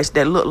pink dress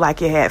that looked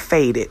like it had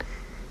faded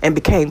and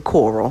became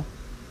coral.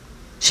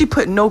 She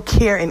put no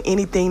care in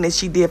anything that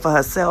she did for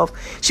herself.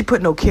 She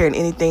put no care in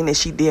anything that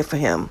she did for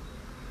him.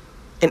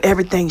 And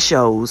everything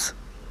shows.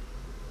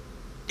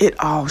 It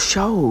all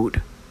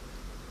showed.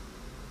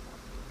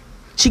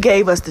 She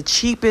gave us the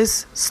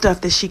cheapest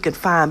stuff that she could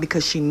find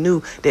because she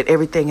knew that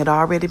everything had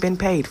already been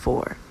paid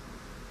for.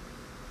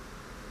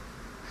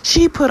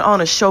 She put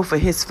on a show for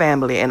his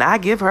family, and I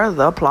give her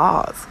the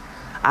applause.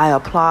 I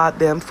applaud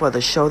them for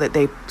the show that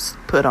they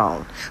put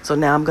on. So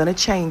now I'm going to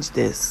change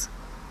this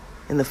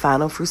in the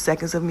final few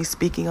seconds of me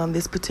speaking on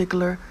this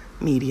particular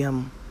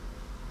medium.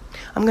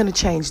 I'm going to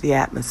change the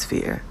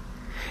atmosphere,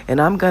 and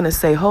I'm going to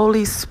say,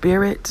 Holy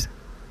Spirit,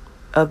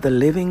 of the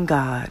living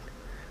God,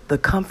 the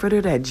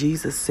comforter that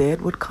Jesus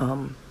said would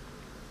come,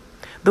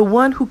 the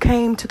one who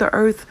came to the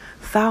earth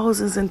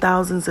thousands and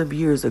thousands of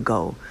years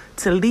ago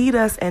to lead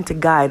us and to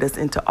guide us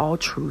into all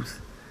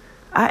truth.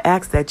 I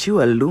ask that you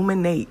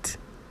illuminate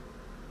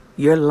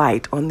your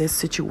light on this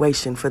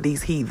situation for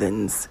these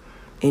heathens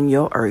in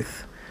your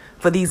earth,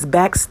 for these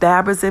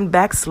backstabbers and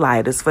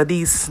backsliders, for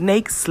these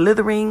snake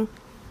slithering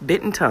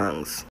bitten tongues.